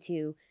time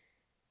to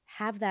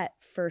have that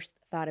first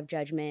thought of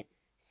judgment,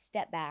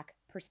 step back,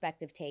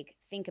 perspective take,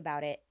 think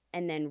about it,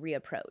 and then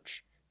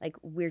reapproach. Like,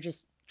 we're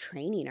just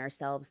training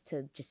ourselves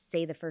to just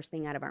say the first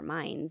thing out of our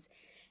minds.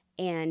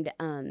 And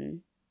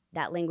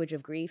that language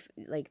of grief,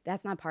 like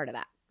that's not part of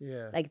that.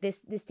 Yeah. Like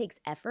this takes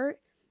effort,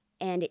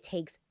 and it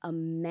takes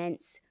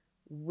immense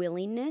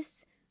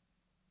willingness,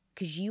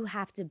 because you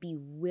have to be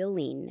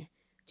willing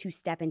to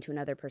step into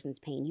another person's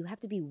pain. You have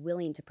to be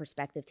willing to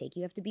perspective take.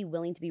 You have to be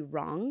willing to be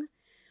wrong,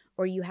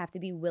 or you have to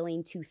be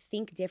willing to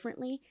think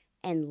differently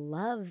and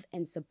love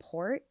and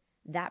support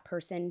that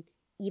person,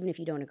 even if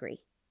you don't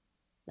agree.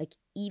 Like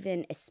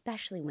even,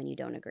 especially when you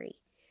don't agree.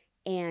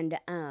 And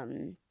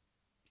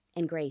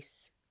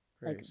grace.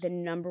 Like the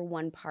number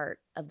one part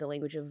of the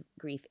language of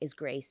grief is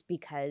grace,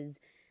 because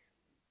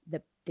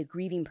the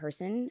grieving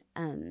person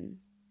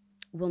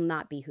will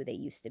not be who they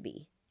used to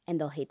be, and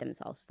they'll hate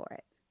themselves for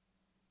it.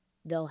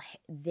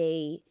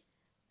 They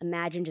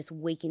imagine just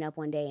waking up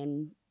one day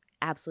and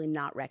absolutely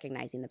not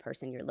recognizing the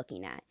person you're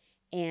looking at.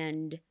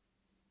 And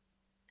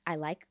I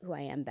like who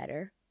I am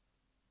better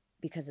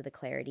because of the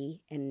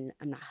clarity, and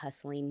I'm not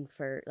hustling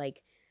for,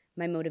 like,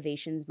 my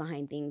motivations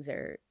behind things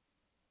are,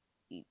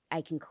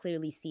 I can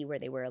clearly see where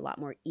they were a lot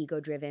more ego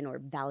driven or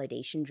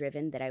validation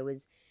driven, that I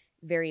was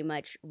very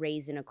much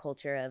raised in a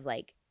culture of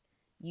like,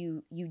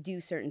 you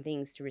do certain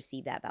things to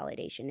receive that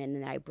validation. And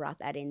then I brought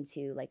that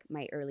into like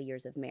my early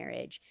years of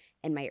marriage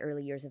and my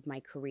early years of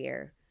my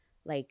career.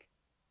 Like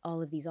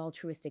all of these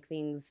altruistic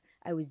things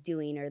I was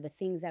doing, or the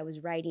things I was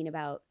writing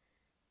about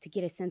to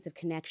get a sense of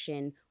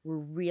connection, were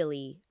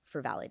really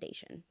for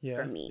validation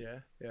for me.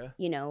 Yeah.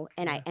 You know,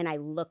 and I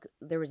look,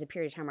 there was a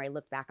period of time where I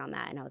looked back on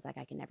that and I was like,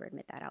 I can never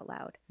admit that out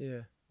loud.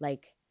 Yeah.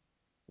 Like,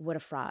 what a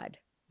fraud.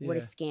 What a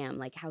scam.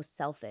 Like, how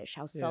selfish,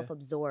 how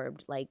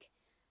self-absorbed. Like,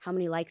 how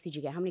many likes did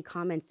you get? How many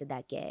comments did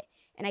that get?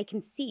 And I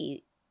can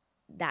see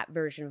that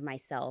version of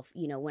myself,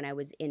 you know, when I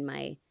was in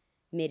my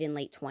mid and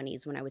late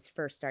 20s, when I was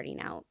first starting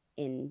out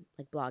in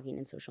like blogging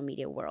and social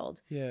media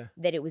world. Yeah.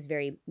 That it was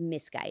very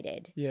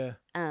misguided. Yeah.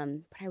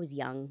 But I was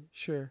young.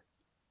 Sure.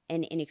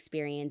 And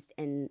inexperienced,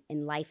 and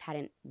life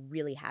hadn't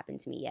really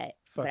happened to me yet.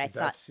 Fuck, but I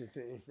thought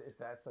if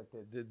that's like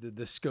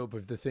the scope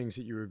of the things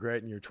that you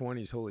regret in your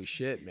 20s, holy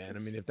shit, man. I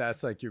mean, if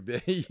that's like your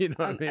big, you know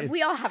what I mean?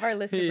 We all have our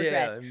list of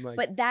regrets. Like,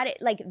 but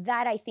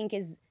that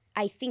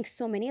I think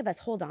so many of us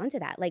hold on to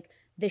that. Like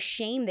the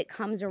shame that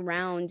comes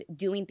around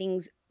doing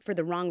things for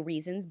the wrong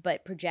reasons,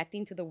 but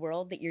projecting to the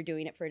world that you're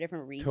doing it for a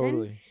different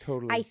reason.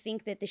 Totally. I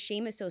think that the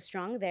shame is so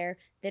strong there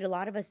that a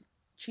lot of us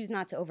choose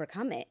not to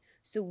overcome it.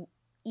 So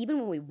even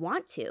when we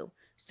want to.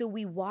 So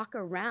we walk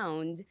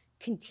around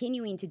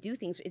continuing to do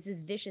things. It's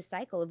this vicious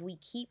cycle of we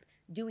keep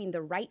doing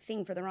the right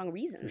thing for the wrong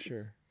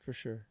reasons. For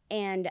sure.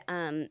 And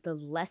the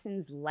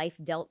lessons life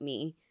dealt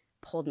me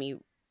pulled me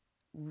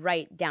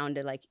right down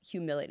to like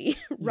humility,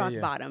 rock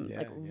bottom,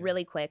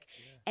 really quick.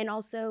 Yeah. And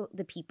also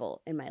the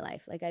people in my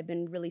life. Like I've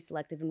been really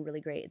selective and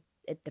really great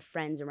at the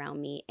friends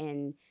around me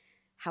and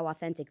how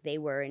authentic they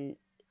were, and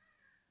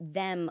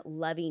them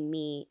loving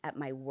me at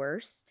my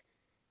worst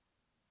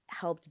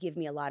helped give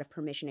me a lot of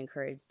permission and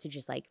courage to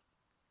just like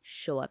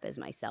show up as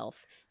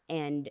myself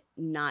and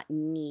not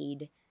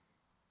need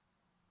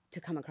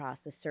to come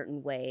across a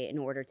certain way in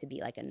order to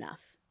be like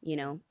enough, you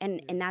know?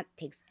 And that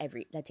takes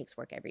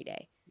work every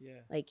day. Yeah.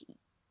 Like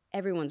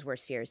everyone's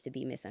worst fear is to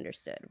be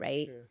misunderstood,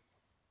 right? Sure.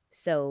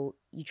 So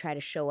you try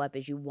to show up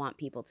as you want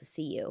people to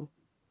see you.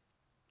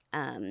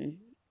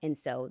 And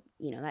so,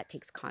 you know, that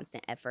takes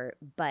constant effort,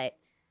 but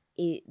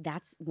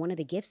that's one of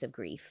the gifts of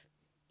grief,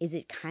 is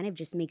it kind of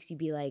just makes you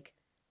be like,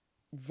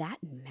 that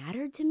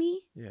mattered to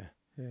me? Yeah.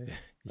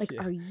 Like,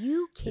 are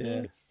you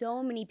kidding? Yeah.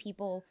 So many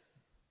people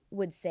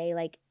would say,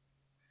 like,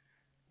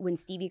 when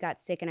Stevie got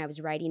sick and I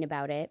was writing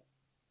about it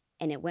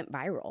and it went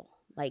viral,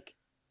 like,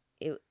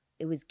 it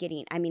was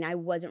getting, I mean, I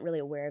wasn't really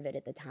aware of it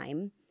at the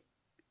time.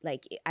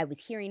 Like, I was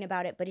hearing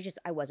about it, but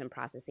I wasn't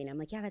processing. I'm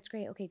like, yeah, that's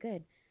great. Okay,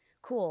 good.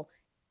 Cool.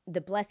 The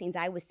blessings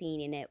I was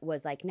seeing in it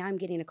was like, now I'm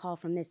getting a call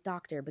from this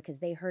doctor because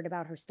they heard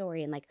about her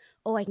story and like,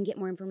 oh, I can get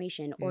more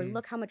information. Or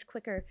look how much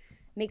quicker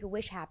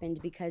Make-A-Wish happened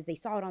because they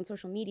saw it on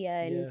social media.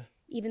 And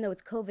even though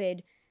it's COVID,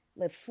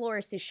 the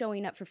florist is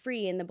showing up for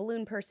free, and the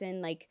balloon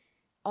person, like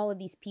all of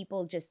these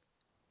people just,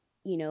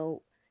 you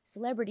know,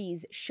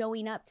 celebrities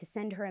showing up to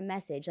send her a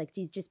message, like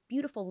these just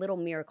beautiful little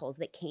miracles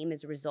that came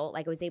as a result.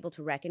 Like I was able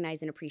to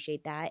recognize and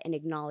appreciate that and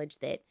acknowledge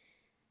that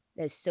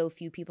there's so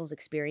few people's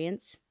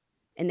experience,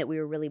 and that we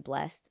were really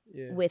blessed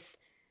with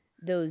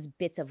those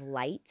bits of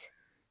light,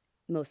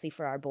 mostly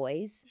for our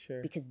boys,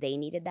 because they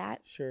needed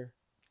that.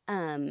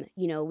 You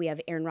know, we have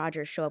Aaron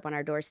Rodgers show up on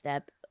our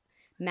doorstep,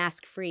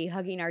 mask free,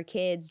 hugging our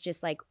kids,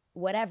 just like,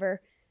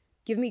 whatever,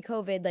 give me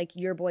COVID, like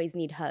your boys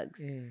need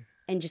hugs.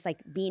 And just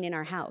like being in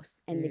our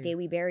house. And the day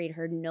we buried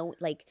her,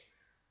 like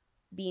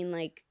being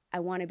like,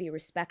 I want to be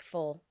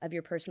respectful of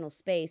your personal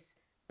space,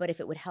 but if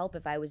it would help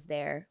if I was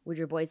there, would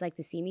your boys like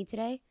to see me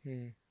today?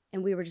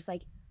 And we were just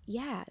like,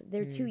 yeah,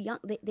 they're too young.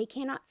 They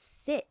cannot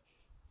sit.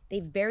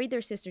 They've buried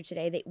their sister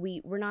today.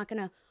 We're not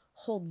going to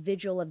hold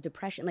vigil of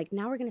depression. Like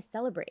now we're going to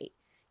celebrate,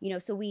 you know?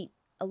 So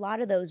a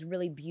lot of those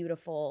really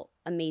beautiful,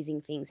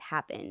 amazing things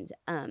happened.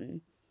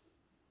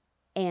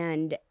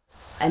 And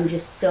I'm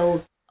just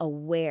so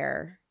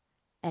aware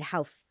at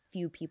how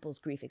few people's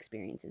grief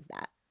experiences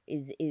that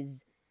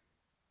is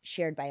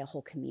shared by a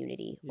whole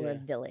community or a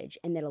village,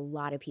 and that a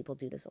lot of people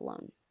do this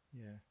alone.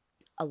 Yeah.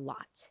 A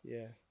lot.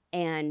 Yeah.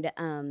 And,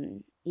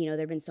 you know, there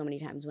have been so many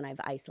times when I've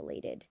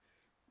isolated,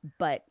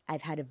 but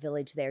I've had a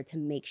village there to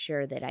make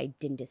sure that I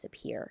didn't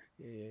disappear.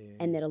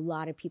 And that a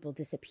lot of people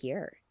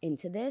disappear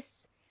into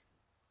this.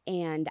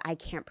 And I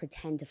can't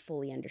pretend to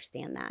fully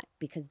understand that,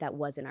 because that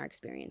wasn't our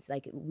experience.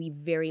 Like, we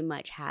very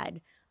much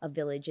had a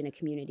village and a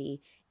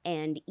community.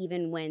 And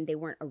even when they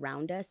weren't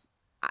around us,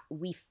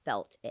 we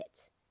felt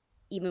it.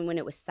 Even when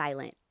it was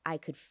silent, I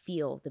could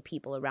feel the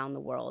people around the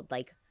world,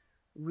 like,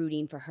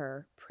 rooting for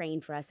her,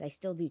 praying for us. I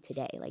still do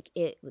today. Like,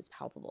 it was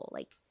palpable.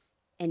 Like,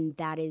 and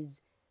that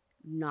is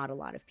not a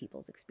lot of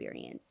people's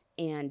experience.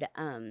 And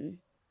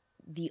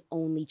the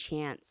only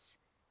chance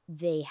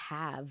they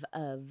have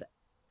of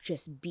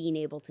just being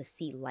able to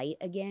see light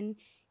again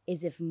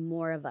is if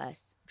more of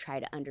us try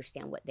to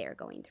understand what they're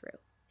going through.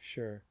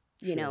 Sure.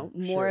 You know,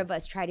 more of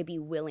us try to be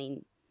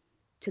willing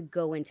to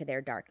go into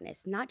their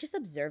darkness, not just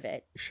observe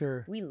it.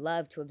 Sure. We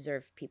love to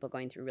observe people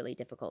going through really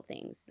difficult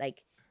things.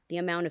 Like, the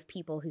amount of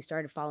people who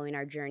started following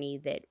our journey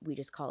that we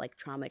just call like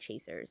trauma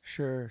chasers.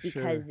 Sure.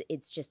 Because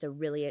it's just a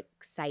really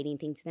exciting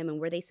thing to them. And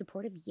were they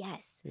supportive?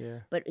 Yes.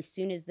 Yeah. But as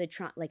soon as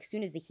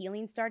soon as the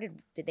healing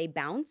started, did they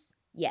bounce?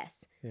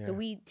 Yes. Yeah. So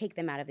we take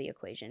them out of the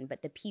equation.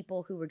 But the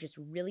people who were just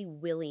really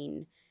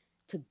willing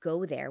to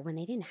go there when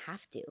they didn't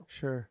have to.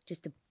 Sure.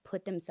 Just to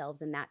put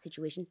themselves in that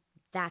situation,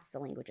 that's the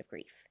language of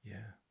grief. Yeah.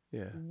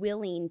 Yeah.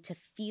 Willing to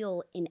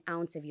feel an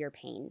ounce of your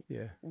pain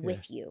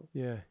with you.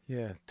 Yeah.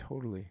 Yeah.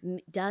 Totally.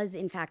 Does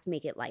in fact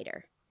make it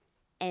lighter.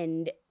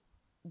 And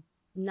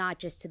not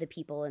just to the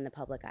people in the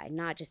public eye,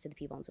 not just to the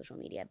people on social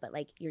media, but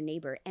like your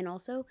neighbor. And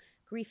also,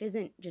 grief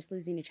isn't just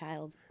losing a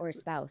child or a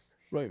spouse.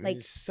 Right. Like,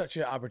 it's such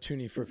an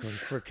opportunity for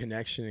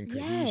connection and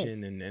cohesion.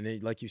 Yes. And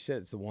it, like you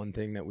said, it's the one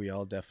thing that we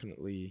all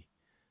definitely.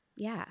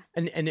 Yeah.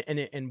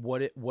 And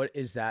what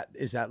is that?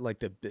 Is that like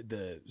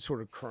the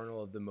sort of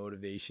kernel of the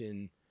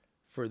motivation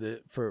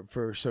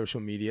for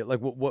social media? Like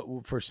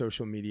what for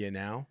social media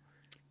now?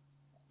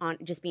 On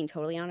just being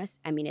totally honest,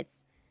 I mean,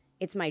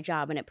 it's my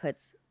job and it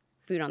puts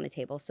food on the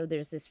table. So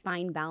there's this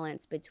fine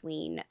balance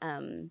between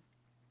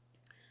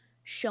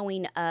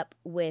showing up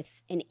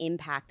with an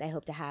impact I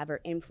hope to have,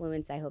 or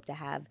influence I hope to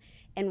have.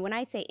 And when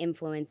I say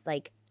influence,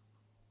 like,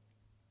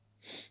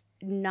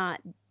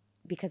 not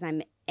because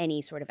I'm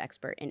any sort of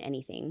expert in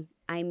anything.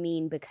 I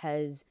mean,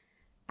 because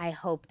I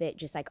hope that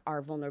just like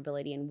our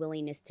vulnerability and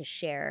willingness to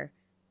share,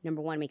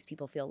 number one, makes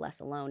people feel less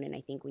alone. And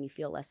I think when you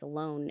feel less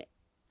alone,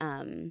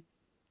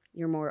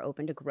 you're more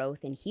open to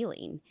growth and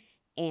healing.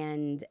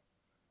 And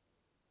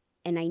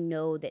I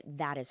know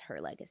that is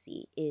her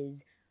legacy,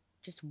 is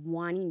just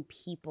wanting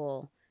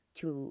people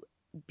to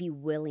be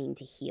willing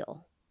to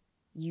heal.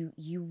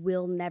 You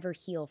will never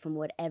heal from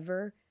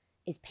whatever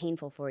is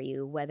painful for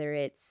you, whether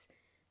it's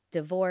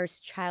divorce,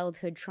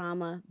 childhood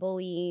trauma,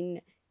 bullying,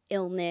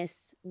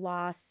 illness,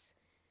 loss,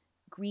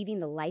 grieving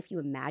the life you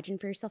imagined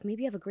for yourself.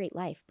 Maybe you have a great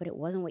life, but it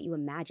wasn't what you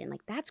imagined.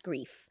 Like, that's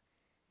grief.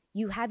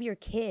 You have your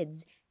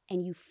kids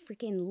and you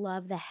freaking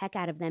love the heck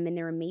out of them and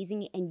they're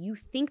amazing and you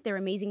think they're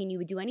amazing and you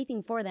would do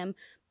anything for them,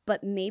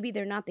 but maybe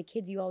they're not the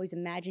kids you always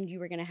imagined you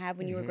were going to have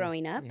when you were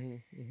growing up.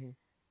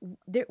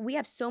 We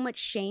have so much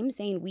shame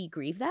saying we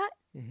grieve that.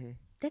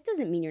 That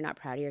doesn't mean you're not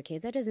proud of your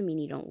kids. That doesn't mean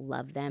you don't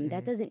love them.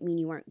 That doesn't mean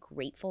you aren't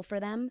grateful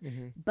for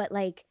them. But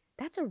like,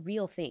 that's a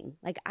real thing.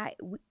 Like,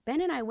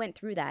 Ben and I went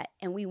through that,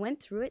 and we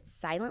went through it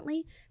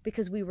silently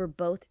because we were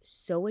both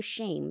so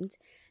ashamed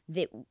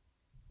that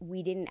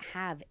we didn't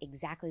have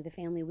exactly the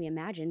family we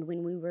imagined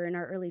when we were in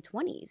our early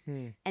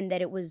 20s, and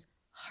that it was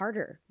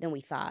harder than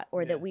we thought,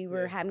 or that we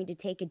were having to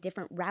take a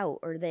different route,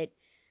 or that,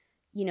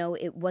 you know,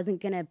 it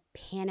wasn't going to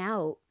pan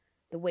out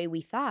the way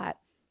we thought.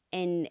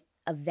 And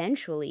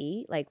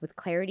eventually, like with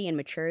clarity and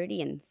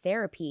maturity and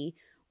therapy,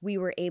 we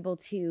were able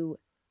to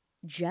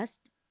just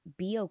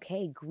be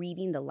okay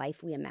grieving the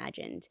life we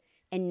imagined,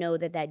 and know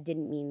that that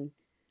didn't mean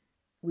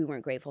we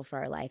weren't grateful for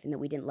our life and that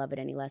we didn't love it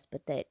any less,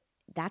 but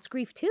that's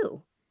grief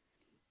too.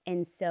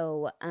 And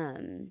so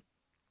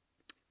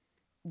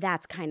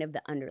that's kind of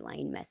the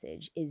underlying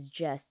message, is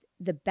just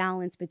the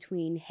balance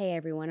between, hey,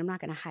 everyone, I'm not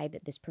going to hide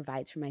that this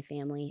provides for my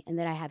family and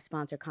that I have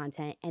sponsor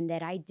content and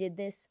that I did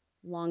this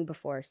long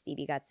before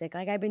Stevie got sick.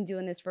 Like, I've been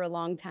doing this for a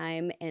long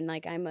time, and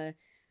like, I'm a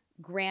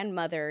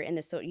grandmother in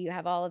the, so you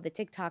have all of the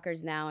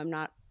TikTokers now. I'm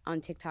not on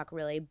TikTok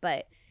really,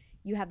 but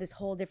you have this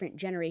whole different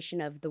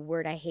generation of the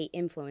word I hate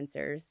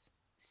influencers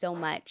so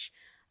much.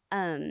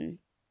 And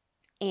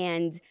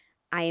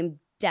I am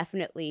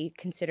definitely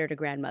considered a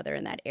grandmother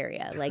in that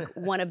area, like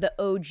one of the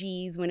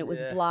OGs when it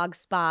was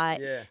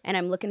Blogspot. And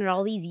I'm looking at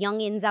all these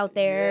youngins out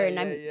there,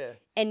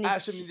 and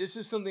Ash, I mean, this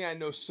is something I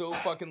know so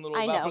fucking little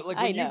about. But like,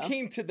 when you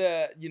came to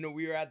the, you know,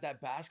 we were at that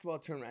basketball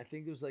tournament. I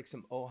think there was like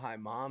some Ojai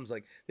moms,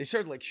 like they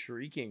started like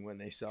shrieking when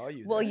they saw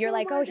you. Well, you're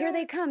like, oh, here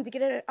they come to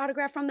get an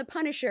autograph from the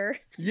Punisher.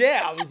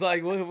 Yeah, I was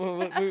like,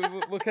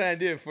 what can I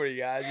do for you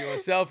guys? You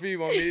want a selfie? You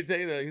want me to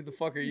take it? Who the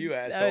fuck are you,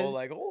 asshole?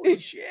 Like, holy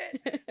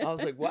shit! I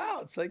was like, wow,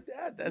 it's like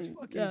that. That's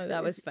fucking. No,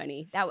 that was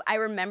funny. I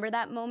remember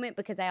that moment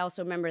because I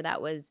also remember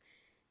that was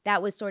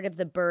that was sort of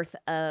the birth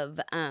of,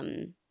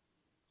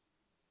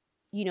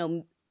 you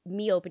know,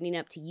 me opening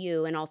up to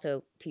you and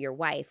also to your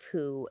wife,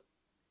 who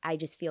I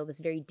just feel this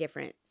very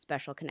different,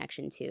 special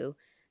connection to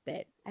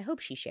that I hope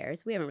she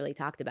shares. We haven't really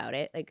talked about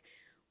it. Like,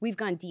 we've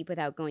gone deep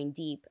without going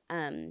deep,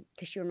 because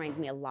she reminds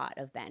me a lot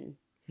of Ben.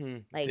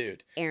 Like,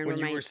 Dude, Aaron when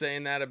you were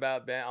saying that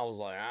about Ben, I was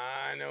like,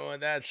 I know what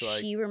that's like.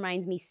 She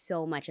reminds me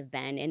so much of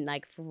Ben, and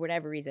like for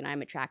whatever reason,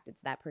 I'm attracted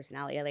to that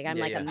personality. Like, I'm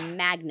like a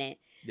magnet.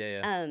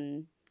 Yeah.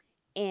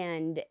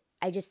 And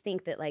I just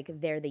think that like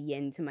they're the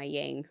yin to my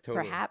yang,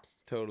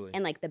 perhaps. Totally.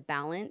 And like the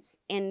balance.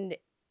 And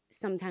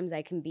sometimes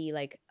I can be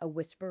like a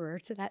whisperer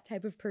to that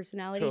type of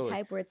personality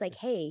type, where it's like,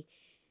 hey,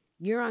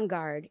 you're on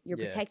guard. You're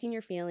protecting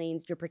your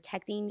feelings. You're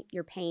protecting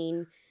your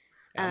pain.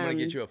 I'm gonna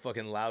get you a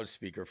fucking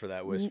loudspeaker for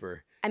that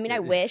whisper. I mean, I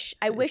wish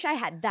I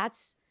had.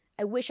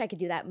 I wish I could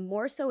do that.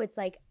 More so, it's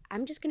like,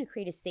 I'm just gonna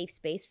create a safe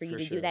space for you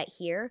to do that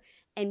here,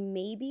 and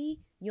maybe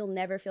you'll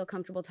never feel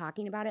comfortable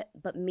talking about it,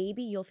 but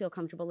maybe you'll feel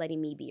comfortable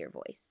letting me be your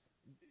voice.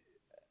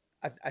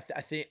 I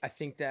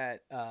think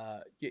that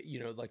you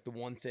know, like the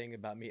one thing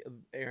about me,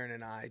 Aaron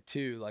and I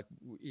too, like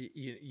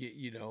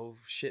you know,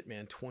 shit,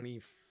 man,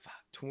 20,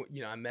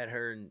 you know, I met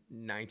her in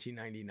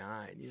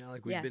 1999. You know,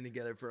 like we've been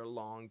together for a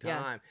long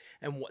time,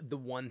 and the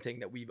one thing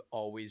that we've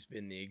always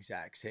been the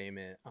exact same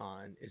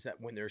on is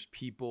that when there's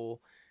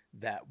people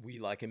that we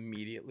like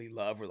immediately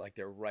love, or like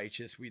they're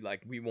righteous, we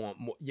want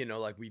more. You know,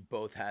 like we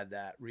both had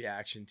that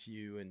reaction to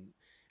you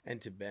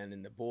and to Ben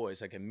and the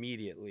boys, like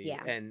immediately,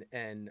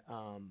 and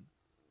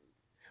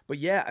but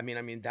yeah, I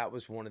mean, that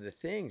was one of the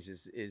things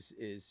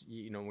is,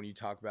 you know, when you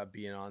talk about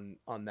being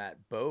on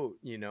that boat,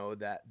 you know,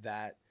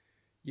 that,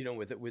 you know,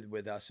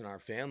 with us and our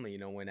family, you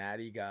know, when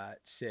Addie got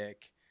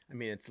sick, I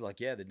mean, it's like,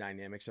 the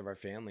dynamics of our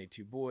family,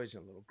 2 boys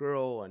and a little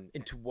girl, and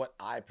into what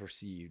I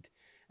perceived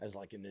as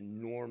like an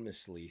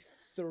enormously,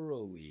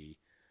 thoroughly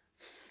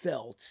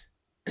felt,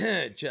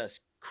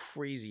 just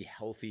crazy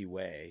healthy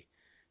way.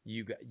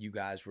 You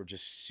guys were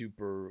just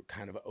super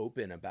kind of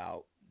open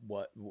about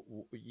what,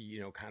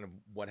 you know, kind of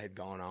what had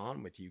gone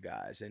on with you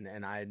guys.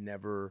 And I had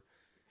never,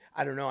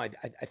 I don't know. I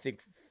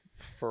think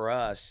for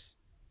us,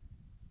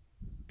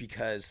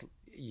 because,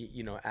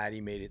 you know,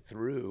 Addie made it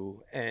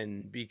through,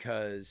 and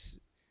because,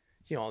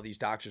 you know, all these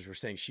doctors were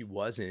saying she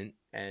wasn't,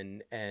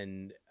 and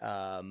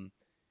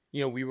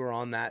you know, we were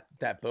on that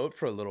boat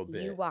for a little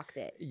bit. You walked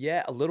it.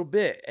 Yeah, a little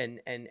bit. And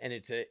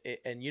it's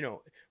and you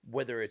know,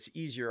 whether it's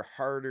easier,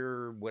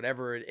 harder,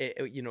 whatever,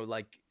 you know,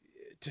 like,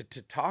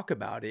 to talk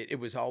about it, it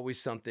was always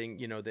something,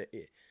 you know, that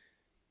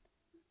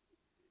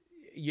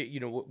you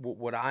know,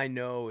 what I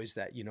know is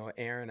that, you know,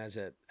 Aaron as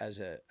a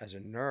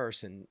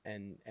nurse,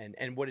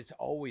 and what it's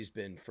always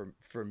been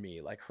for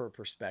me, like her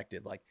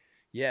perspective, like,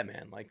 yeah,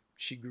 man, like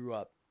she grew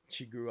up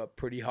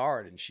pretty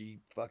hard, and she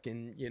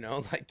fucking, you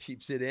know, like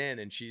keeps it in,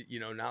 and she, you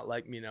know, not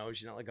like, you know,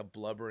 she's not like a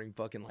blubbering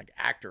fucking like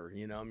actor,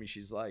 you know, I mean,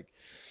 she's like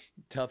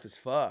tough as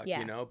fuck,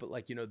 you know, but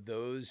like, you know,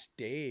 those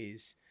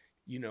days,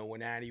 you know,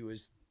 when Addie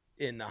was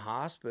in the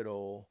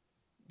hospital,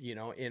 you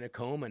know, in a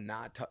coma,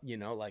 you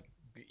know, like,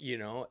 you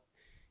know,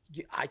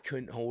 I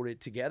couldn't hold it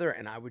together,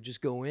 and I would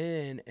just go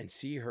in and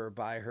see her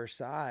by her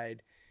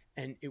side,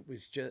 and it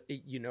was just,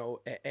 you know,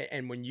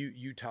 and when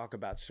you talk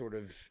about sort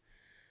of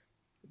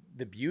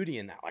the beauty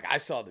in that, like I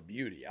saw the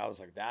beauty, I was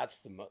like,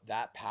 that's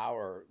that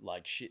power,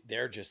 like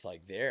they're just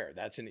like there.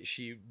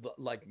 She,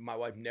 like, my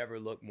wife never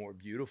looked more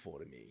beautiful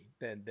to me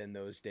than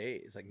those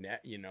days. Like,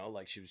 you know,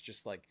 like she was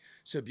just like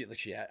so beautiful.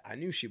 Like I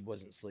knew she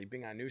wasn't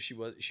sleeping. I knew she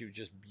was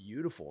just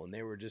beautiful, and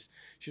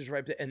she was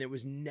right there, and there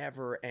was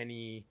never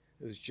any.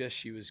 It was just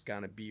she was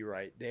gonna be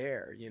right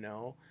there, you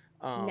know.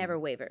 Never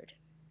wavered.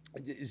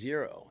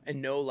 Zero.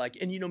 And no, like,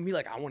 and you know me,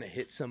 like I want to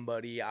hit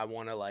somebody, I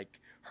want to like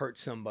hurt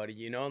somebody,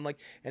 you know, and like,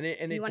 and it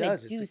you does. Want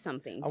to do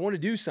something. I want to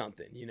do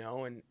something, you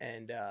know,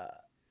 and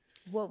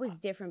what was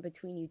different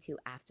between you two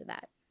after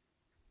that?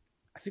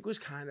 I think it was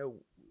kind of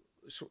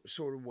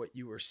sort of what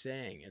you were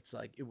saying. It's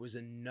like it was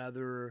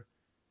another.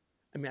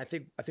 I mean, I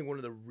think one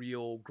of the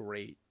real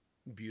great,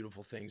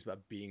 beautiful things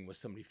about being with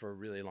somebody for a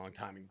really long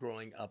time and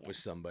growing up with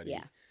somebody.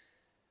 Yeah.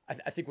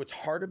 I think what's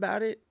hard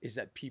about it is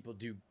that people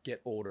do get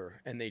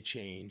older and they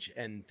change,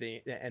 and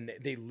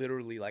they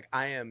literally, like,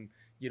 I am,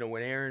 you know,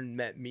 when Aaron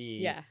met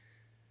me,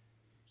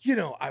 you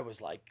know, I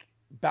was like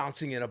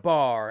bouncing in a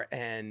bar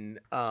and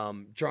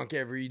drunk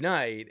every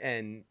night,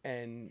 and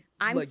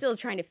I'm like, still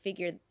trying to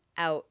figure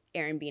out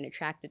Aaron being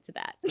attracted to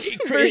that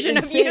version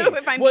of you,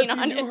 if I'm being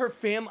honest. Knew her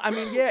family, I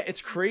mean, yeah,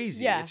 it's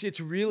crazy. It's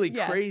really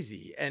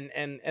crazy,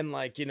 and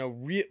like, you know,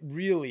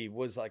 really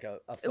was like a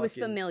fucking, it was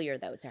familiar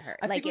though to her.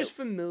 I think it was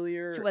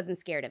familiar. She wasn't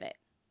scared of it.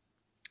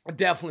 I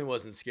definitely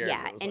wasn't scared.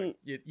 Yeah, of it. and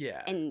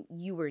like, and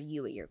you were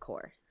you at your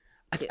core.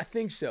 I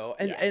think so,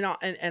 and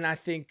I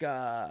think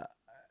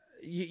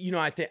you know,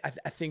 I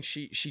think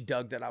she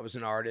dug that I was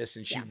an artist,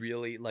 and she Yeah.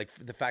 really like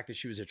the fact that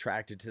she was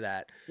attracted to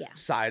that Yeah.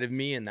 side of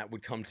me, and that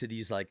would come to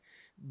these like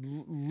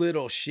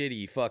little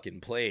shitty fucking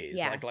plays,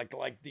 Yeah. like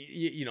the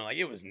you know, like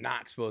it was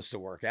not supposed to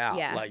work out.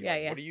 Yeah, Like, yeah,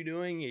 like yeah. what are you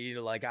doing? You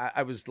know, like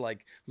I was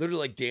like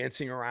literally like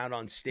dancing around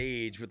on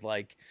stage with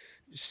like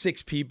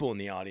 6 people in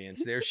the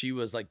audience. There she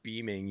was like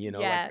beaming, you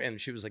know, Yeah. like, and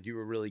she was like, "You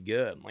were really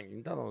good." I'm like,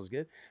 "You thought that was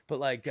good," but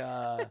like.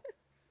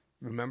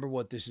 Remember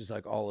what this is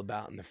like all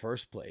about in the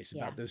first place,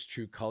 about those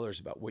true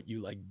colors, about what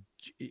you like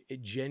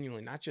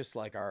genuinely, not just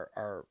like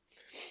our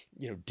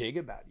you know, dig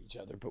about each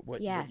other, but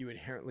what you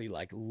inherently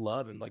like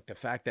love. And like the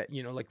fact that,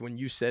 you know, like when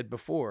you said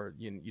before,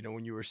 you know,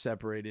 when you were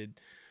separated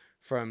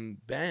from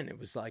Ben, it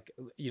was like,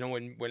 you know,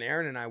 when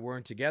Aaron and I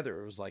weren't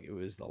together, it was like, it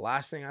was the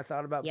last thing I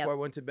thought about before I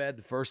went to bed.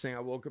 The first thing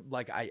I woke up,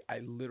 like I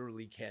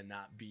literally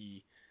cannot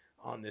be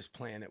on this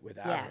planet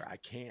without her. I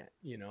can't,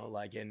 you know,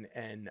 like, and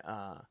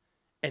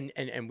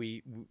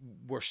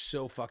we're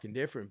so fucking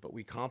different, but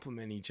we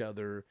complement each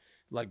other.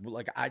 Like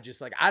I just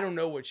like, I don't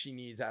know what she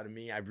needs out of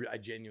me. I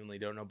genuinely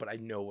don't know, but I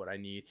know what I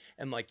need.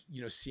 And like,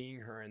 you know, seeing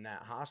her in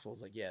that hospital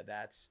is like, yeah,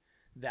 that's,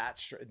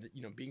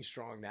 you know, being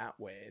strong that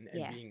way and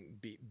being,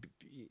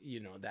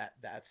 you know,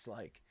 that's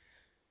like,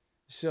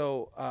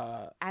 so,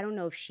 I don't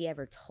know if she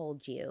ever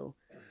told you,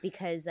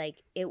 because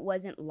like, it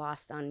wasn't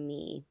lost on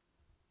me.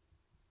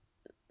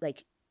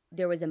 Like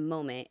there was a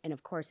moment, and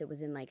of course it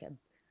was in like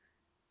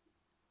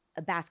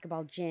a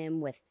basketball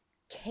gym with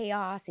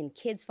chaos and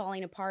kids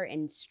falling apart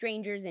and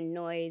strangers and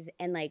noise.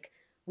 And like,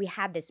 we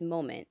had this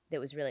moment that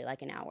was really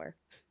like an hour.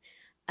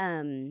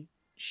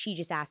 She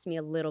just asked me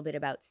a little bit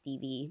about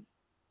Stevie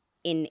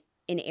in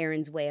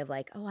Aaron's way of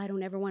like, oh, I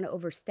don't ever want to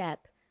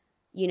overstep,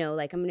 you know,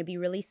 like I'm going to be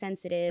really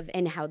sensitive,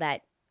 and how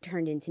that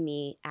turned into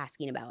me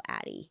asking about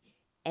Addie,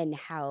 and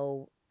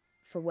how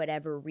for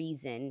whatever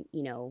reason,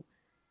 you know,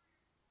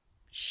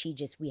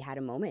 we had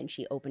a moment and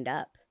she opened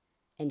up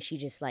and she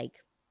just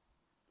like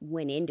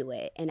went into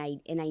it. And I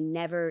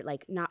never,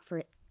 like, not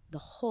for the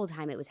whole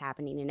time it was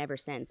happening, and ever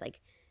since, like,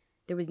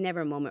 there was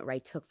never a moment where I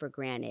took for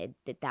granted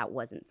that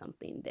wasn't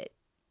something that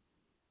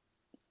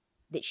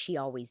she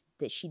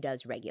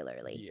does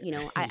regularly. You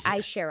know,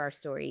 I share our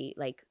story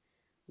like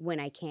when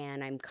I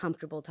can. I'm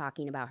comfortable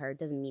talking about her. It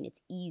doesn't mean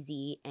it's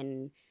easy,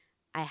 and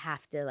I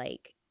have to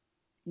like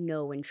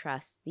know and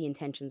trust the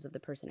intentions of the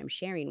person I'm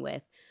sharing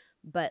with.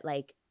 But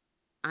like,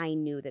 I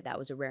knew that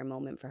was a rare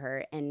moment for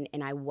her, and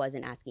I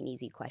wasn't asking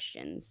easy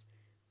questions.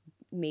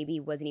 Maybe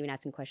wasn't even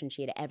asking questions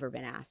she had ever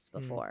been asked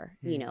before,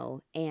 you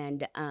know?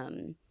 And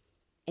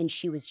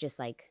she was just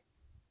like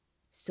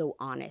so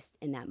honest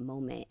in that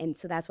moment. And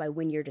so that's why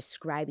when you're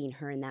describing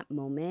her in that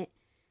moment,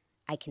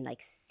 I can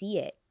like see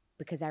it,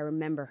 because I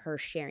remember her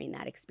sharing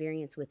that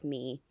experience with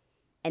me,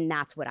 and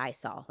that's what I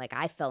saw. Like,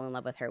 I fell in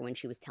love with her when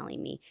she was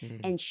telling me.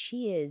 And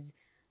she is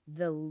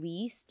the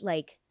least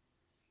like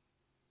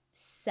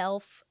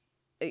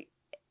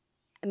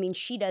I mean,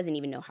 she doesn't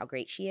even know how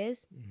great she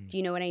is. Do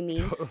you know what I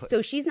mean? Totally.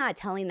 So she's not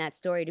telling that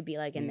story to be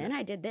like, and then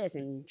I did this,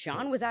 and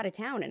Jon was out of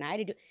town, and I had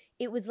to do.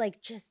 It was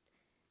like just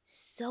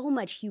so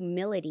much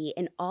humility,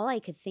 and all I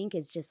could think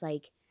is just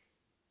like,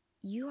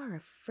 you are a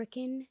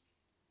freaking,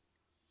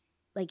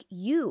 like,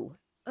 you.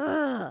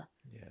 Ugh.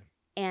 Yeah.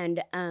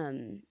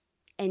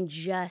 And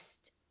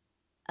just,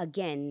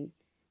 again,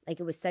 like,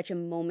 it was such a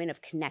moment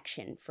of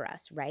connection for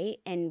us, right?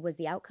 And was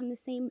the outcome the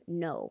same?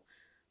 No.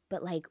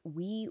 But like,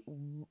 we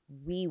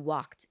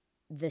walked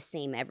the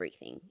same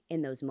everything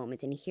in those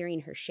moments, and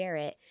hearing her share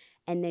it,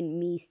 and then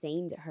me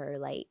saying to her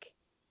like,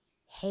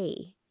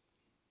 hey,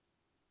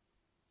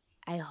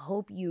 I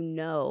hope you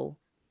know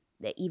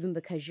that even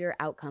because your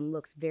outcome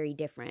looks very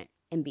different,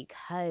 and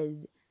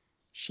because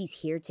she's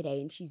here today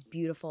and she's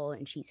beautiful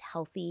and she's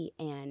healthy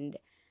and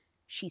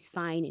she's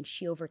fine and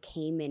she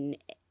overcame,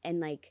 and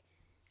like,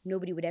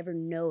 nobody would ever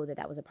know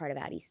that was a part of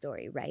Addie's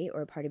story, right?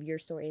 Or a part of your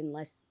story,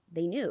 unless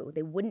they knew.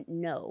 They wouldn't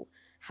know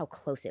how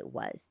close it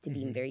was to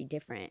being very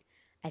different.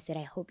 I said,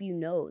 I hope you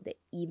know that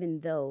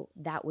even though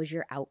that was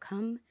your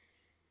outcome,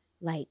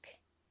 like,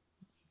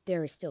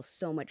 there is still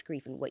so much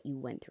grief in what you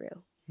went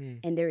through.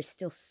 And there is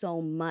still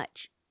so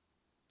much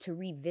to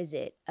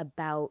revisit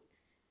about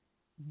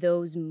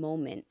those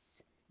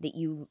moments that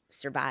you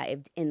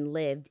survived and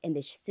lived, and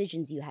the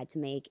decisions you had to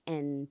make,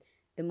 and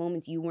the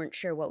moments you weren't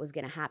sure what was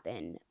going to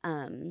happen.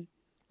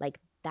 Like,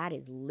 that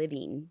is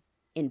living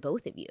in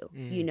both of you,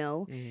 you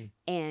know?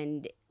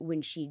 And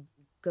when she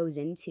goes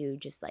into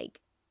just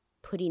like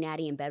putting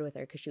Addie in bed with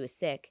her because she was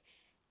sick,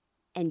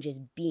 and just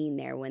being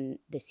there when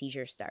the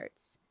seizure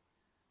starts.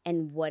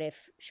 And what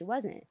if she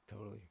wasn't?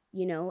 Totally.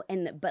 You know?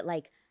 But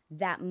like,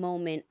 that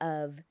moment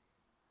of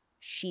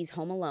she's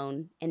home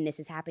alone and this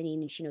is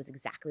happening, and she knows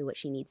exactly what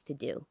she needs to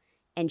do.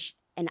 And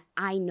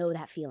I know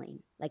that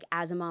feeling. Like,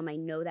 as a mom, I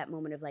know that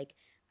moment of like,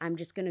 I'm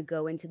just going to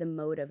go into the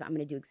mode of I'm going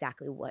to do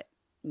exactly what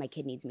my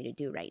kid needs me to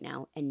do right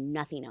now, and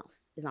nothing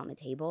else is on the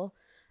table.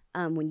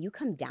 When you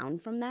come down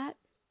from that,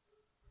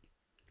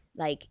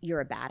 like,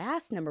 you're a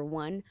badass, number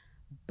one,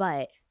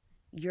 but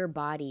your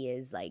body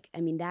is like,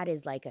 I mean, that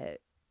is like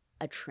a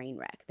a train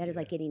wreck. That is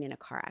like getting in a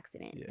car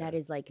accident. Yeah. That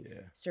is like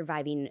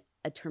surviving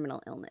a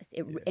terminal illness.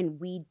 And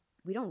we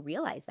don't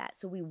realize that.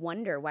 So we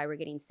wonder why we're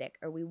getting sick,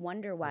 or we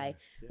wonder why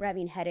we're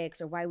having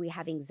headaches, or why we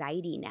have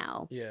anxiety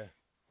now. Yeah.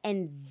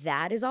 And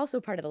that is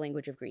also part of the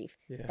language of grief.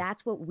 Yeah.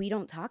 That's what we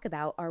don't talk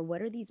about, are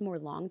what are these more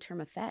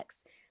long-term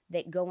effects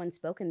that go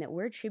unspoken that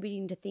we're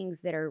attributing to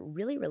things that are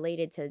really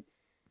related to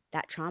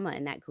that trauma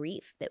and that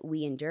grief that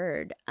we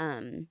endured.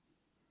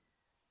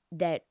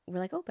 That we're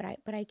like, oh,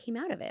 but I came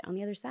out of it on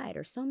the other side,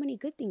 or so many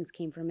good things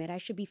came from it. I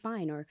should be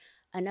fine, or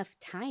enough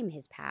time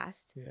has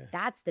passed. Yeah.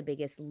 That's the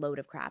biggest load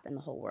of crap in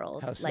the whole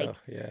world. How like, so?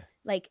 Yeah.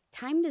 Like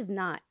time does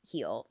not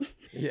heal.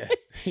 Yeah.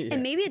 Yeah.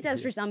 And maybe it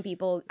does for some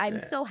people. I'm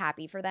so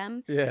happy for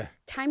them. Yeah.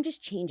 Time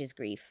just changes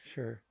grief.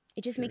 Sure.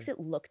 It just makes it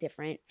look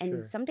different. And Sure.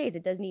 some days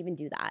it doesn't even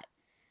do that.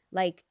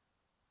 Like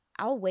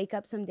I'll wake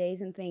up some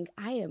days and think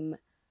I am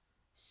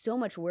so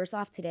much worse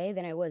off today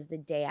than I was the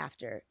day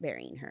after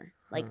burying her.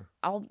 Like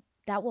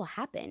that will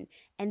happen.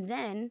 And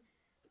then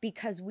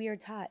because we are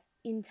taught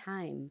in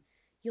time,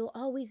 you'll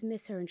always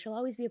miss her and she'll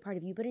always be a part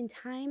of you. But in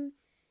time,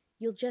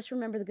 you'll just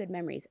remember the good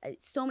memories.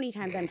 So many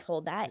times I'm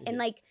told that. And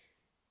like,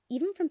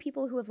 even from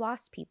people who have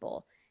lost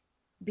people,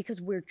 because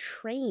we're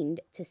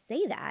trained to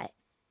say that.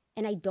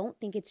 And I don't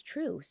think it's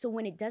true. So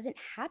when it doesn't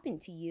happen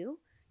to you,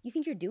 you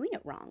think you're doing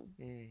it wrong.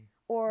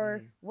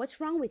 Or what's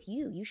wrong with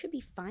you? You should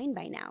be fine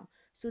by now.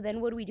 So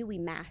then what do? We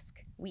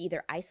mask. We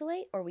either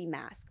isolate or we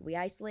mask. We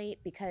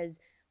isolate because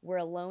we're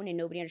alone and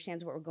nobody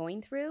understands what we're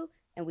going through,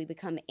 and we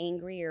become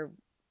angry or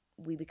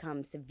we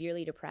become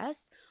severely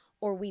depressed,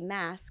 or we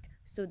mask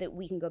so that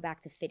we can go back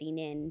to fitting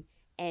in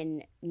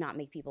and not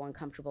make people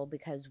uncomfortable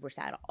because we're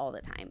sad all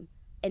the time.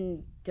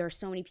 And there are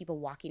so many people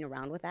walking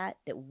around with that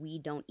we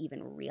don't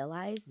even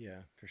realize.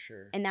 Yeah, for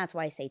sure. And that's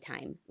why I say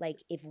time.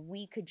 Like if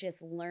we could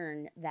just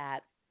learn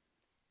that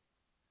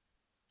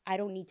I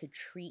don't need to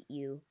treat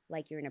you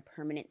like you're in a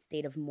permanent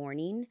state of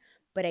mourning,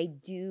 but I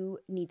do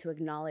need to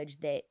acknowledge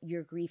that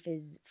your grief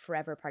is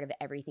forever part of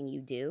everything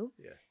you do.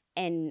 Yeah.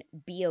 And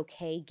be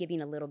okay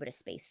giving a little bit of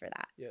space for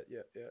that. Yeah.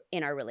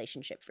 In our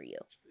relationship for you.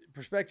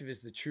 Perspective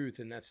is the truth,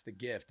 and that's the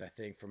gift, I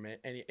think, from it.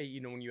 And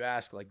when you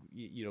ask, like,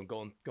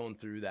 going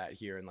through that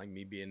here, and like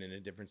me being in a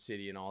different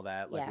city and all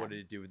that, like, what did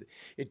it do with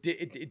it?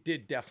 It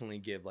did definitely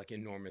give like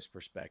enormous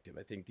perspective.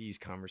 I think these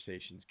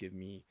conversations give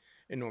me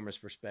enormous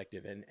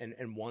perspective,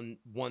 and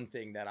one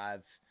thing that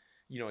I've,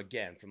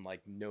 again, from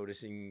like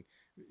noticing,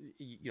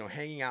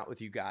 hanging out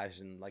with you guys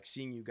and like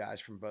seeing you guys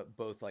from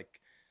both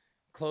like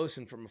close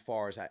and from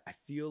afar, is I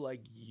feel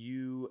like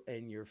you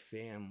and your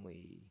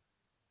family,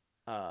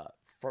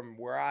 from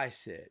where I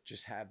sit,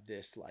 just have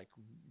this like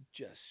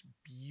just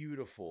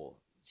beautiful,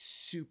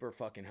 super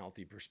fucking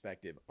healthy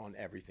perspective on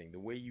everything. The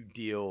way you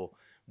deal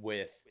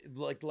with,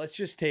 like, let's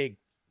just take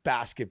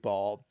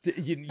basketball, to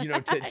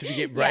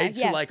begin, right?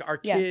 So like our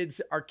kid,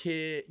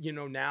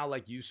 now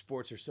like youth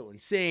sports are so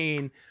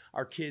insane.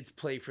 Our kids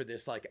play for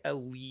this like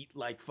elite,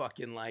 like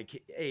fucking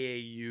like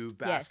AAU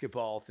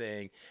basketball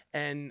thing.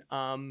 And,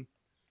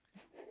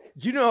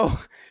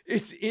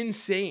 it's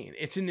insane.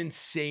 It's an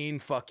insane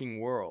fucking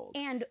world.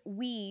 And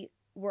we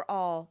were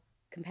all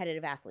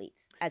competitive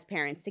athletes as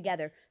parents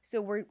together.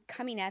 So we're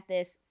coming at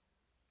this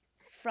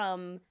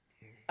from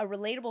a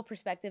relatable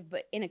perspective,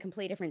 but in a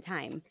completely different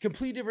time.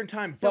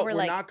 So but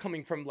we're not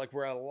coming from like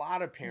where a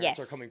lot of parents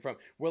are coming from.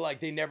 We're like,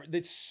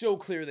 it's so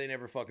clear they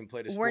never fucking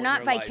played a sport. We're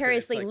not in their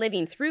vicariously life,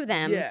 living through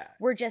them. Yeah.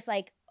 We're just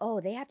like, oh,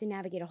 they have to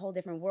navigate a whole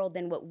different world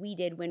than what we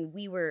did when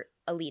we were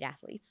elite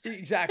athletes.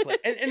 Exactly.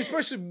 and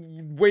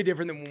especially way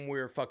different than when we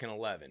were fucking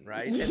 11,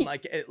 right? And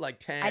like at like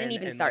 10. I didn't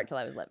even start till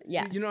I was 11.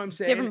 Yeah. You know what I'm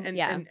saying?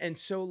 Different, and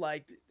so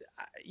like,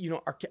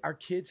 our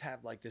kids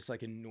have like this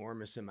like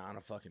enormous amount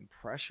of fucking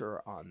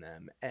pressure on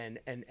them. And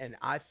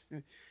I,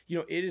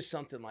 it is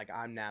something like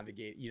I'm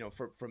navigating,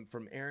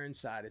 from Erin's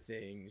side of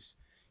things,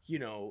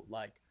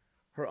 like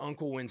her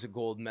uncle wins a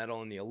gold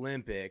medal in the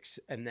Olympics,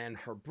 and then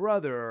her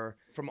brother,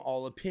 from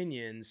all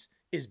opinions,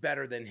 is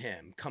better than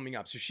him coming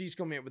up. So she's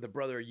coming up with a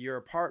brother a year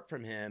apart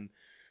from him,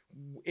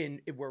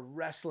 where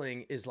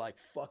wrestling is like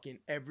fucking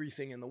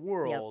everything in the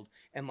world.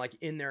 And like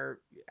in their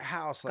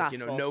house, like,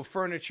 no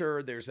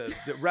furniture, there's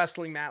the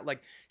wrestling mat.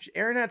 Like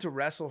Erin had to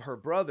wrestle her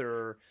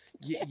brother,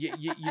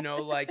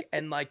 like,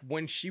 and like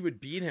when she would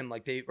beat him,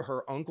 like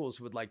her uncles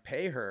would like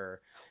pay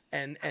her.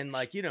 And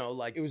like,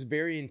 like it was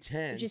very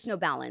intense. Just no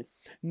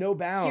balance.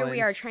 Here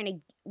we are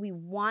we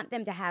want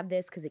them to have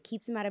this because it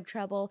keeps them out of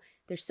trouble.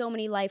 There's so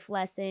many life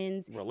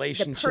lessons,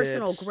 relationships, the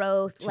personal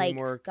growth,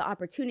 teamwork, like the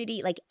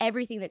opportunity, like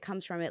everything that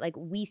comes from it. Like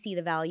we see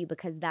the value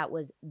because that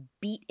was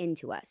beat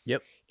into us.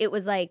 Yep. It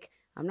was like,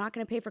 I'm not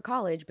going to pay for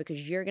college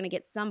because you're going to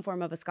get some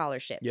form of a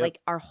scholarship. Yep. Like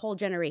our whole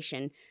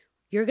generation,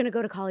 you're going to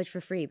go to college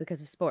for free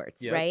because of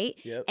sports, right?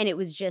 Yep. And it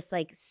was just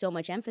like so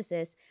much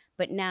emphasis.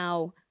 But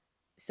now,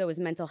 so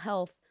is mental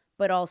health.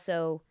 But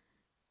also,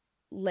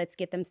 let's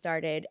get them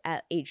started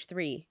at age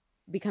 3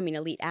 becoming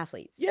elite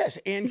athletes. Yes,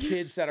 and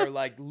kids that are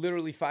like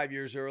literally 5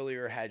 years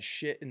earlier had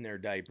shit in their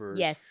diapers.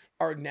 Yes.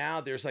 Are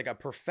now there's like a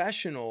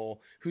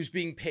professional who's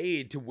being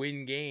paid to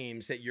win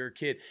games that your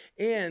kid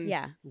and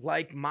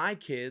like my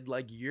kid,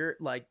 like you're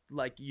like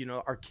you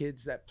know, our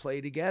kids that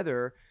play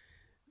together,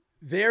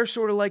 they're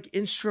sort of like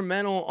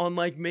instrumental on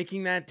like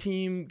making that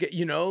team get,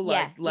 you know,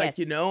 like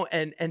you know,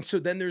 and so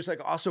then there's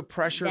like also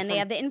pressure. Then they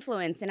have the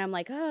influence, and I'm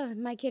like, oh,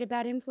 my kid a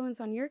bad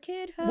influence on your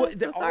kid? Oh, well,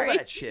 so sorry. All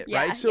that shit,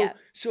 right?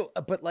 So,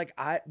 but like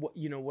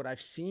you know, what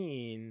I've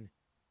seen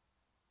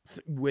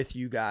with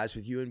you guys,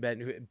 with you and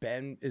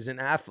Ben is an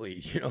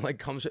athlete, you know, like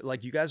comes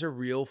like you guys are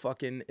real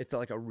fucking. It's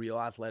like a real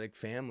athletic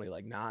family,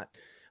 like not.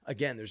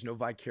 Again, there's no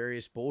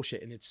vicarious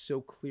bullshit, and it's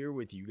so clear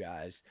with you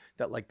guys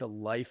that like the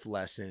life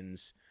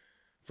lessons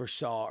for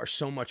Saul are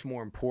so much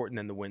more important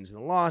than the wins and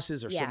the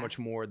losses, or so much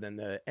more than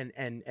the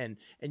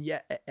and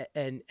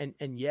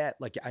yet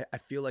like I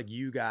feel like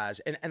you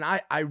guys and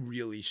I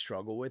really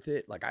struggle with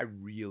it. Like I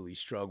really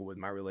struggle with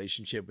my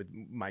relationship with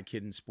my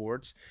kid in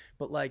sports.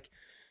 But like,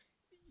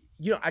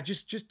 you know, I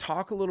just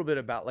talk a little bit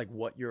about like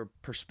what your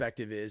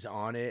perspective is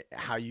on it,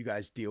 how you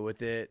guys deal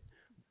with it.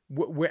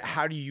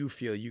 How do you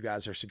feel you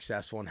guys are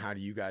successful, and how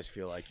do you guys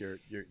feel like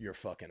you're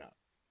fucking up?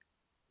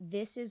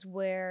 This is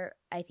where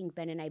I think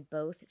Ben and I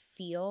both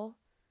feel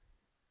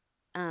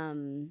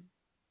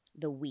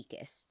the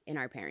weakest in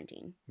our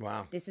parenting.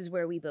 Wow. This is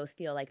where we both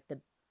feel like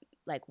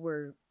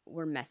we're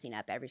messing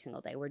up every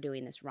single day. We're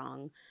doing this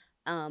wrong.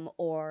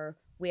 Or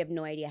we have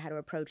no idea how to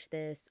approach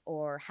this,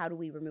 or how do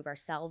we remove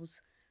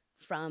ourselves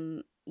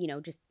from, you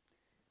know, just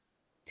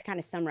to kind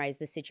of summarize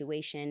the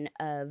situation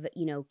of,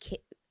 you know,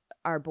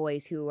 our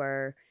boys who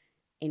are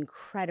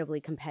incredibly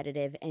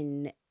competitive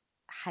and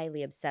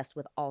highly obsessed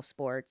with all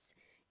sports,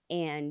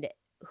 and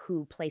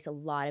who place a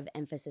lot of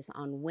emphasis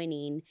on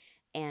winning.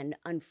 And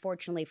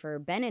unfortunately for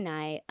Ben and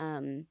I,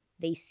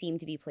 they seem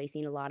to be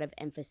placing a lot of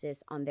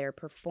emphasis on their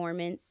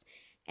performance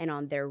and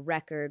on their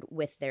record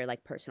with their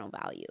like personal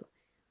value,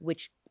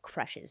 which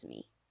crushes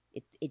me.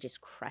 It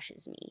just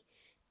crushes me.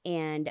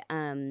 And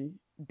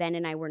Ben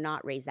and I were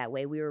not raised that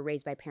way. We were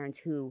raised by parents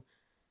who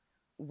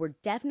were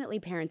definitely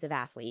parents of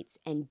athletes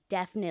and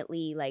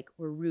definitely like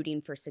were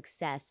rooting for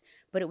success.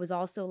 But it was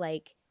also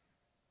like,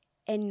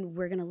 and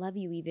we're going to love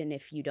you even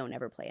if you don't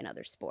ever play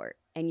another sport.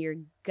 And you're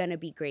going to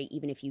be great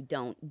even if you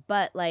don't.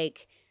 But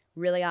like,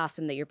 really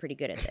awesome that you're pretty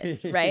good at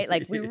this, right?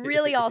 Like, we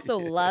really also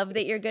love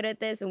that you're good at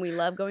this. And we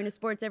love going to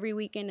sports every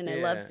weekend. And I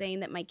love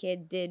saying that my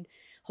kid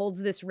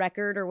holds this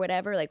record or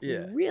whatever. Like, we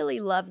really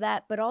love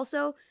that. But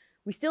also,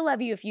 we still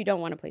love you if you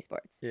don't want to play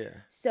sports. Yeah.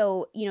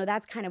 So, you know,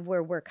 that's kind of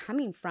where we're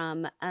coming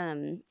from.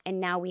 And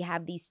now we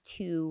have these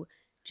two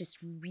just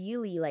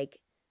really like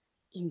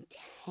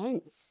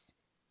intense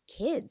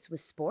kids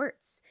with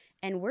sports.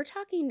 And we're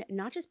talking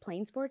not just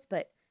playing sports,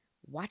 but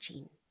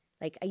watching.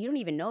 Like, you don't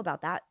even know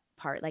about that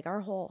part. Like,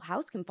 our whole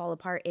house can fall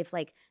apart if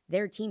like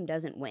their team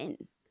doesn't win.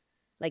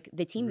 Like,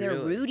 the team they're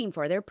rooting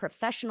for, their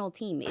professional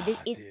team.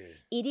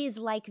 It is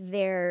like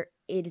their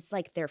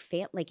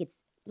fam.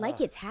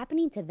 Like, it's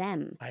happening to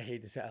them. I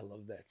hate to say, I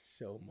love that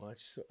so much.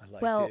 So I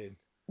like it.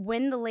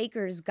 When the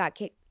Lakers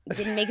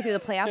didn't make it through the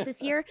playoffs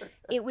this year,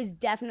 it was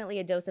definitely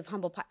a dose of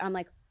humble pie. I'm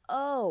like,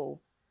 oh,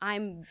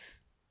 I'm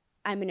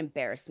an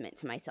embarrassment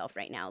to myself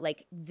right now.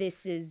 Like,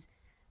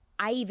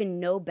 I even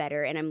know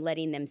better, and I'm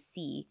letting them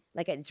see.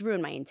 Like, it's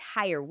ruined my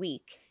entire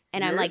week.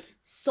 And I'm like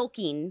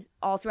sulking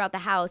all throughout the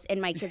house, and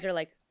my kids are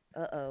like,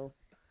 uh-oh,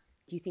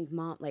 do you think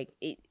mom, like,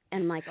 it?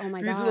 And I'm like, oh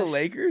my god. These are the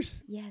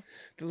Lakers? Yes.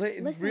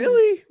 Listen,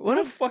 really? What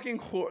a fucking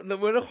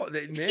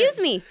excuse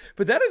me.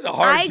 But that is a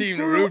hard team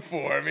to root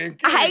for. I mean,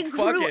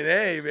 fucking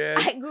A, man.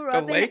 I grew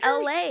up in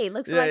LA.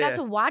 Look, so I got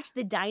to watch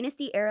the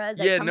dynasty era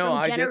as I come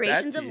from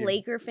generations of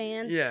Laker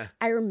fans. Yeah.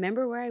 I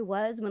remember where I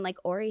was when like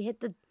Ori hit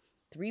the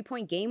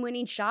 3-point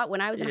game-winning shot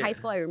when I was in high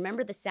school. I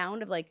remember the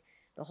sound of like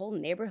the whole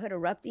neighborhood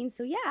erupting.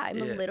 So yeah,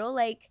 I'm a little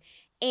like,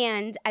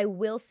 and I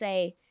will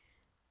say,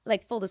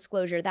 like, full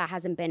disclosure, that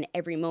hasn't been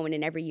every moment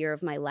in every year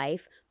of my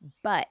life,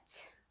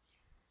 but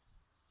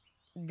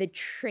the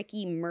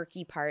tricky,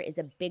 murky part is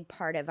a big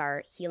part of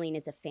our healing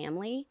as a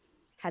family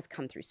has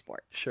come through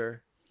sports.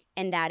 Sure.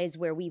 And that is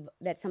where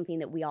that's something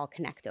that we all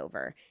connect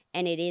over.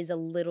 And it is a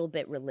little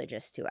bit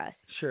religious to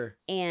us. Sure.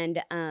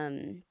 And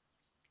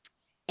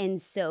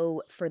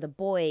so for the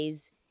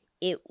boys,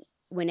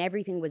 when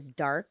everything was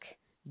dark,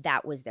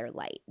 that was their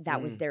light.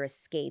 That was their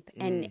escape.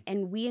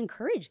 And we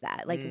encouraged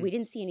that. Like, we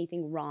didn't see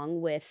anything wrong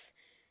with,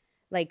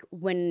 like,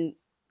 when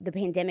the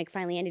pandemic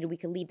finally ended, we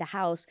could leave the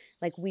house.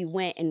 Like, we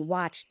went and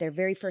watched their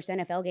very first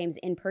NFL games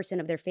in person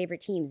of their favorite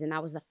teams. And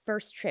that was the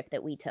first trip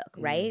that we took,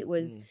 right?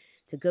 Was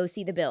to go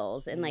see the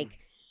Bills. And like,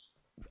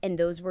 and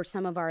those were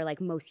some of our like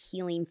most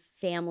healing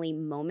family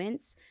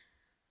moments.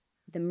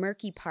 The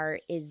murky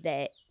part is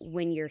that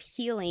when you're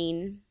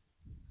healing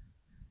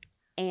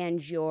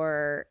and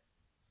your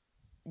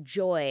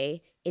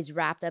joy is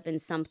wrapped up in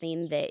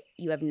something that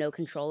you have no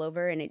control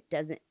over, and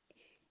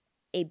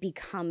it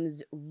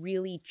becomes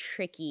really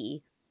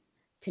tricky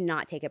to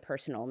not take it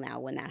personal now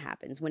when that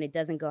happens. When it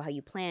doesn't go how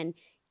you plan,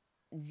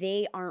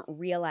 they aren't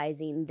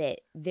realizing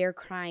that they're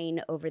crying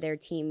over their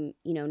team,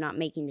 you know, not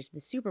making it to the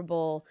Super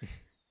Bowl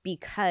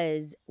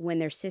because when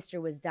their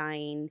sister was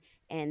dying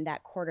and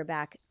that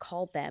quarterback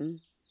called them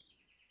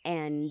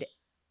and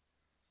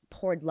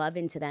poured love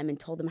into them and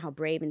told them how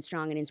brave and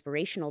strong and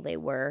inspirational they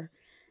were,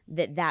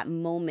 that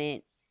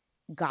moment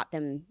got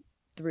them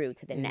through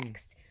to the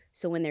next.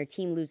 So when their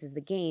team loses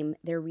the game,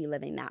 they're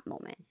reliving that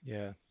moment.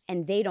 Yeah.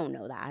 And they don't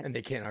know that. And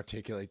they can't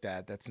articulate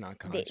that. That's not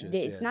conscious.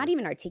 It's not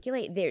even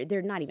articulate.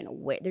 They're not even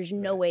aware. There's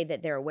no way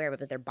that they're aware of it,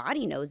 but their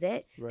body knows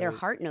it. Right. Their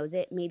heart knows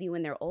it. Maybe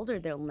when they're older,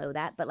 they'll know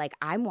that. But like,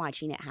 I'm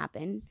watching it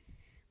happen.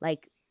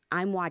 Like,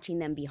 I'm watching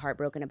them be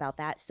heartbroken about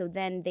that. So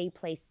then they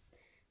place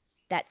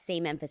that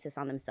same emphasis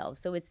on themselves.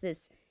 So it's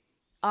this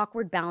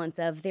awkward balance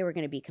of they were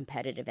going to be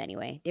competitive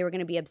anyway. They were going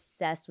to be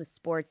obsessed with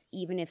sports,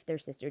 even if their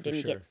sister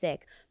didn't get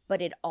sick.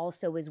 But it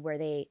also is where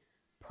they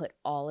put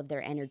all of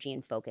their energy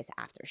and focus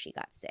after she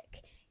got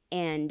sick.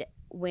 And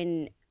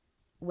when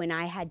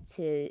I had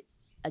to,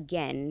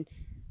 again,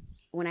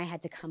 when I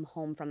had to come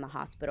home from the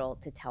hospital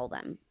to tell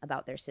them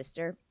about their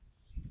sister,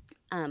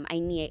 I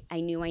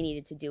knew I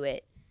needed to do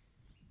it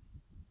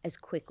as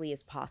quickly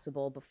as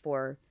possible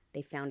before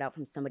they found out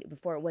from somebody,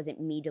 before it wasn't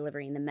me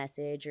delivering the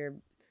message or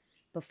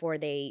before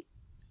they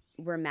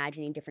were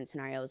imagining different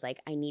scenarios. Like,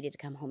 I needed to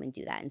come home and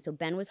do that. And so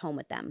Ben was home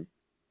with them,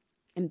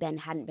 and Ben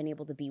hadn't been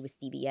able to be with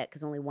Stevie yet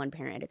because only one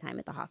parent at a time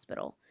at the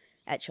hospital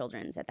at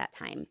Children's at that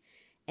time.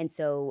 And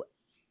so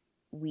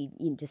we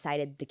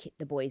decided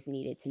the boys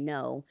needed to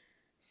know.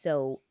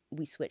 So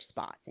we switched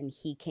spots, and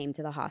he came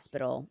to the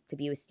hospital to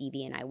be with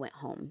Stevie, and I went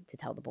home to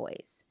tell the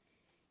boys.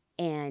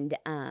 And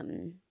I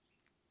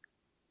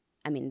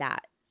mean,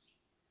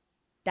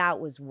 that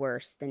was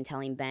worse than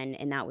telling Ben,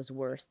 and that was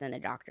worse than the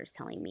doctors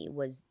telling me,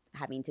 was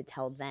having to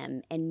tell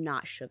them and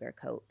not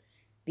sugarcoat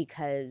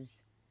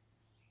because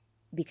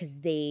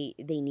they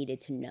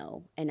needed to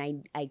know. And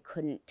I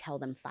couldn't tell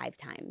them 5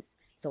 times.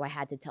 So I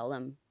had to tell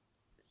them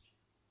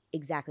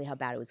exactly how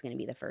bad it was going to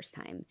be the first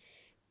time.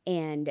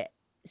 And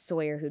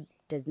Sawyer, who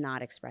does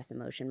not express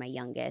emotion, my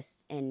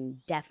youngest,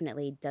 and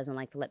definitely doesn't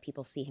like to let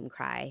people see him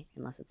cry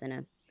unless it's in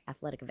an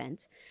athletic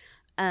event,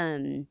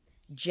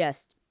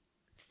 just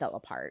fell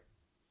apart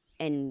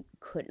and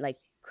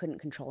couldn't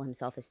control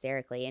himself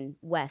hysterically. And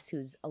Wes,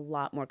 who's a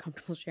lot more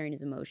comfortable sharing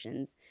his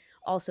emotions,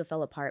 also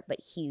fell apart, but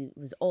he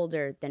was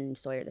older than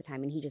Sawyer at the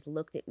time, and he just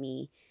looked at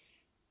me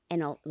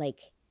and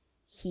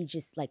he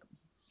just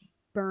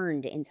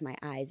burned into my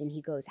eyes, and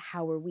he goes,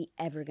 "How are we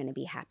ever going to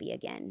be happy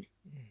again?"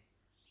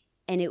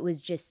 And it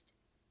was just,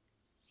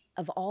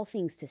 of all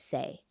things to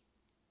say,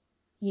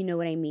 you know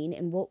what I mean?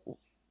 And what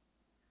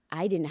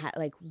I didn't have,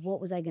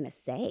 what was I going to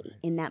say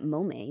in that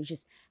moment? It was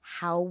just,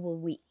 how will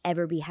we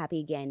ever be happy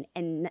again?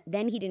 And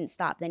then he didn't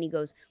stop. Then he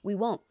goes, "We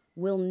won't.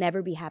 We'll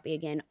never be happy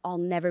again. I'll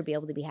never be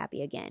able to be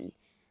happy again.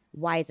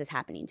 Why is this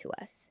happening to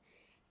us?"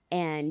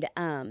 And,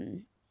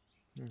 and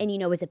you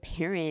know, as a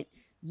parent,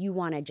 you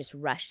want to just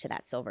rush to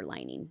that silver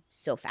lining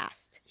so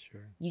fast.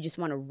 Sure. You just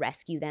want to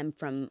rescue them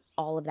from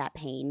all of that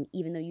pain,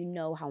 even though you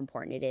know how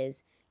important it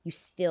is. You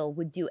still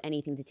would do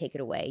anything to take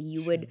it away.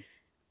 You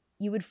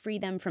would free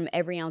them from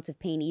every ounce of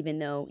pain, even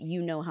though you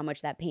know how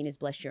much that pain has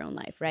blessed your own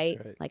life, right?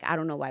 Like, I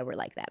don't know why we're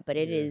like that, but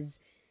it is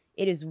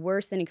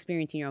worse than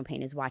experiencing your own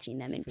pain is watching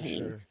them in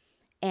pain. Sure.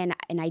 And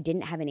I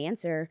didn't have an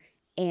answer.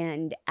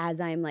 And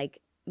as I'm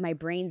my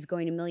brain's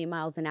going a million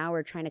miles an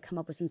hour trying to come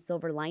up with some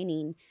silver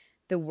lining,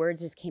 the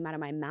words just came out of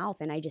my mouth,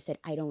 and I just said,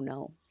 "I don't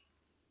know.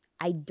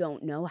 I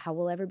don't know how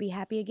we'll ever be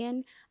happy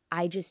again.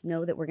 I just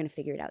know that we're going to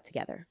figure it out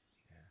together.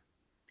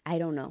 Yeah. I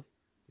don't know.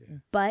 Yeah.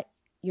 But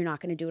you're not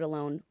going to do it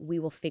alone. We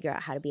will figure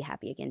out how to be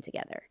happy again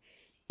together."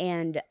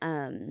 And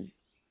I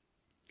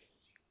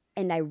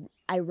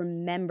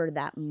remember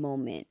that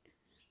moment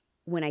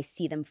when I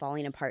see them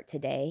falling apart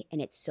today,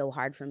 and it's so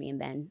hard for me and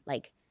Ben,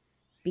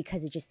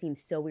 because it just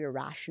seems so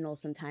irrational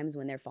sometimes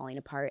when they're falling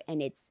apart, and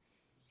it's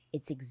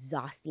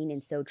exhausting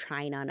and so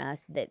trying on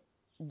us that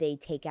they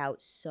take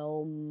out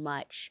so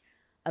much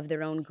of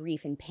their own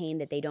grief and pain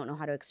that they don't know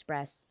how to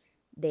express.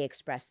 They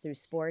express through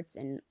sports,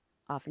 and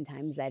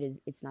oftentimes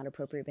it's not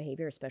appropriate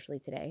behavior, especially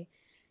today,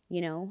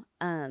 you know.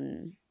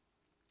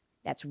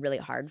 That's really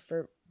hard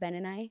for Ben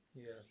and I.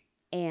 Yeah.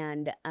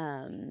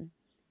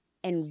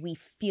 And we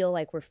feel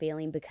like we're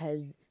failing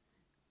because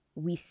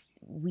we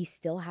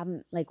still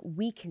haven't,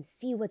 we can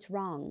see what's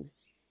wrong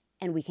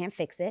and we can't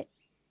fix it.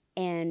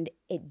 And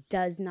it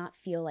does not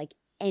feel like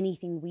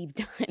anything we've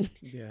done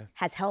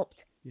has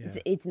helped. Yeah.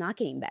 It's not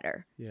getting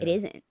better. Yeah. It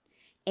isn't.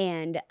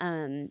 And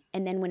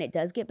then when it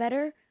does get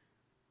better,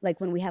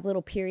 when we have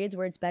little periods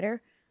where it's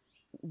better,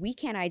 we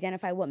can't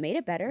identify what made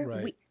it better.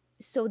 Right.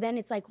 So then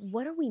it's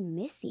what are we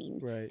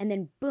missing? Right. And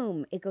then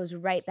boom, it goes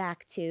right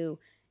back to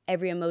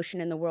every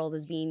emotion in the world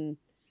is being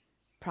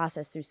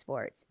processed through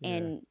sports. Yeah.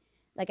 And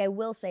I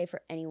will say,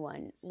 for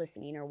anyone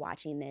listening or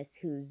watching this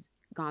who's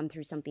gone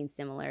through something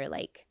similar,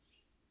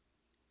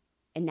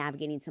 and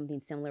navigating something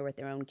similar with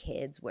their own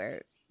kids,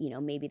 where,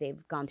 maybe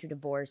they've gone through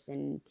divorce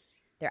and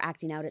they're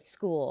acting out at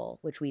school,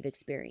 which we've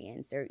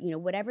experienced, or,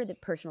 whatever the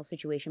personal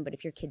situation. But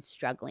if your kid's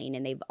struggling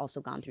and they've also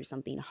gone through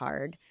something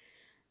hard,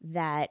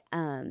 that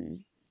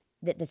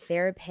that the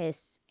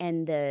therapists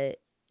and the,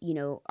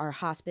 our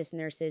hospice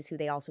nurses, who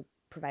they also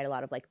provide a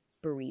lot of like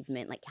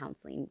bereavement, like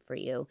counseling for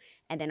you,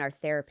 and then our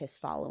therapists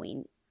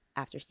following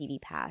after Stevie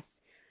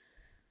passed,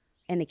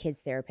 and the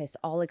kids' therapist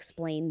all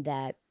explained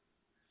that,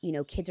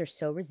 kids are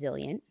so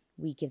resilient.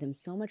 We give them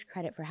so much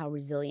credit for how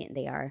resilient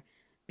they are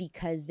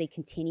because they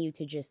continue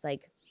to just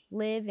like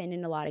live and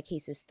in a lot of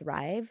cases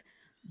thrive.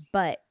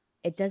 But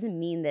it doesn't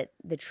mean that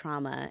the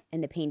trauma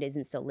and the pain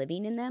isn't still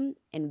living in them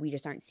and we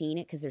just aren't seeing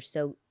it because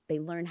they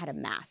learn how to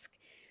mask.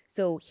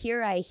 So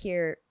here I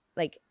hear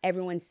like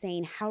everyone's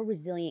saying how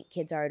resilient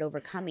kids are at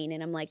overcoming.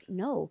 And I'm like,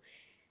 no,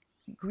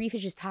 grief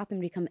has just taught them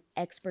to become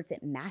experts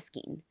at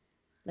masking.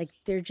 Like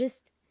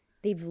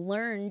they've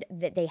learned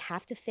that they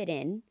have to fit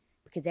in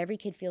because every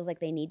kid feels like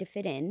they need to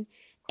fit in.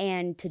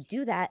 And to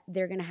do that,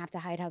 they're going to have to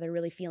hide how they're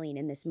really feeling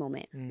in this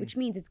moment, which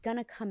means it's going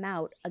to come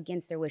out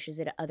against their wishes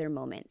at other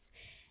moments.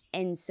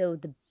 And so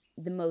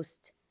the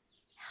most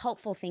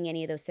helpful thing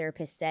any of those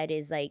therapists said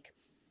is like,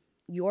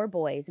 your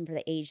boys, and for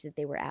the age that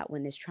they were at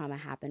when this trauma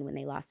happened, when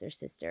they lost their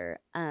sister,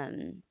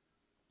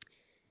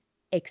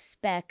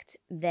 expect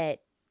that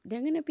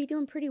they're going to be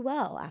doing pretty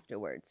well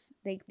afterwards.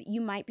 You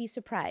might be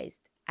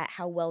surprised at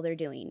how well they're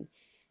doing.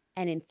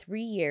 And in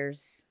 3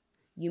 years,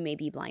 you may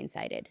be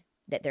blindsided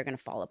that they're going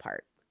to fall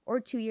apart, or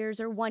 2 years,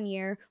 or 1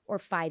 year, or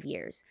 5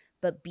 years.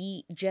 But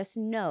just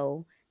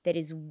know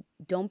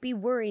don't be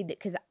worried that,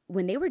 because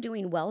when they were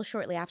doing well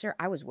shortly after,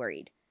 I was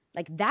worried.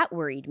 Like that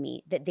worried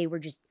me that they were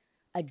just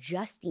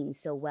adjusting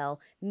so well.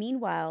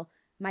 Meanwhile,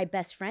 my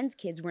best friend's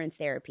kids were in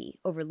therapy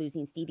over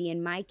losing Stevie,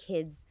 and my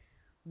kids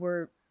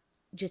were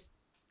just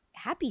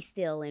happy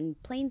still and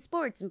playing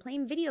sports and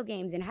playing video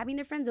games and having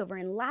their friends over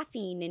and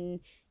laughing and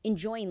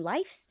enjoying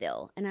life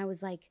still. And I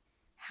was like,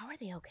 how are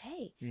they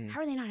okay? How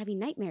are they not having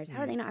nightmares?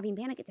 How are they not having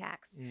panic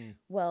attacks?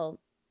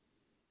 Well,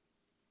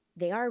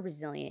 they are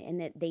resilient,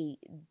 and that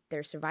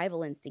their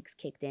survival instincts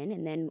kicked in.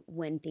 And then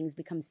when things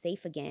become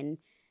safe again,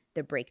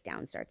 the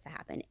breakdown starts to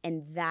happen.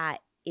 And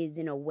that is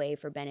in a way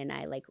for Ben and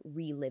I like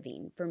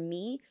reliving. For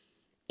me,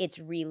 it's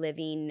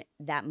reliving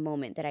that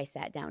moment that I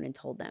sat down and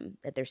told them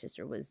that their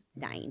sister was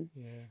dying.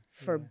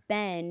 For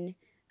Ben,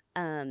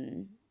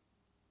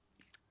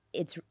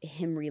 it's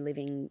him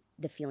reliving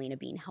the feeling of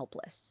being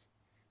helpless.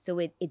 So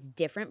it's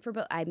different for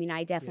both. I mean,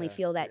 I definitely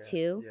feel that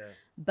too,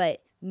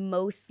 but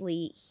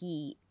mostly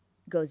he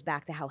goes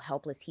back to how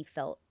helpless he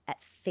felt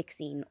at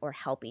fixing or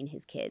helping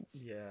his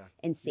kids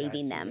and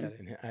saving them.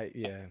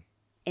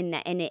 And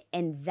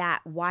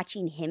that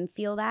watching him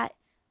feel that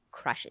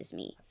crushes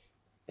me.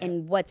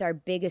 And what's our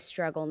biggest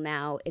struggle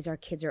now is our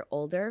kids are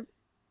older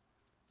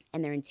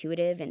and they're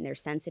intuitive and they're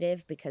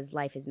sensitive because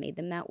life has made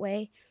them that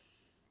way.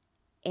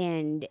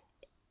 And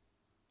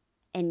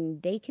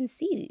they can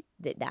see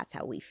that that's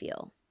how we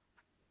feel.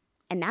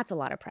 And that's a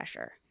lot of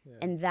pressure.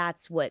 And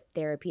that's what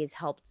therapy has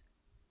helped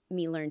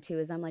me learn too,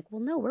 is I'm like,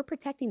 well, no, we're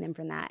protecting them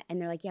from that.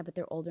 And they're like, yeah, but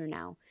they're older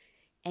now.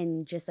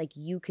 And just like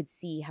you could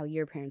see how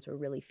your parents were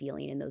really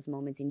feeling in those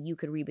moments, and you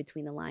could read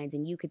between the lines,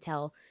 and you could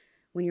tell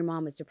when your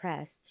mom was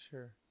depressed.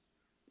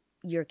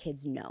 Your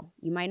kids know.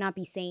 You might not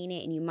be saying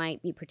it, and you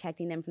might be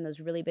protecting them from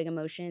those really big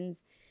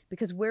emotions,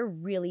 because we're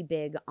really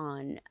big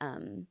on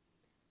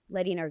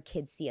letting our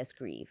kids see us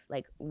grieve.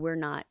 Like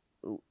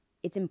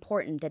it's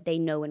important that they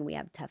know when we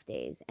have tough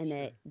days, and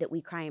that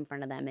we cry in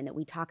front of them, and that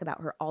we talk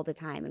about her all the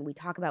time, and we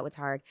talk about what's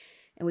hard,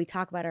 and we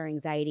talk about our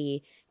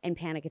anxiety and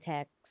panic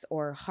attacks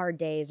or hard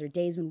days or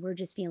days when we're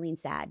just feeling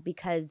sad,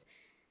 because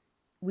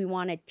we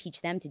want to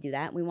teach them to do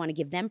that. We want to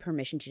give them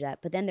permission to do that.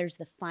 But then there's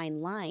the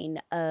fine line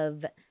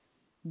of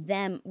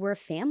we're a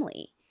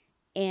family.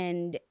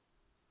 And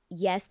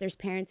yes, there's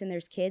parents and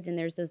there's kids, and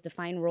there's those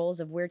defined roles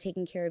of we're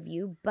taking care of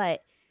you,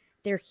 but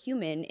they're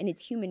human, and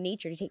it's human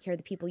nature to take care of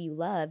the people you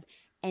love.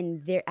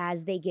 And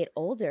as they get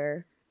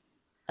older,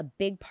 a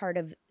big part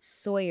of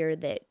Sawyer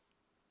that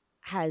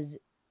has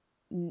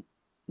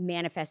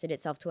manifested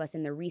itself to us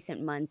in the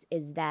recent months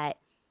is that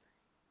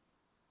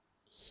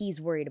he's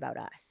worried about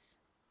us.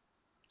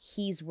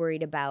 He's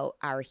worried about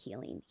our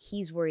healing.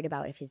 He's worried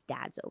about if his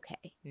dad's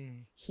okay.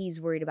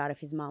 He's worried about if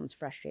his mom's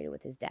frustrated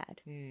with his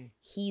dad.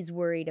 He's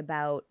worried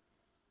about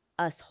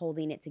us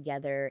holding it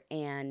together,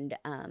 and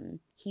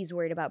he's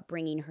worried about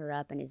bringing her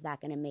up, and is that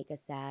going to make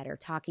us sad, or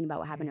talking about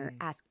what happened to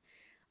her.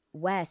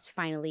 Wes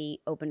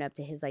finally opened up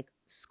to his like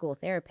school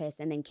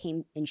therapist, and then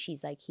came, and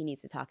she's like, he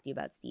needs to talk to you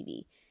about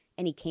Stevie.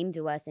 And he came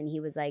to us, and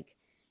he was like,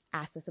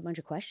 asked us a bunch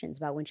of questions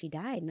about when she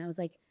died. And I was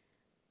like,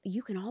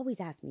 you can always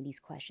ask me these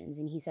questions.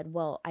 And he said,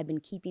 well, I've been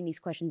keeping these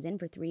questions in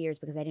for 3 years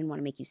because I didn't want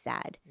to make you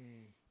sad.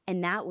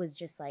 And that was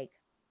just like,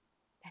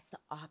 that's the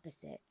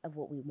opposite of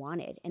what we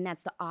wanted. And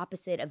that's the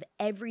opposite of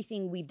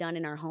everything we've done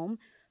in our home.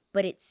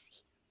 But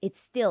it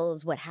still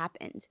is what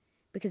happened,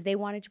 because they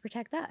wanted to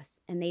protect us,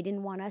 and they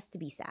didn't want us to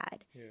be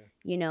sad,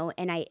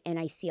 and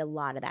I see a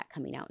lot of that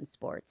coming out in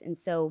sports. And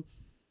so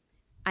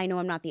I know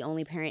I'm not the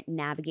only parent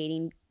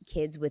navigating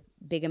kids with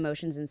big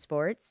emotions in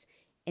sports.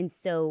 And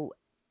so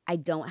I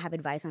don't have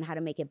advice on how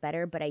to make it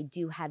better, but I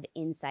do have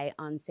insight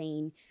on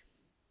saying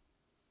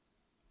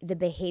the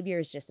behavior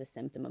is just a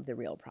symptom of the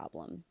real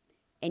problem.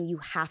 And you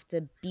have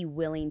to be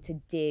willing to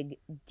dig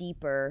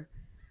deeper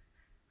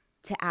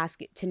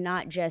to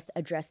not just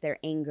address their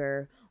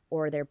anger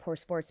or their poor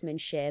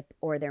sportsmanship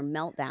or their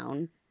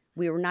meltdown.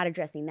 We were not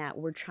addressing that.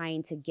 We're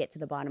trying to get to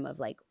the bottom of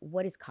like,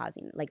 what is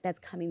causing, like that's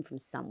coming from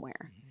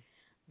somewhere.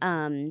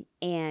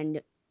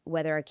 And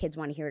whether our kids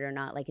want to hear it or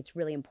not, like it's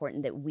really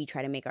important that we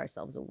try to make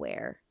ourselves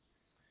aware,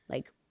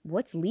 like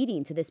what's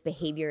leading to this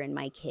behavior in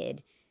my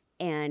kid?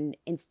 And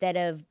instead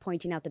of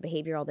pointing out the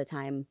behavior all the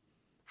time,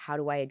 how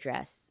do I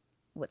address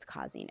what's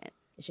causing it?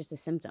 It's just a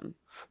symptom.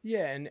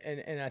 Yeah,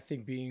 and I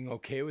think being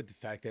okay with the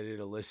fact that it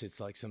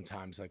elicits like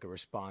sometimes like a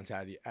response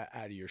out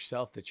of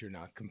yourself that you're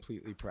not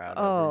completely proud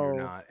of, or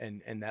you're not,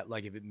 and that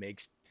like if it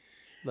makes,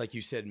 like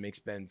you said, makes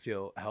Ben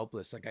feel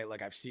helpless.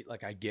 I've seen,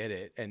 like I get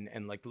it,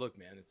 and like look,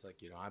 man, it's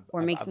like, you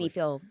know, makes me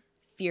feel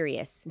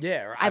furious.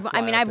 Yeah, or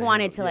I've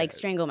wanted to like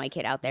strangle my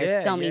kid out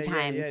there so many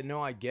times. Yeah, no,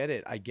 I get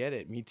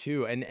it. Me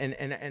too.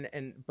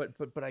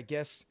 But I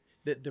guess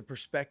the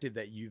perspective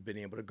that you've been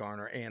able to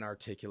garner and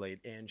articulate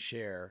and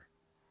share.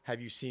 Have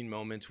you seen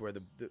moments where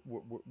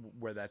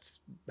where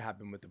that's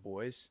happened with the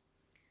boys?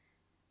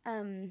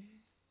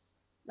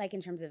 Like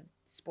in terms of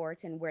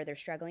sports and where they're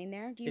struggling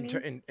there, do you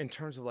mean? In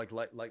terms of like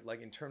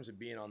in terms of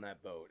being on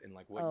that boat and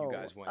like what you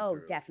guys went through. Oh,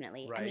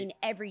 definitely. Right? I mean,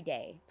 every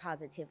day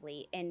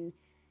positively. And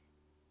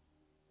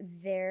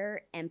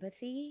their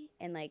empathy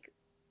and like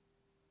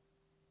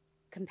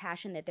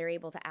compassion that they're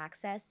able to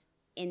access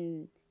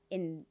in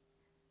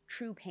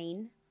true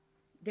pain.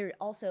 They're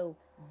also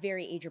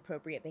very age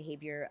appropriate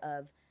behavior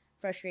of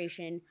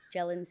frustration,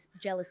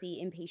 jealousy,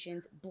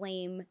 impatience,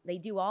 blame. They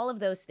do all of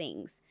those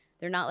things.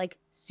 They're not like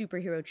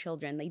superhero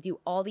children. They do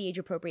all the age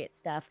appropriate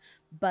stuff.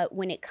 But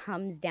when it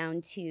comes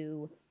down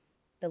to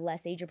the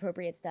less age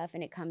appropriate stuff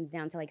and it comes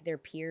down to like their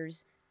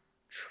peers'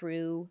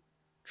 true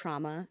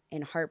trauma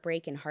and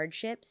heartbreak and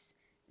hardships,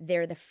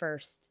 they're the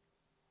first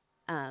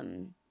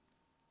to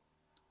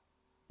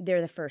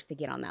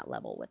get on that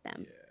level with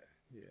them.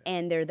 Yeah.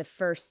 And they're the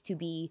first to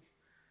be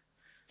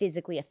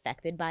physically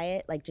affected by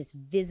it, like just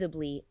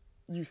visibly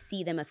you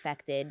see them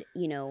affected,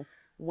 you know,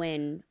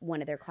 when one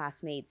of their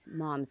classmates'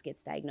 moms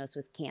gets diagnosed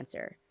with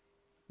cancer.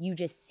 You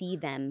just see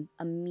them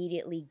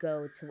immediately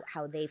go to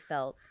how they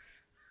felt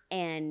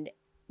and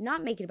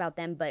not make it about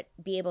them, but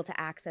be able to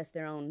access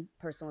their own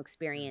personal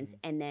experience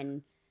and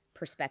then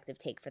perspective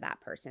take for that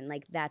person.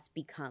 Like that's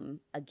become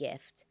a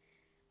gift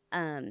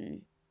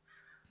and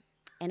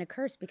a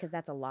curse, because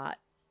that's a lot.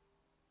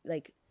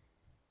 Like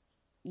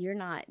you're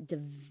not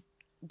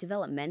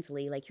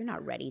developmentally, like you're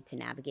not ready to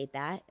navigate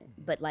that,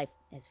 but life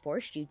has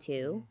forced you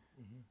to,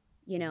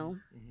 you know,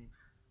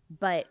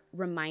 but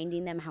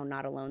reminding them how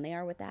not alone they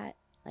are with that.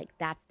 Like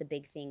that's the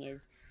big thing,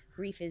 is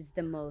grief is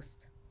the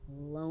most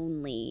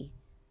lonely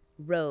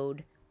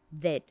road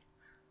that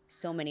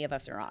so many of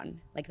us are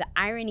on. Like the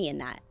irony in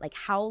that, like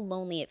how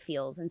lonely it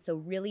feels. And so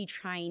really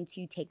trying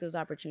to take those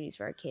opportunities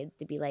for our kids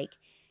to be like,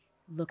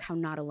 look how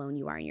not alone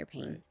you are in your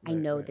pain. I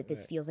know that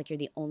this feels like you're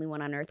the only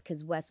one on earth.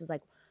 Because Wes was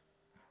like,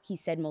 he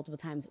said multiple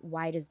times,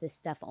 why does this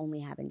stuff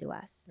only happen to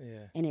us?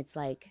 Yeah. And it's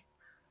like,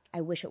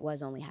 I wish it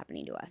was only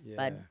happening to us,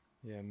 bud.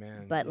 Yeah,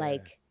 man. But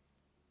like,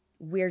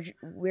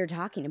 we're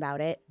talking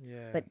about it,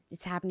 but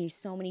it's happening to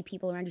so many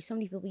people around you, so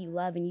many people you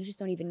love, and you just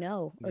don't even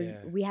know,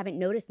 or we haven't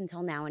noticed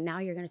until now, and now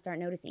you're going to start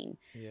noticing.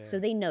 So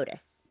they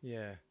notice.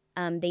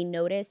 They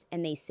notice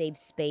and they save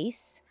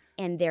space,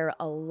 and they're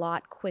a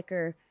lot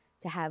quicker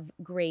to have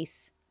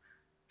grace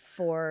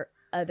for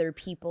other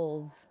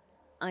people's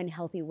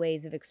unhealthy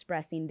ways of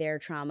expressing their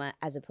trauma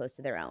as opposed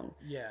to their own.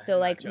 So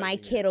like my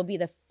kid will be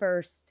the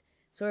first,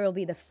 Sawyer will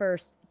be the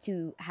first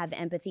to have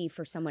empathy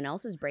for someone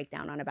else's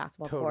breakdown on a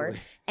basketball court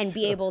and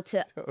be able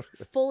to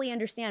fully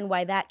understand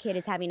why that kid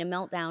is having a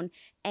meltdown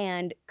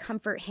and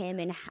comfort him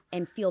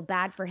and feel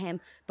bad for him.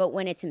 But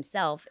when it's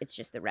himself, it's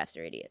just the refs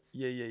are idiots.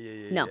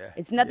 No,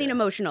 it's nothing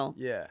emotional.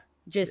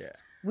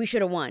 Just we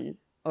should have won,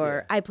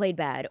 or I played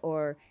bad,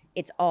 or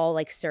it's all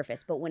like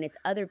surface. But when it's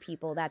other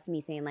people, that's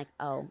me saying like,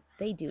 oh,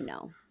 they do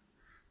know.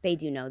 They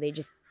do know.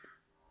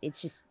 It's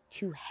just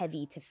too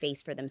heavy to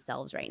face for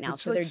themselves right now.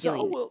 So like, they're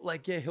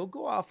doing he'll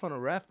go off on a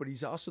ref, but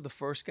he's also the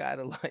first guy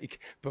to like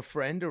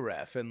befriend a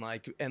ref and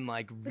like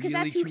because really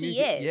that's who he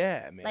is.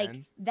 Yeah, man. Like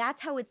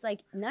that's how it's like,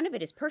 none of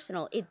it is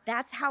personal.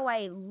 That's how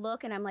I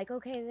look, and I'm like,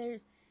 okay,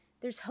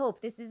 there's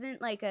hope. This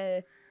isn't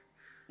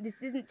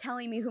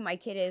telling me who my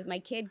kid is. My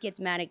kid gets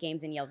mad at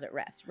games and yells at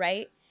refs,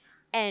 right?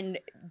 And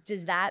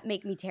does that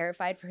make me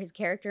terrified for his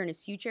character and his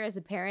future as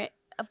a parent?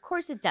 Of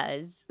course it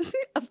does.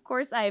 Of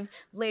course I've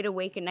laid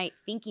awake at night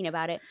thinking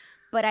about it.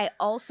 But I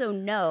also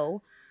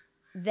know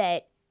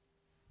that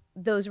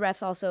those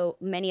refs also,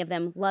 many of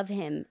them love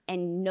him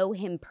and know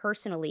him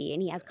personally.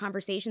 And he has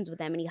conversations with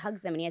them and he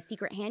hugs them and he has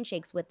secret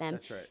handshakes with them.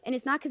 That's right. And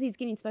it's not because he's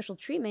getting special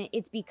treatment.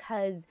 It's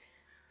because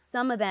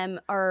some of them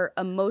are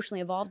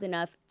emotionally evolved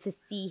enough to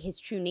see his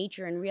true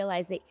nature and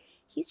realize that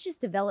he's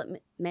just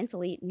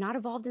developmentally not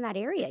evolved in that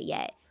area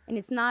yet. And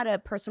it's not a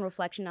personal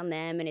reflection on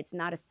them, and it's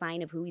not a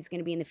sign of who he's going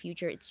to be in the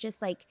future. It's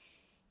just like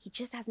he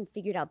just hasn't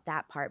figured out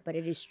that part. But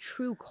at his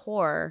true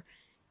core,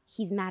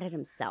 he's mad at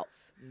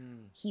himself.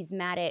 He's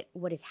mad at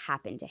what has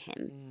happened to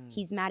him.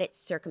 He's mad at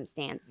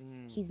circumstance.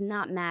 He's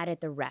not mad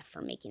at the ref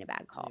for making a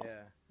bad call.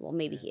 Yeah. Well,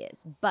 maybe he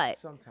is, but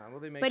Sometimes. Well,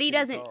 they make but he shitty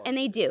doesn't, calls. and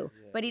they do.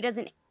 Yeah. But he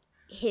doesn't.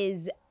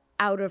 His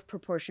out of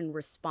proportion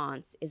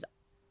response is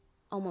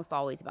almost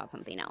always about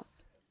something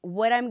else.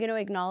 What I'm going to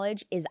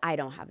acknowledge is I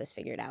don't have this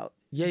figured out.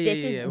 Yeah.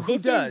 This is Who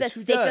this does? is the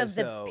Who thick does, of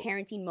the though?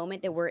 parenting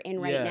moment that we're in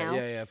right now.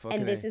 Yeah.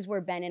 And this is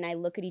where Ben and I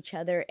look at each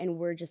other and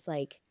we're just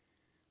like,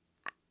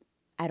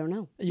 I don't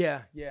know.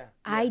 Yeah.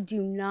 I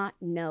do not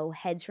know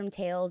heads from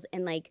tails.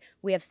 And like,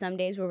 we have some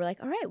days where we're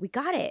like, all right, we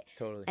got it.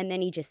 Totally. And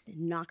then he just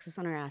knocks us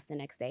on our ass the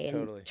next day and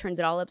Totally. turns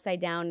it all upside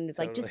down and is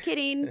like, just Totally.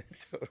 kidding.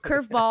 Totally.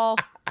 Curveball.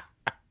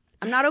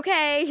 I'm not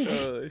okay.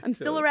 Totally. I'm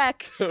still a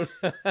wreck. Totally.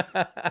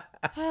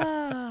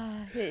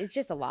 It's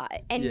just a lot.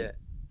 And Yeah.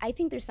 I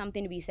think there's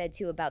something to be said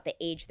too about the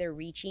age they're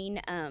reaching.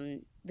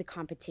 The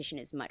competition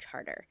is much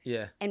harder.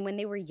 Yeah. And when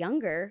they were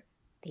younger,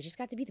 they just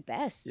got to be the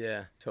best.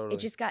 Yeah. Totally.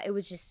 It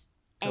was just,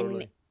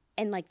 Totally.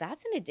 and like,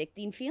 that's an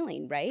addicting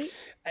feeling, right?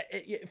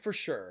 For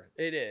sure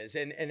it is,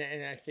 and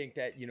I think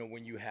that, you know,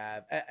 when you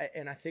have,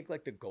 and I think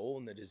like the goal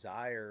and the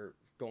desire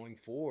going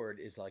forward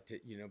is like to,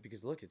 you know,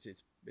 because look,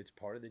 it's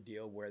part of the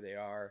deal where they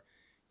are,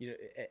 you know,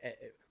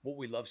 what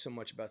we love so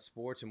much about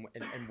sports and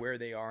where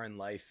they are in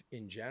life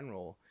in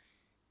general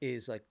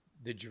is like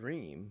the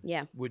dream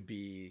would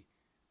be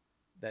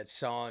that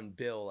Saw and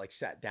Bill like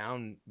sat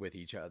down with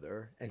each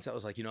other. And so I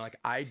was like, you know, like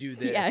I do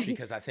this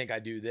because I think I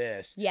do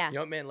this. Yeah. You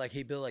know what, man? Like,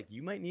 hey, Bill, like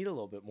you might need a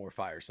little bit more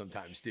fire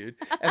sometimes, dude.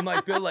 And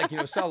like Bill, like, you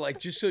know, Saw, like,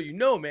 just so you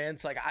know, man,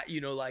 it's like,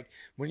 you know, like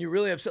when you're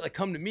really upset, like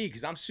come to me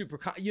because I'm super,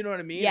 you know what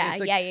I mean? Yeah, it's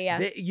like,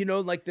 yeah. you know,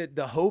 like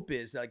the hope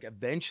is like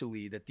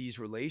eventually that these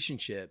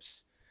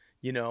relationships,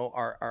 you know,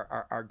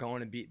 are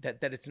going to be that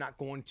it's not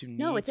going to need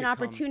No, it's to an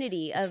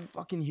opportunity it's of a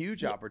fucking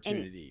huge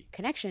opportunity.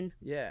 connection.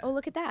 Yeah. Oh,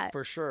 look at that.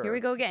 For sure. Here we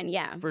go again.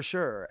 Yeah. For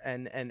sure.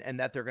 And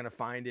that they're going to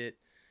find it,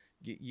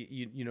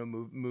 you know,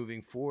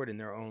 moving forward in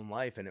their own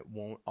life, and it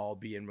won't all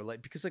be in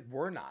relate because like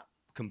we're not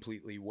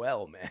completely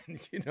well, man.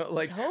 You know,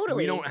 like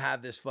Totally. we don't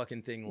have this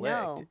fucking thing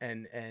licked,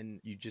 No.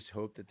 and you just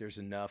hope that there's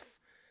enough,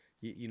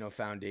 you know,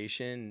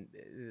 foundation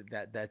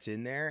that's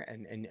in there,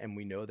 and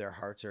we know their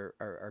hearts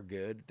are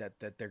good,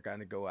 that they're going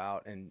to go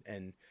out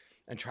and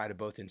try to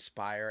both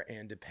inspire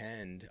and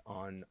depend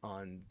on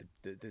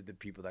the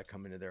people that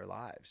come into their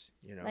lives,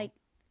 you know. Like,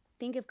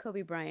 think of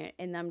Kobe Bryant,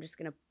 and I'm just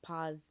going to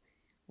pause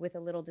with a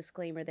little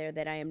disclaimer there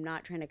that I am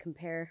not trying to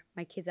compare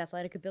my kid's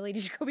athletic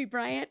ability to Kobe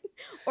Bryant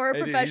or a Hey,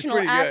 dude, he's professional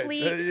pretty good.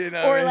 athlete You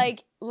know or what I mean?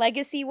 like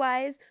legacy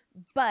wise,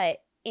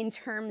 but in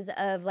terms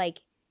of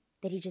like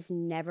that he just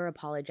never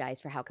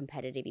apologized for how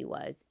competitive he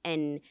was,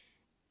 and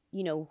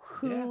you know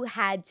who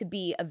had to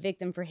be a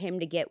victim for him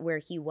to get where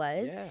he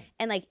was. Yeah.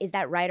 And like, is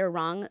that right or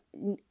wrong?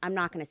 I'm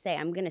not going to say.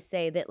 I'm going to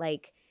say that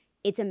like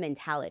it's a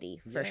mentality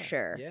for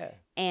sure. Yeah.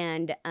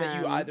 And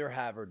That you either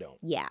have or don't.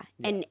 yeah.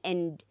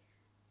 And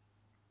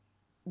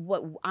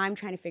what I'm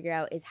trying to figure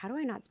out is how do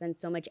I not spend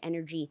so much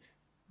energy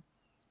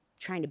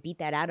trying to beat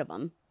that out of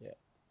them? Yeah.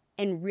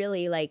 And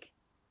really like,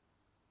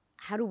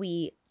 how do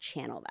we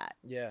channel that?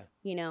 Yeah.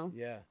 You know?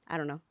 Yeah. I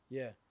don't know.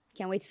 Yeah.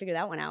 Can't wait to figure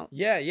that one out.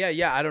 Yeah.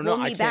 I don't know.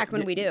 We'll meet back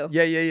when we do.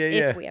 Yeah.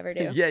 If we ever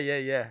do.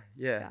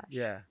 Yeah.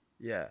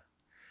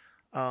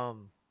 Gosh.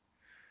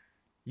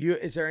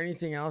 Is there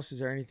anything else? Is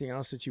there anything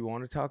else that you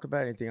want to talk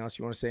about? Anything else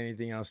you want to say?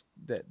 Anything else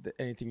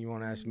anything you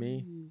want to ask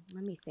me?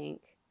 Let me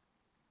think.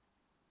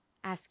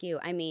 Ask you.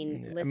 I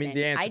mean, Yeah. listen. I mean,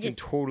 the answer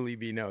just, can totally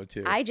be no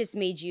too. I just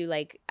made you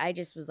like. I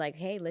just was like,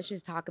 hey, let's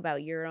just talk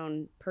about your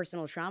own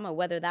personal trauma,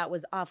 whether that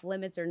was off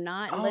limits or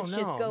not. And let's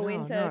just go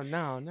into.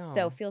 No.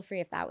 So feel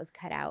free if that was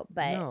cut out.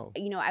 But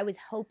you know, I was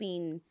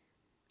hoping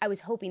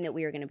that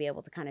we were going to be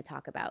able to kind of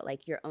talk about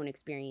like your own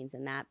experience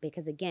in that,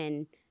 because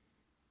again,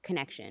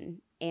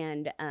 connection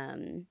and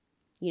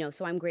you know,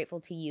 so I'm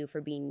grateful to you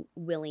for being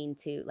willing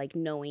to like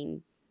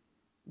knowing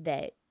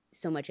that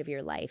so much of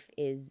your life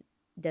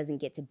doesn't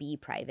get to be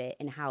private,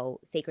 and how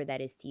sacred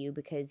that is to you,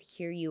 because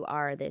here you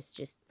are, this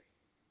just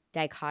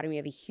dichotomy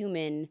of a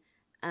human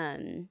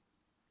in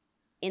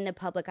the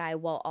public eye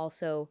while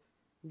also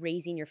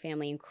raising your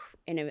family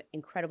in an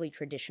incredibly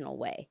traditional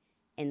way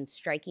and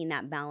striking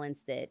that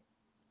balance that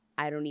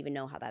I don't even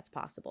know how that's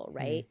possible,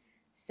 right?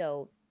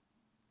 So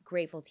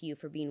grateful to you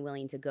for being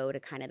willing to go to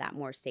kind of that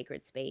more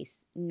sacred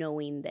space,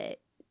 knowing that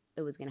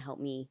it was going to help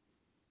me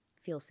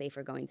feel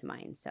safer going to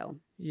mine. So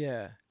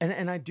yeah,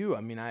 and I do.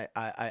 I mean,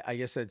 I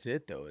guess that's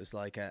it though. Is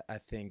like I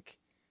think,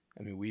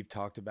 I mean, we've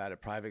talked about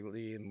it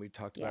privately, and we've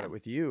talked about it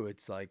with you.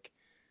 It's like,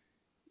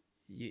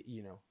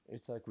 you know,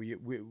 it's like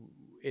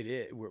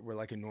we're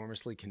like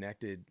enormously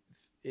connected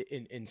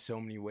in so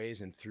many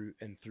ways, and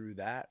through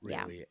that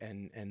really,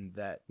 and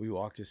that we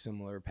walked a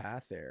similar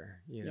path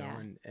there, you know,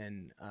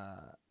 and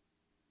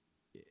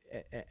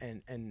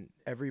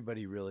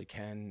everybody really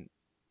can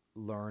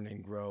learn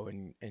and grow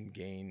and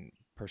gain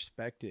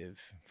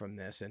perspective from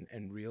this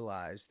and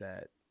realize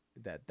that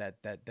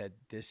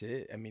this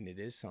is, I mean, it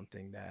is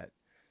something that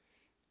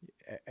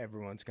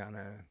everyone's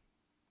gonna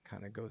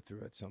kind of go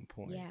through at some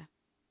point. Yeah.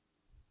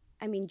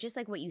 I mean, just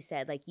like what you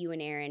said, like you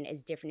and Aaron,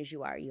 as different as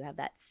you are, you have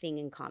that thing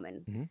in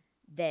common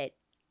that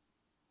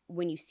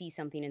when you see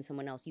something in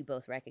someone else, you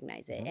both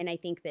recognize it. And I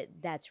think that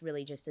that's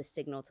really just a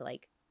signal to,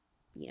 like,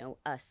 you know,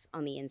 us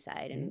on the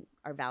inside and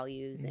our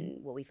values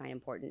and what we find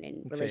important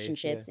in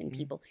relationships and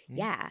people.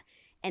 Yeah.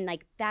 And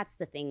like, that's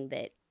the thing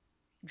that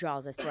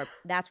draws us to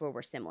that's where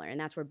we're similar. And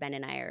that's where Ben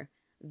and I are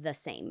the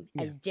same,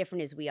 as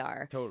different as we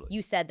are. Totally.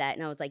 You said that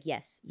and I was like,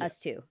 yes, us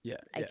too. Yeah.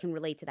 I can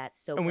relate to that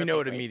so and perfectly. we know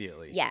it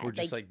immediately. Yeah. We're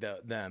just like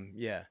them.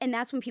 Yeah. And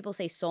that's when people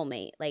say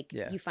soulmate. Like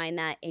you find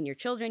that in your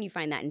children, you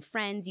find that in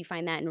friends, you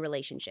find that in a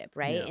relationship,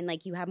 right? Yeah. And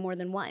like you have more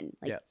than one.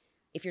 Like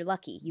if you're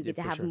lucky, you get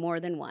to have more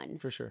than one.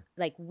 For sure.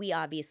 Like we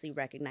obviously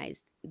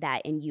recognized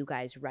that in you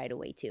guys right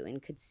away too,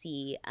 and could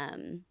see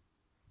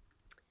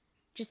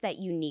just that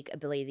unique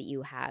ability that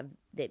you have,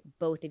 that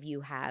both of you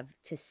have,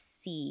 to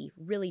see,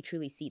 really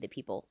truly see the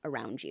people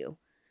around you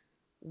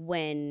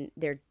when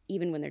they're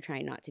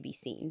trying not to be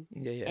seen.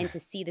 And to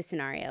see the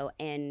scenario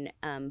and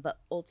but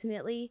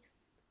ultimately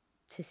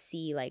to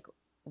see like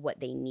what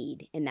they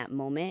need in that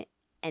moment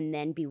and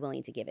then be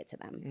willing to give it to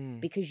them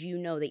because you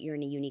know that you're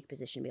in a unique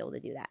position to be able to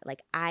do that.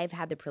 Like I've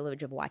had the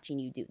privilege of watching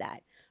you do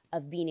that,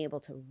 of being able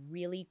to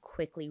really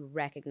quickly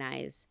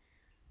recognize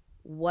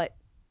what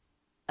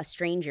a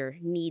stranger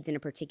needs in a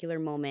particular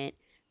moment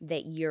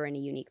that you're in a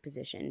unique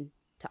position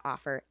to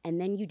offer,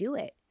 and then you do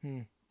it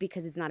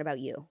because it's not about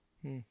you.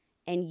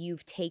 And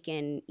you've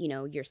taken, you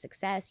know, your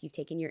success, you've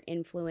taken your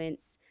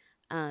influence,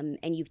 and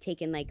you've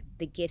taken like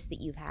the gifts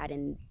that you've had,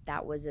 and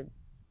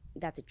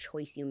that's a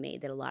choice you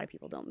made that a lot of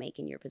people don't make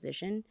in your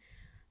position.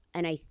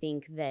 And I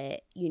think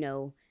that, you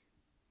know,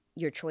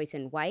 your choice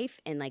in wife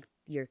and like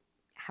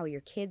how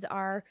your kids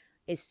are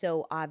is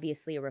so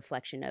obviously a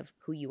reflection of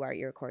who you are at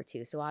your core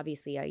too. So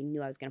obviously I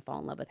knew I was going to fall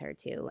in love with her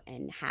too,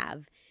 and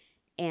have.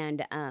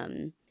 And,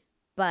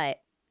 but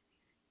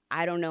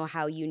I don't know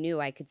how you knew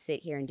I could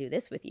sit here and do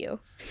this with you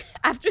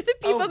after the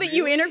people that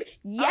you interviewed.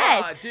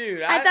 Yes. Oh,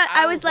 dude.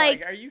 I was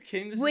like, are you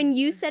kidding? When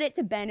you said it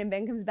to Ben and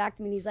Ben comes back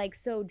to me and he's like,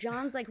 so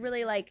John's like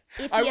really like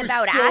iffy I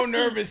about asking. was so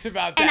nervous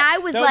about that. And I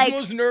was that like,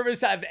 was the most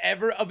nervous I've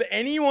ever, of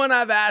anyone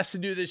I've asked to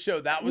do this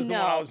show. That was the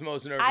one I was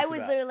most nervous about. I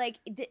was literally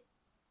like,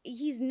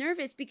 he's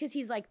nervous because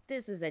he's like,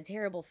 this is a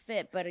terrible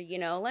fit, but you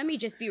know, let me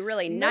just be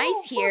really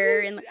nice here.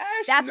 And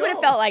Ash, that's what it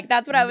felt like.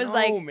 That's what I was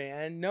like. No,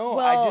 man, no.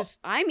 Well,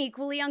 I'm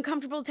equally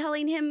uncomfortable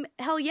telling him,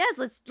 hell yes,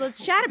 let's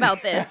chat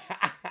about this.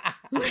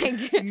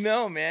 Like,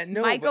 no, man,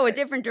 no. Might go a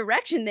different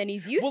direction than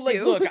he's used to.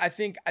 Like, look, I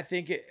think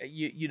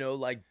you know,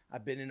 like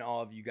I've been in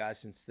awe of you guys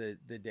since the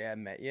day I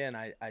met you, and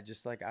I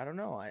just like, I don't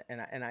know,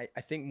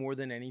 I think more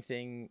than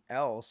anything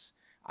else,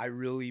 I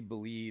really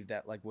believe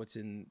that like what's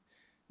in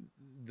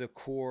the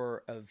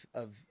core of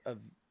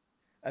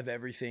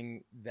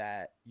everything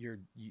that you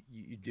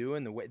do,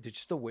 and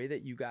the way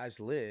that you guys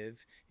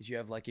live is you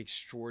have like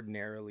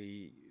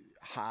extraordinarily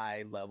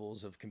high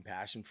levels of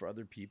compassion for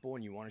other people,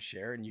 and you want to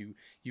share, and you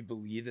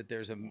believe that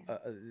there's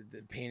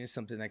the pain is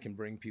something that can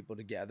bring people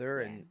together,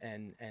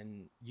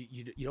 and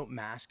you don't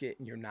mask it,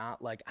 and you're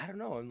not like, I don't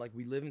know, and like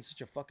we live in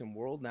such a fucking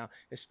world now,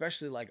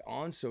 especially like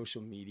on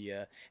social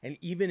media, and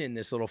even in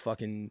this little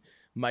fucking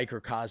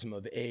microcosm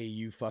of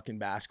AAU fucking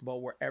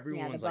basketball, where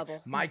everyone's like,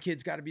 my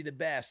kid's got to be the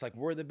best, like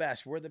we're the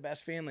best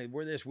family,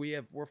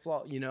 we're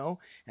flawed, you know.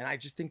 And I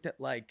just think that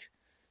like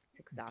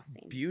it's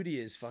exhausting. Beauty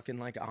is fucking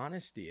like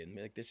honesty, and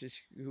like this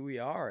is who we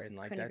are, and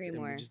like that's,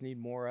 and we just need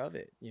more of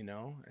it, you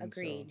know. And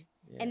agreed.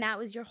 So, and that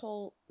was your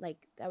whole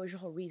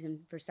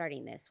reason for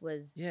starting this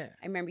was, I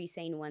remember you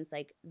saying once,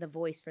 like, the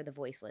voice for the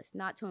voiceless,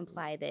 not to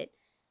imply that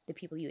the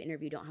people you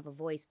interview don't have a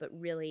voice, but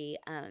really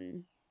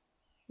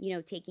you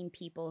know, taking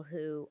people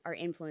who are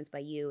influenced by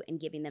you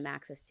and giving them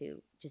access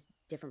to just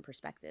different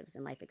perspectives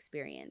and life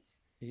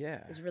experience.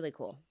 Yeah. It's really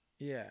cool.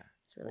 Yeah.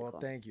 It's really cool.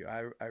 Well, thank you.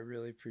 I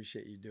really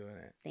appreciate you doing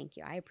it. Thank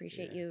you. I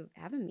appreciate you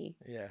having me.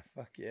 Yeah.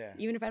 Fuck yeah.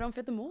 Even if I don't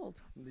fit the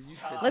mold.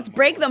 Let's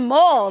break the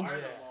mold.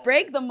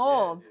 Break the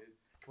mold. Yeah,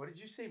 what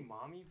did you say,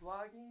 mommy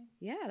vlogging?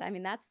 Yeah, I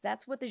mean,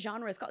 that's what the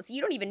genre is called. So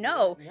you don't even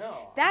know.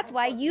 No. That's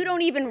why you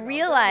don't even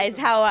realize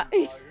how...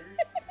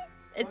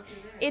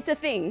 It's a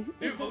thing.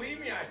 Dude,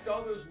 believe me, I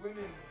saw those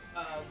women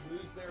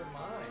lose their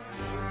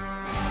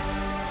mind.